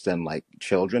 sports and, like,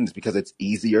 children, is because it's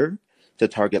easier to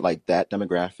target, like, that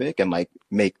demographic and, like,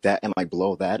 make that and, like,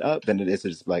 blow that up than it is to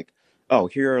just, like, oh,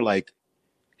 here are, like,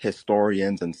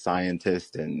 historians and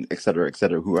scientists and et cetera,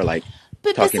 who are, like,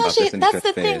 talking about this. That's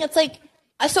the thing. It's like,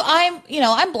 so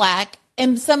I'm black,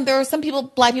 and there are some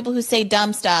black people who say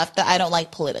dumb stuff that I don't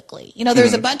like politically. You know,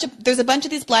 there's a bunch of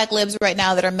these black libs right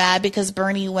now that are mad because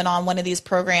Bernie went on one of these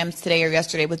programs today or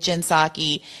yesterday with Jen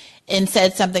Psaki and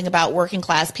said something about working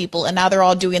class people, and now they're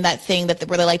all doing that thing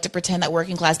where they like to pretend that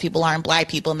working class people aren't black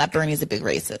people and that Bernie's a big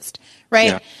racist,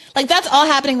 right? Yeah. Like, that's all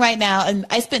happening right now, and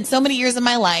I spent so many years of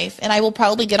my life, and I will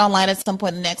probably get online at some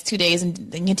point in the next 2 days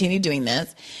and continue doing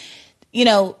this, you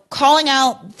know, calling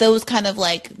out those kind of,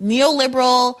 like,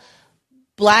 neoliberal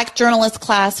black journalist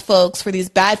class folks for these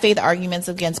bad faith arguments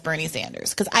against Bernie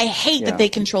Sanders, because I hate that they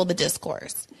control the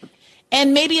discourse.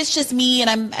 And maybe it's just me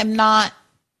and I'm not,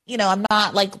 I'm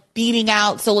not like beating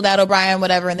out Soledad O'Brien,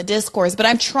 whatever, in the discourse, but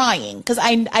I'm trying because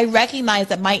I recognize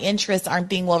that my interests aren't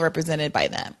being well represented by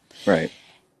them. Right.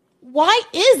 Why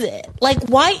is it?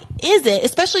 Why is it,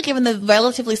 especially given the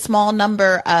relatively small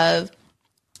number of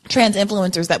trans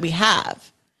influencers that we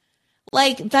have?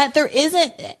 That there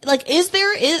isn't,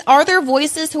 are there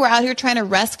voices who are out here trying to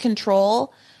wrest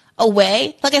control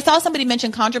away? I saw somebody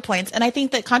mention ContraPoints, and I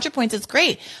think that ContraPoints is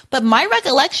great. But my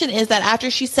recollection is that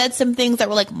after she said some things that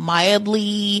were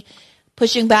mildly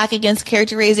pushing back against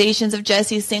characterizations of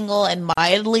Jesse Singal and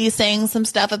mildly saying some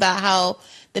stuff about how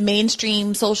the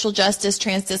mainstream social justice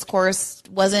trans discourse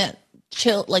wasn't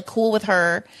cool with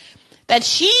her, that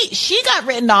she got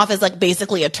written off as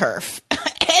basically a TERF.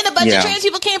 And a bunch of trans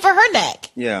people came for her neck.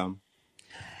 Yeah.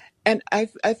 And I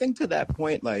think to that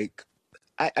point, I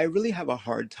really have a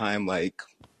hard time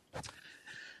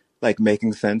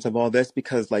making sense of all this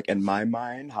because in my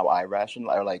mind, how I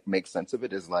rationalize or make sense of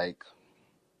it is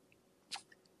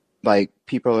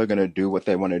people are gonna do what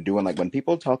they want to do. And when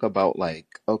people talk about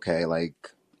okay,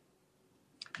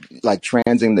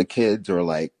 transing the kids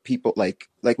or people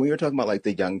when you're talking about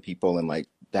the young people and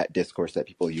that discourse that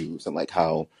people use and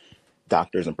how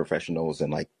doctors and professionals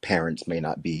and parents may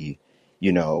not be,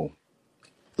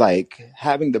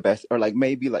 having the best or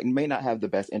maybe may not have the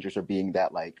best interest or being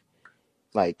that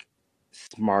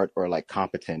smart or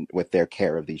competent with their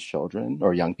care of these children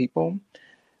or young people.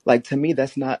 To me,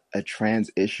 that's not a trans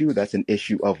issue. That's an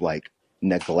issue of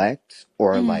neglect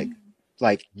or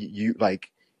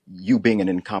you being an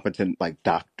incompetent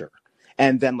doctor.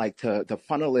 And then to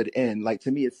funnel it in,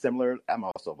 to me, it's similar. I'm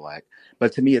also Black,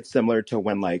 but to me, it's similar to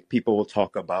when people will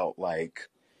talk about the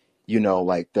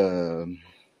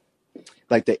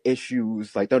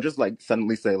issues, they'll just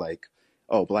suddenly say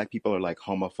oh, Black people are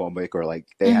homophobic or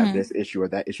they have this issue or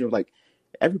that issue.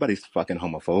 Everybody's fucking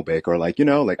homophobic or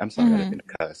I'm sorry, I didn't mean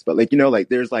to cuss, but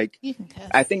there's You can cuss.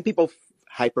 I think people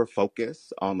hyper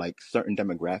focus on certain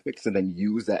demographics and then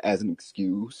use that as an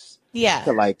excuse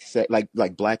to say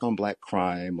Black on Black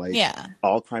crime,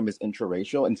 all crime is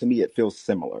interracial, and to me it feels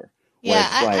similar. Yeah,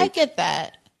 I get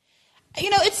that.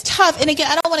 It's tough, and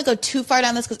again, I don't want to go too far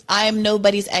down this because I am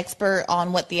nobody's expert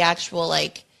on what the actual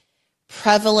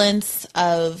prevalence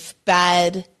of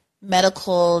bad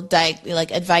medical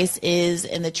advice is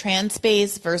in the trans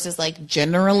space versus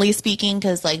generally speaking,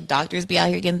 because doctors be out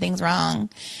here getting things wrong.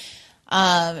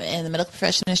 And the medical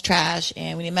profession is trash,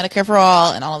 and we need Medicare for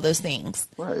all, and all of those things.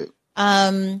 Right.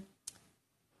 I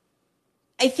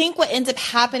think what ends up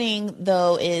happening,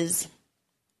 though, is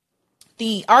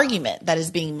the argument that is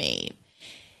being made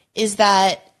is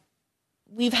that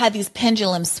we've had these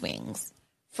pendulum swings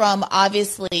from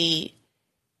obviously,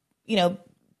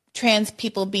 trans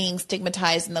people being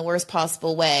stigmatized in the worst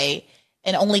possible way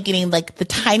and only getting the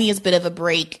tiniest bit of a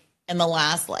break in the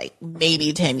last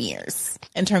maybe 10 years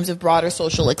in terms of broader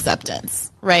social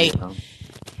acceptance, right? Yeah.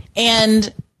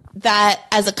 And that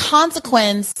as a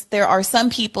consequence, there are some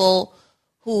people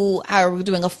who are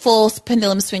doing a full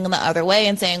pendulum swing in the other way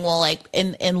and saying, well,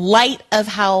 in light of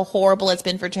how horrible it's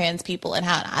been for trans people and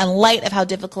in light of how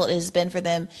difficult it has been for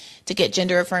them to get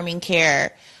gender affirming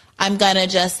care, I'm going to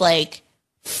just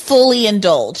fully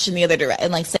indulge in the other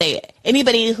direction and say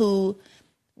anybody who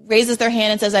raises their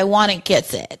hand and says, I want it,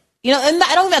 gets it. And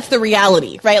I don't think that's the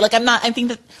reality, right?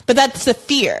 But that's the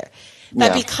fear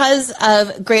that because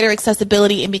of greater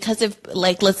accessibility and because of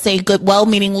let's say good,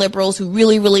 well-meaning liberals who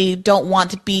really, really don't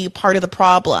want to be part of the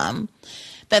problem,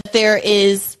 that there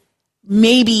is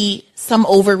maybe some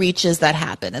overreaches that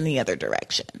happen in the other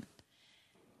direction.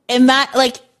 And that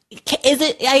is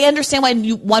it, I understand why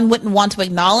one wouldn't want to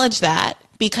acknowledge that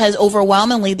because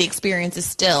overwhelmingly the experience is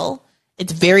still,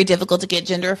 it's very difficult to get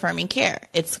gender affirming care.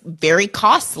 It's very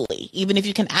costly, even if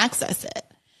you can access it.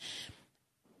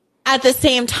 At the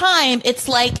same time, it's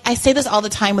I say this all the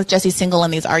time with Jesse Singal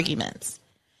in these arguments.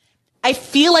 I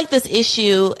feel this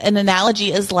issue, an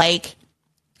analogy is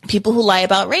people who lie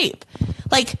about rape.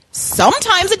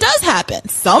 Sometimes it does happen.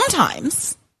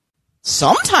 Sometimes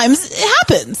it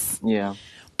happens. Yeah.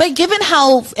 But given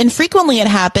how infrequently it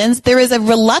happens, there is a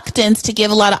reluctance to give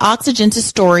a lot of oxygen to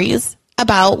stories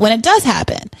about when it does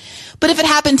happen. But if it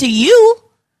happened to you,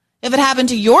 if it happened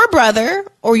to your brother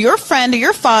or your friend or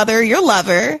your father or your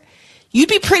lover, you'd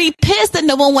be pretty pissed that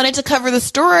no one wanted to cover the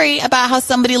story about how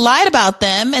somebody lied about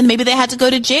them and maybe they had to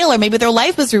go to jail or maybe their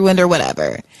life was ruined or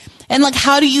whatever. And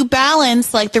how do you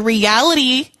balance the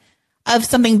reality of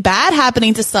something bad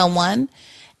happening to someone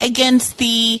against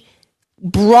the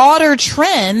broader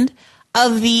trend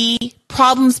of the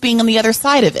problems being on the other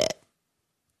side of it?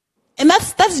 And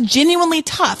that's genuinely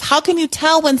tough. How can you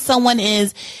tell when someone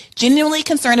is genuinely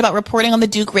concerned about reporting on the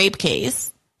Duke rape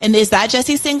case? And is that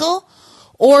Jesse Singal?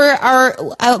 Or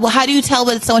how do you tell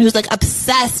when it's someone who's like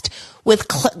obsessed with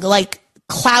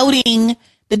clouding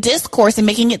the discourse and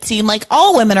making it seem like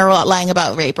all women are lying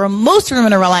about rape or most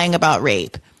women are lying about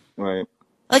rape? Right.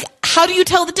 Like, how do you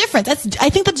tell the difference? I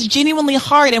think that's genuinely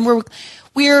hard, and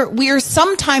we're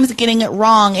sometimes getting it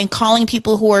wrong and calling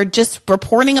people who are just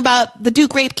reporting about the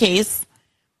Duke rape case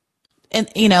and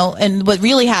what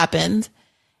really happened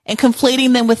and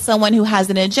conflating them with someone who has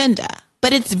an agenda.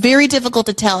 But it's very difficult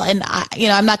to tell, and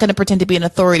I'm not going to pretend to be an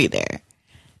authority there.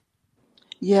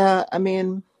 Yeah, I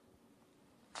mean,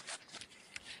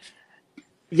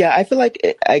 yeah, I feel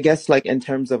like I guess like in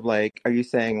terms of like, are you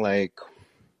saying like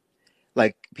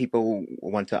people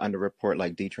want to underreport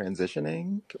like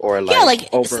detransitioning or Yeah, like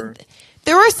over?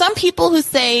 there are some people who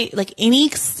say like any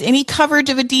coverage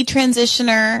of a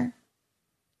detransitioner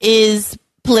is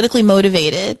politically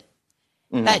motivated.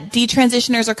 Mhm. That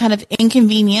detransitioners are kind of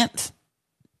inconvenient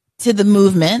to the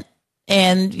movement,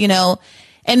 and and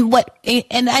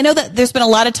I know that there's been a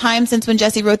lot of time since when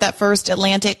Jesse wrote that first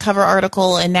Atlantic cover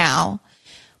article and now.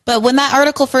 But when that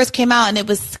article first came out, and it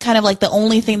was kind of like the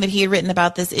only thing that he had written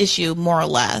about this issue, more or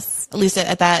less, at least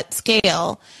at that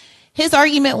scale, his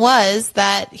argument was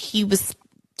that he was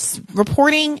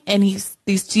reporting and these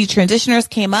detransitioners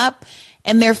came up,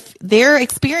 and their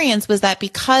experience was that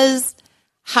because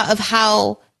of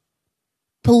how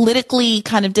politically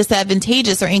kind of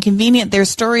disadvantageous or inconvenient their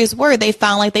stories were, they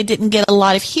found like they didn't get a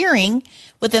lot of hearing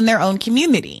within their own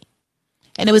community.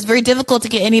 And it was very difficult to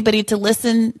get anybody to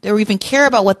listen or even care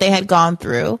about what they had gone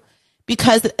through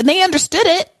because they understood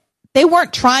it. They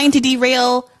weren't trying to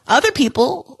derail other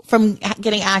people from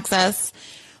getting access.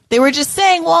 They were just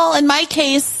saying, well, in my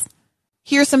case,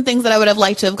 here's some things that I would have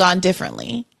liked to have gone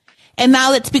differently. And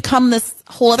now it's become this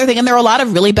whole other thing. And there are a lot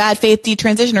of really bad faith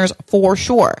detransitioners for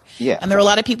sure. Yeah. And there are a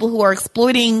lot of people who are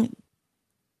exploiting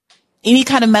any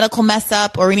kind of medical mess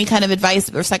up or any kind of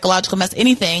advice or psychological mess,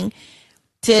 anything,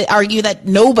 to argue that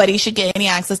nobody should get any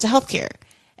access to healthcare.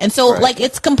 And so, Right.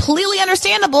 it's completely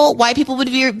understandable why people would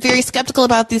be very skeptical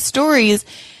about these stories.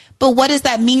 But what does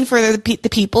that mean for the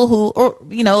people who, or,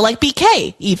 like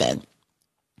BK even?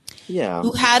 Yeah.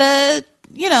 Who had an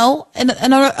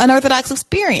unorthodox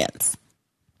experience.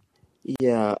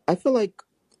 Yeah. I feel like,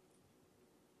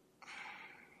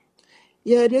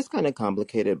 yeah, it is kind of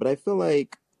complicated, but I feel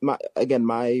like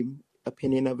my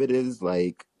opinion of it is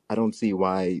like, I don't see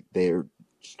why their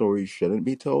story shouldn't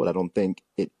be told. I don't think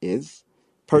it is.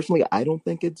 Personally, I don't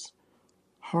think it's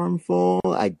harmful.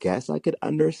 I guess I could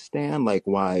understand like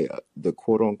why the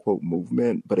quote unquote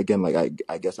movement, but again, like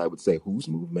I guess I would say whose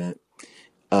movement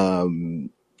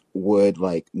would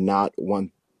like not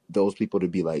want those people to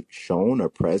be like shown or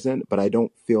present. But I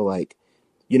don't feel like,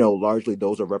 largely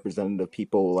those are representative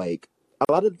people. Like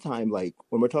a lot of the time, like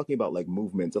when we're talking about like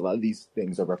movements, a lot of these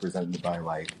things are represented by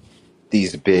like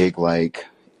these big like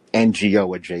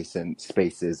NGO adjacent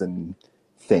spaces and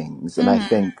things. And I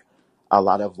think a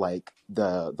lot of like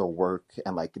the work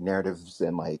and like narratives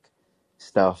and like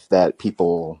stuff that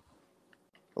people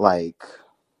like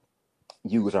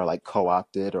use are like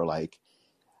co-opted or like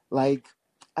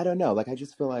I don't know, like I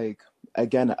just feel like,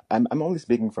 again, I'm only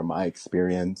speaking from my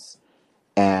experience,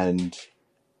 and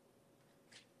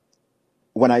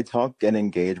when I talk and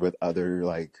engage with other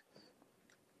like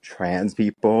trans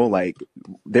people, like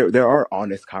there are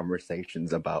honest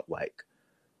conversations about like,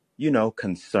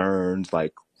 concerns,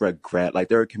 like regret. Like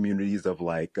there are communities of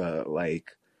like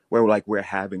where like we're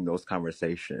having those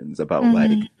conversations about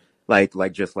Mm-hmm.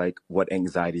 like just like what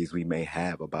anxieties we may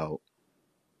have about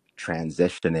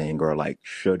transitioning, or like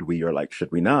should we or like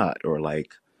should we not, or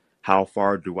like how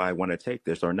far do I want to take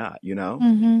this or not,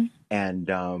 Mm-hmm.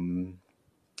 and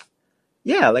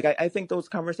yeah, like I think those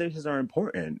conversations are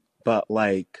important, but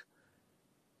like,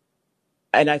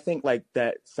 and I think like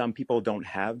that some people don't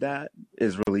have that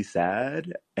is really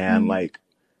sad, and Mm-hmm. like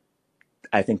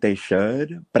I think they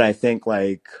should, but I think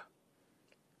like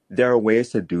there are ways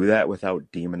to do that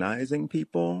without demonizing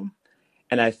people.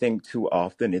 And I think too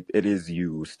often it is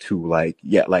used to like,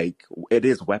 yeah, like it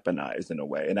is weaponized in a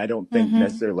way. And I don't think Mm-hmm.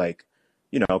 necessarily like,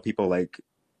 people like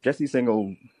Jesse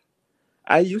Singal.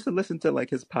 I used to listen to like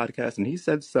his podcast, and he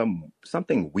said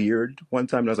something weird one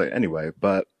time, and I was like, anyway,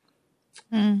 but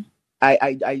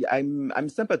I'm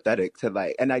sympathetic to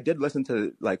like, and I did listen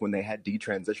to like when they had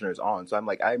detransitioners on, so I'm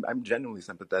like I'm genuinely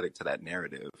sympathetic to that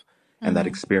narrative and that Mm-hmm.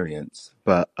 experience,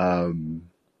 but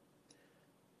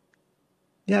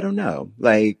yeah, I don't know,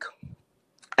 like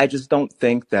I just don't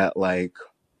think that like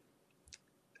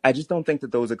I just don't think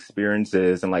that those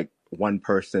experiences and like one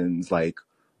person's like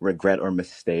regret or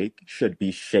mistake should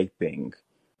be shaping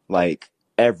like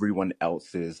everyone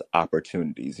else's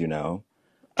opportunities, you know?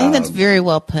 I think that's Um, very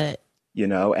well put. you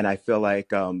know, and I feel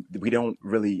like we don't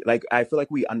really like I feel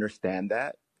like we understand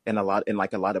that in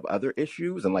like a lot of other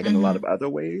issues and like in a lot Mm-hmm. of other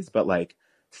ways, but like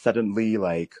suddenly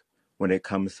like when it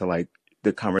comes to like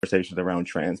the conversations around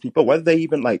trans people, whether they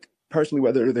even like personally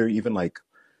whether they're even like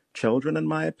children in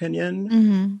my opinion,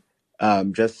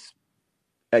 Mm-hmm. just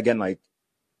again like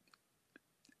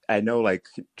I know like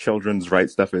children's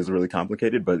rights stuff is really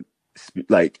complicated, but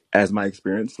like as my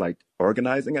experience like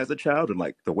organizing as a child and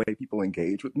like the way people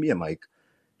engage with me and like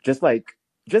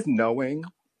just knowing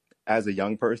as a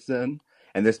young person,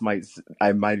 and this might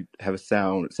I might have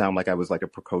sound like I was like a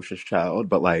precocious child,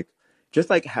 but like just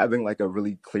like having like a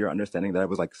really clear understanding that I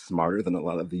was like smarter than a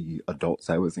lot of the adults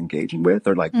I was engaging with,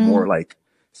 or like Mm-hmm. more like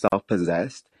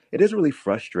self-possessed. It is really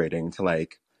frustrating to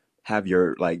like have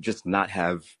your like just not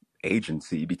have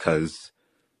agency because,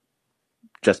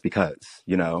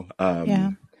 you know,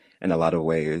 Yeah. in a lot of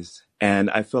ways. And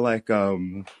I feel like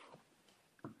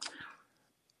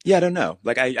yeah, I don't know.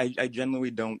 Like, I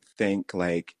genuinely don't think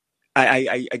like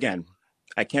again,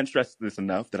 I can't stress this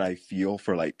enough that I feel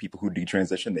for like people who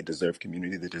detransition. They deserve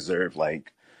community. They deserve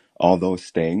like all those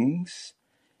things,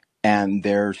 and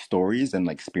their stories and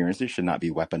like experiences should not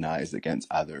be weaponized against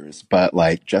others. But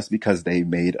like, just because they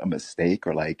made a mistake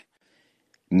or like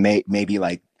maybe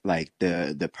like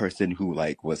the person who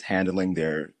like was handling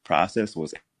their process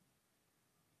was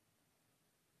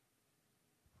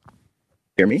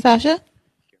hear me? Sasha?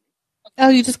 Oh,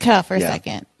 you just cut out for a Yeah.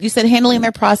 second. You said handling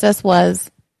their process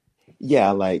was.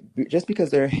 Yeah, like just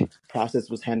because their process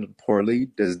was handled poorly,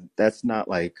 does that's not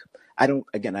like I don't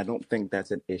think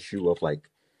that's an issue of like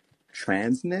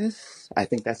transness. I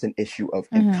think that's an issue of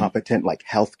Mm-hmm. incompetent like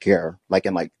healthcare, like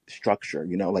and like structure,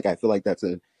 you know? Like I feel like that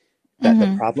the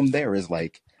Mm-hmm. problem there is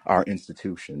like our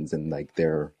institutions and like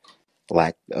their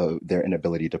lack of their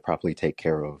inability to properly take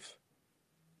care of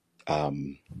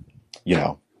um, you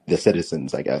know, the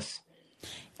citizens, I guess.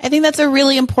 I think that's a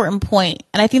really important point,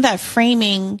 and I think that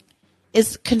framing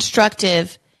is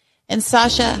constructive. And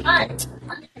Sasha,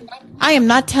 I am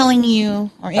not telling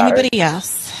you or anybody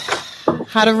else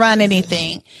how to run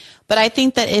anything, but I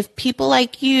think that if people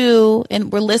like you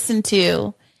and were listened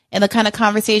to, and the kind of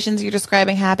conversations you're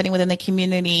describing happening within the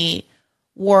community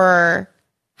were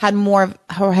had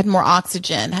more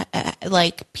oxygen,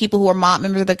 like people who were not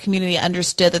members of the community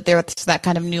understood that there was that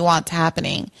kind of nuance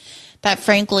happening, that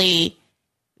frankly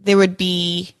there would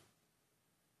be,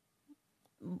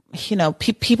 you know,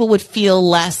 people would feel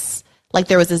less like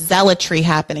there was a zealotry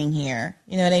happening here.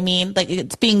 You know what I mean? Like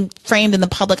it's being framed in the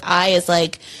public eye as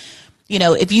like, you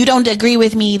know, if you don't agree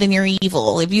with me, then you're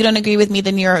evil. If you don't agree with me,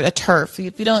 then you're a TERF.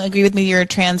 If you don't agree with me, you're a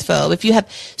transphobe. If you have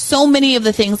so many of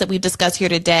the things that we discuss here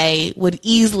today would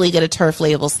easily get a TERF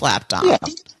label slapped on. Yeah.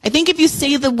 I think if you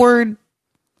say the word,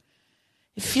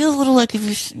 it feels a little like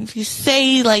if you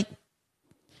say like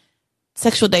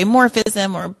sexual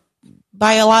dimorphism or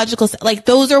biological, like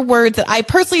those are words that I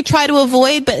personally try to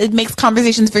avoid, but it makes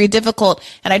conversations very difficult,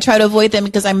 and I try to avoid them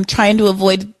because I'm trying to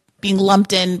avoid being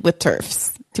lumped in with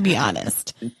TERFs, to be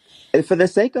honest. And for the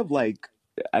sake of like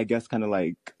I guess kind of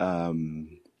like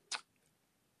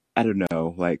I don't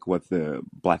know like what the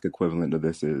black equivalent of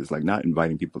this is, like not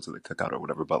inviting people to the cookout or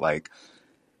whatever, but like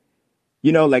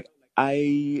you know like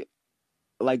I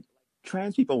like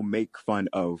trans people make fun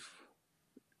of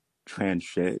trans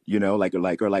shit, you know, like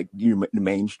or like you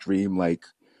mainstream like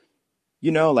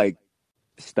you know like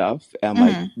stuff and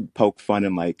like Mm-hmm. poke fun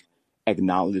and like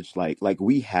acknowledge like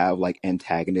we have like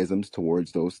antagonisms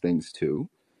towards those things too.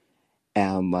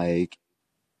 And like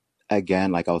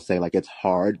again, like I'll say like it's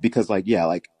hard because like yeah,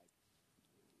 like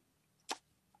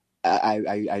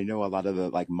I know a lot of the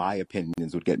like my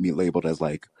opinions would get me labeled as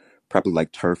like probably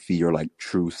like turfy or like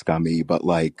true scummy, but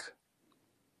like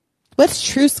What's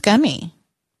true scummy?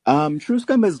 true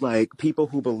scum is like people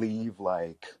who believe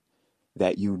like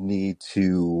that you need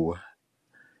to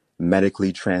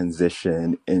medically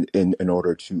transition in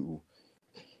order to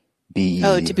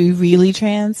Oh, to be be really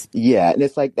trans? yeah, and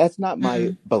it's like that's not my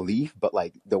Mm. belief, but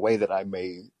like the way that I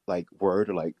may like word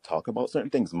or like talk about certain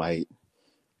things might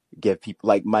give people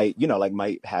like might you know like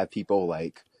might have people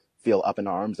like feel up in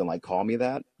arms and like call me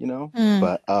that, you know. Mm.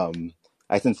 But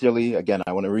I sincerely again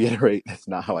I want to reiterate that's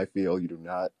not how I feel. You do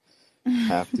not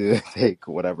have to take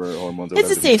whatever hormones or It's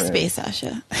whatever a to be safe space, trans.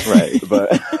 Sasha. Right, but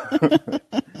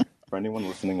for anyone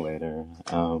listening later,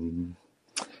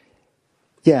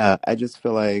 yeah, I just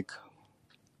feel like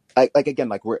again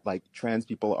like we're like trans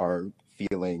people are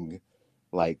feeling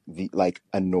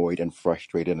annoyed and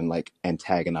frustrated and like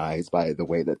antagonized by the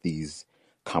way that these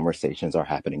conversations are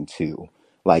happening too.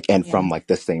 Like, and Yeah. from like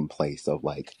the same place of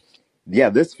like, yeah,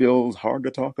 this feels hard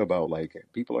to talk about. Like,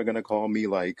 people are gonna call me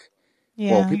like,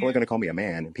 well, Yeah. people are gonna call me a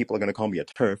man, and people are gonna call me a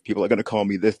turf. People are gonna call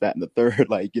me this, that, and the third.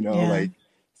 Like, Yeah. like,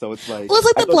 so it's like Well, it's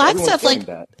like I the feel like black everyone's stuff. Like,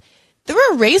 feeling that. there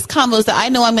are race combos that I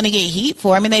know I'm going to get heat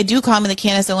for. I mean, they do call me the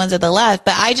Candace Owens of the left,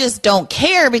 but I just don't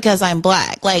care because I'm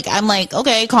black. Like, I'm like,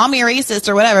 okay, call me a racist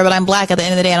or whatever, but I'm black at the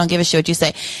end of the day. I don't give a shit what you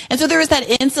say. And so there is that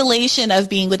insulation of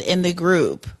being within the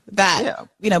group that,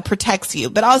 Yeah. protects you,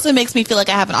 but also makes me feel like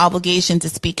I have an obligation to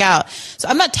speak out. So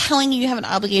I'm not telling you have an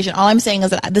obligation. All I'm saying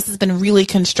is that this has been really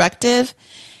constructive.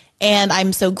 And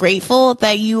I'm so grateful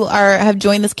that you have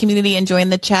joined this community and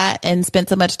joined the chat and spent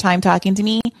so much time talking to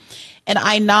me. And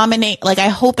I I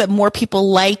hope that more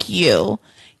people like you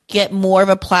get more of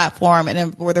a platform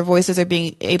and where their voices are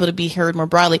being able to be heard more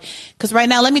broadly. Because right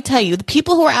now, let me tell you, the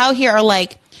people who are out here are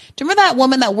like, do you remember that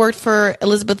woman that worked for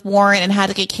Elizabeth Warren and had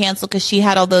to get canceled because she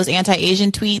had all those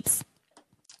anti-Asian tweets?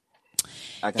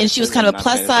 And she was kind of a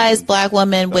plus size black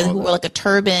woman who wore like a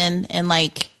turban and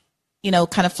like,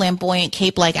 kind of flamboyant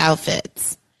cape like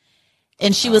outfits.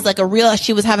 And she was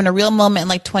she was having a real moment in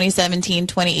like 2017,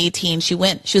 2018. She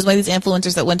was one of these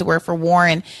influencers that went to work for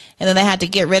Warren, and then they had to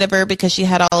get rid of her because she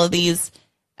had all of these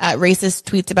racist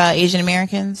tweets about Asian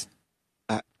Americans.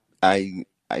 I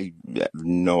have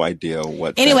no idea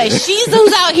what. Anyway, she's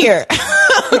who's out here.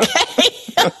 Okay.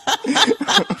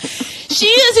 She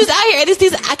is who's out here. It is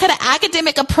these kind of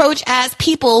academic approach as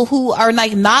people who are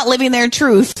like not living their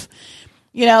truth,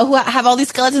 who have all these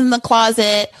skeletons in the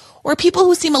closet, or people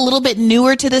who seem a little bit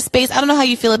newer to this space. I don't know how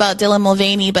you feel about Dylan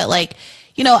Mulvaney, but like,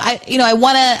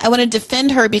 I want to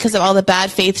defend her because of all the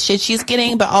bad faith shit she's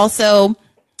getting, but also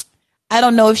I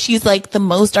don't know if she's like the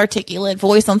most articulate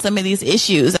voice on some of these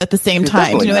issues at the same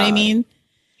time. You know what I mean?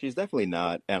 She's definitely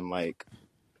not. And like,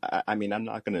 I mean, I'm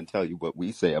not going to tell you what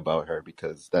we say about her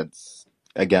because that's,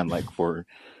 again, like for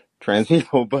trans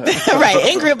people, but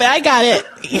right, in group, but I got it.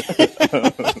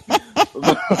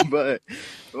 but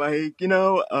like,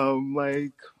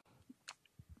 like,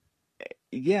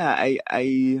 yeah,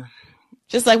 I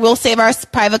just like we'll save our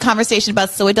private conversation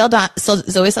about Zoe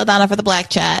Saldana for the black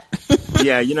chat.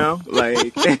 Yeah,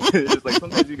 like it's like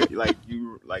sometimes you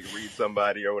read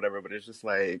somebody or whatever, but it's just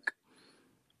like,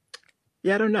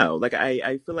 yeah, I don't know. Like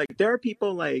I feel like there are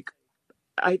people like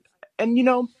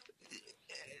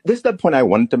this is the point I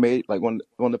wanted to make. Like one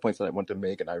of the points that I wanted to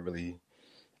make, and I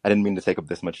didn't mean to take up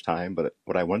this much time, but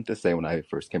what I wanted to say when I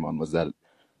first came on was that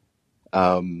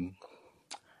I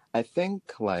think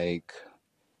like,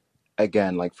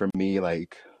 again, like for me,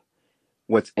 like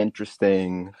what's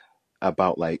interesting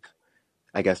about like,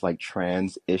 I guess like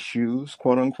trans issues,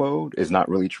 quote unquote, is not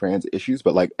really trans issues,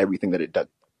 but like everything that it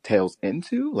tails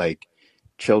into, like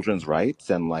children's rights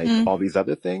and like all these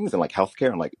other things and like healthcare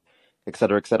and like et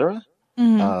cetera, et cetera.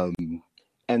 And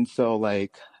so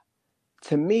like,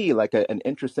 to me, like an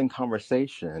interesting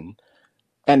conversation.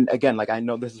 And again, like, I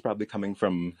know this is probably coming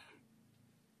from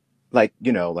like,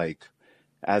 like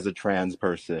as a trans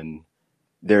person,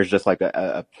 there's just like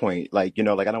a point, like,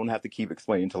 like I don't have to keep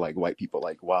explaining to like white people,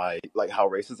 like why, like how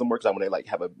racism works. I want to like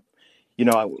have a,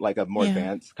 like a more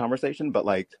advanced conversation, but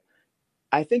like,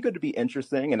 I think it would be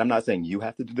interesting. And I'm not saying you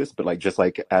have to do this, but like, just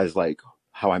like, as like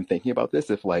how I'm thinking about this,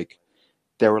 if like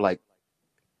there were like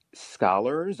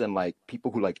scholars and like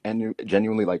people who like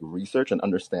genuinely like research and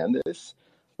understand this,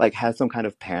 like had some kind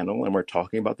of panel and we're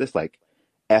talking about this, like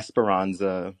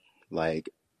Esperanza, like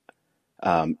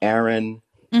Aaron,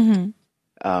 Emma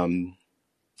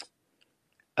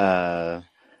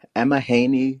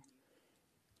Haney.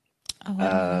 Oh, I don't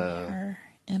know her.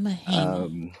 Emma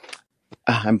Haney.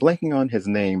 I'm blanking on his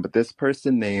name, but this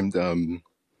person named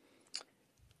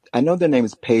I know their name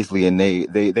is Paisley, and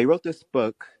they wrote this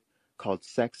book called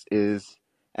 "Sex Is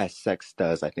as Sex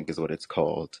Does," I think is what it's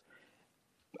called.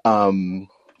 And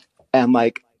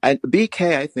like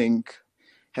BK, I think,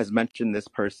 has mentioned this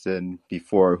person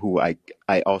before, who I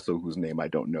also, whose name I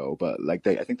don't know, but like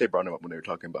I think they brought him up when they were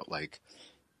talking about like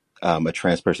a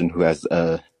trans person who has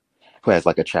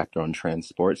like a chapter on trans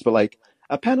sports, but like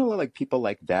a panel of like people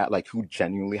like that, like who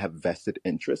genuinely have vested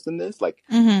interest in this, like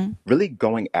really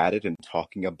going at it and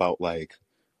talking about like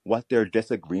what their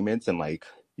disagreements and like,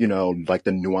 like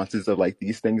the nuances of like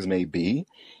these things may be,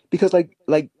 because like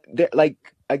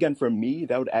again, for me,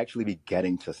 that would actually be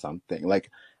getting to something. Like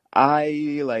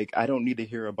I don't need to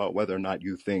hear about whether or not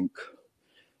you think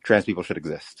trans people should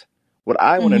exist. What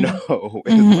I want to know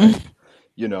is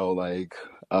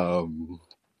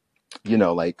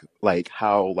like, like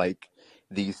how like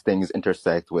these things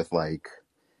intersect with like,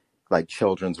 like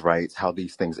children's rights, how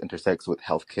these things intersects with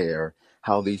healthcare,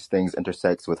 how these things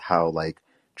intersects with how like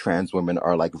trans women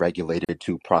are like regulated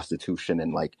to prostitution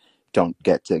and like don't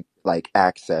get to like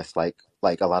access like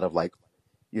a lot of like,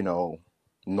 you know,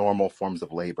 normal forms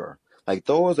of labor. Like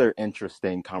those are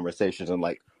interesting conversations, and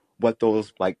like what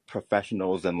those like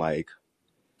professionals and like,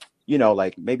 you know,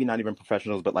 like maybe not even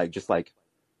professionals, but like just like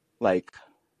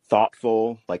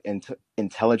thoughtful, like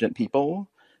intelligent people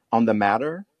on the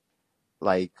matter,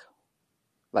 like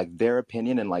their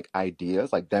opinion and like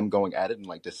ideas, like them going at it and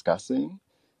like discussing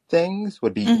things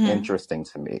would be interesting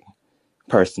to me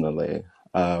personally.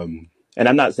 And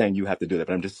I'm not saying you have to do that,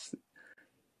 but I'm just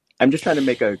trying to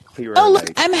make a clearer. Oh, look,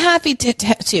 like, I'm happy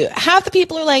to. Half the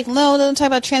people are like, no, don't talk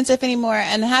about trans stuff anymore,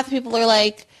 and half the people are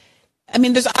like, I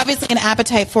mean, there's obviously an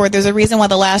appetite for it. There's a reason why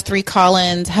the last 3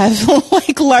 call-ins have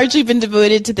like largely been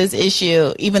devoted to this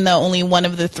issue, even though only one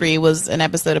of the 3 was an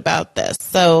episode about this.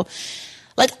 So,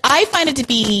 like, I find it to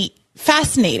be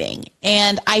fascinating,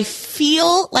 and I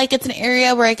feel like it's an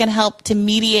area where I can help to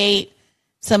mediate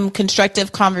some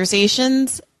constructive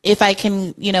conversations if I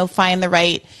can, you know, find the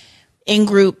right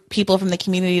in-group people from the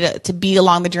community to be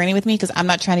along the journey with me, because I'm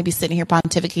not trying to be sitting here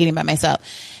pontificating by myself.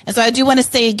 And so I do want to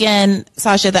say again,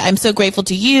 Sasha, that I'm so grateful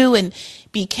to you and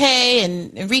BK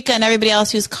and Rika and everybody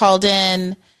else who's called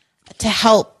in to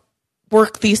help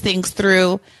work these things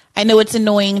through. I know it's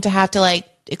annoying to have to like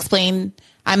explain.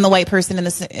 I'm the white person in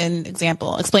this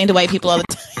example. Explain to white people all the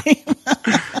time.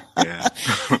 Yeah.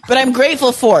 But I'm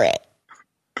grateful for it.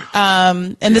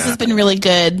 And this has been really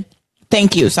good.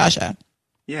 Thank you, Sasha.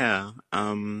 Yeah.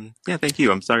 Yeah, thank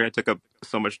you. I'm sorry I took up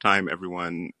so much time,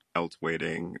 everyone else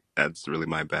waiting. That's really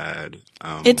my bad.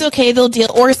 It's okay. They'll deal.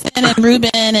 Orson and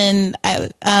Ruben and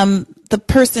the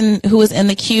person who was in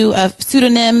the queue of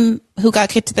pseudonym who got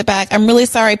kicked to the back. I'm really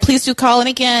sorry. Please do call in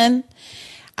again.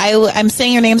 I'm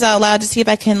saying your names out loud to see if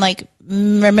I can like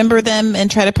remember them and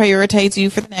try to prioritize you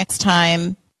for the next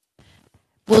time.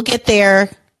 We'll get there.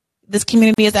 This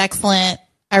community is excellent.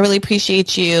 I really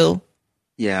appreciate you.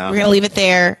 Yeah. We're going to leave it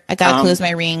there. I got to close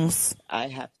my rings. I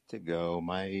have to go.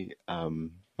 My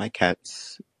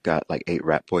cats got like 8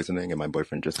 rat poisoning, and my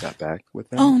boyfriend just got back with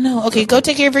them. Oh, no. Okay, go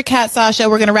take care of your cat, Sasha.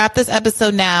 We're going to wrap this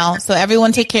episode now. So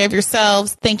everyone take care of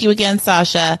yourselves. Thank you again,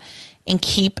 Sasha. And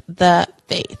keep the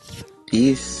faith.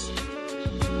 Peace.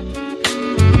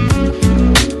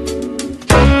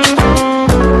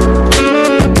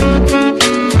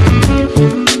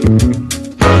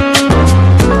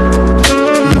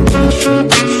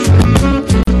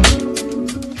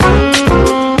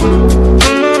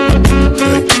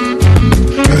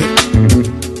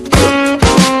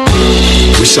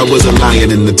 Wish I was a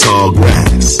lion in the tall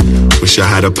grass. Wish I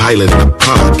had a pilot in a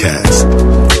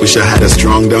podcast. Wish I had a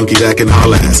strong donkey that can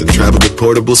haul ass and travel with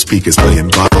portable speakers playing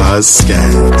bars,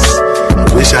 scats.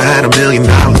 I wish I had $1 million.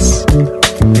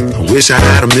 I wish I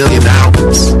had 1 million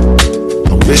albums.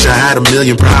 I wish I had 1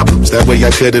 million problems. That way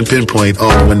I couldn't pinpoint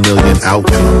all 1 million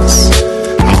outcomes.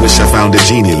 I wish I found a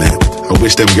genie lamp. I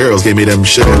wish them girls gave me them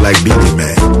sugar like Beanie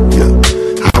Man. Yeah.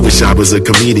 I wish I was a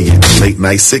comedian, late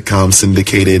night sitcom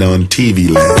syndicated on TV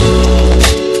Land.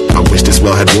 I wish this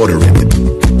well had water in it.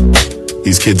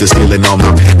 These kids are stealing all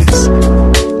my pennies.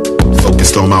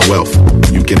 Focused on my wealth.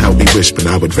 You can help me wish, but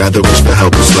I would rather wish for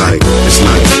help. It's like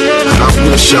I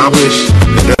wish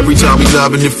that every time we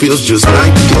love and it feels just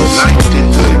like this.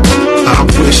 I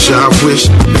wish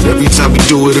that every time we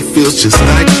do it, it feels just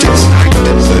like this.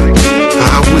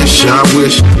 I wish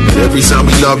that every time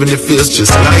we love and it feels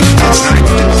just like this.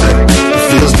 It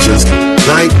feels just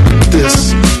like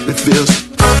this. It feels.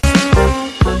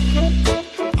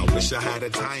 I wish I had a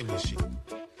time machine.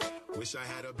 Wish I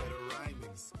had a better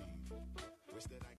rhyming scheme.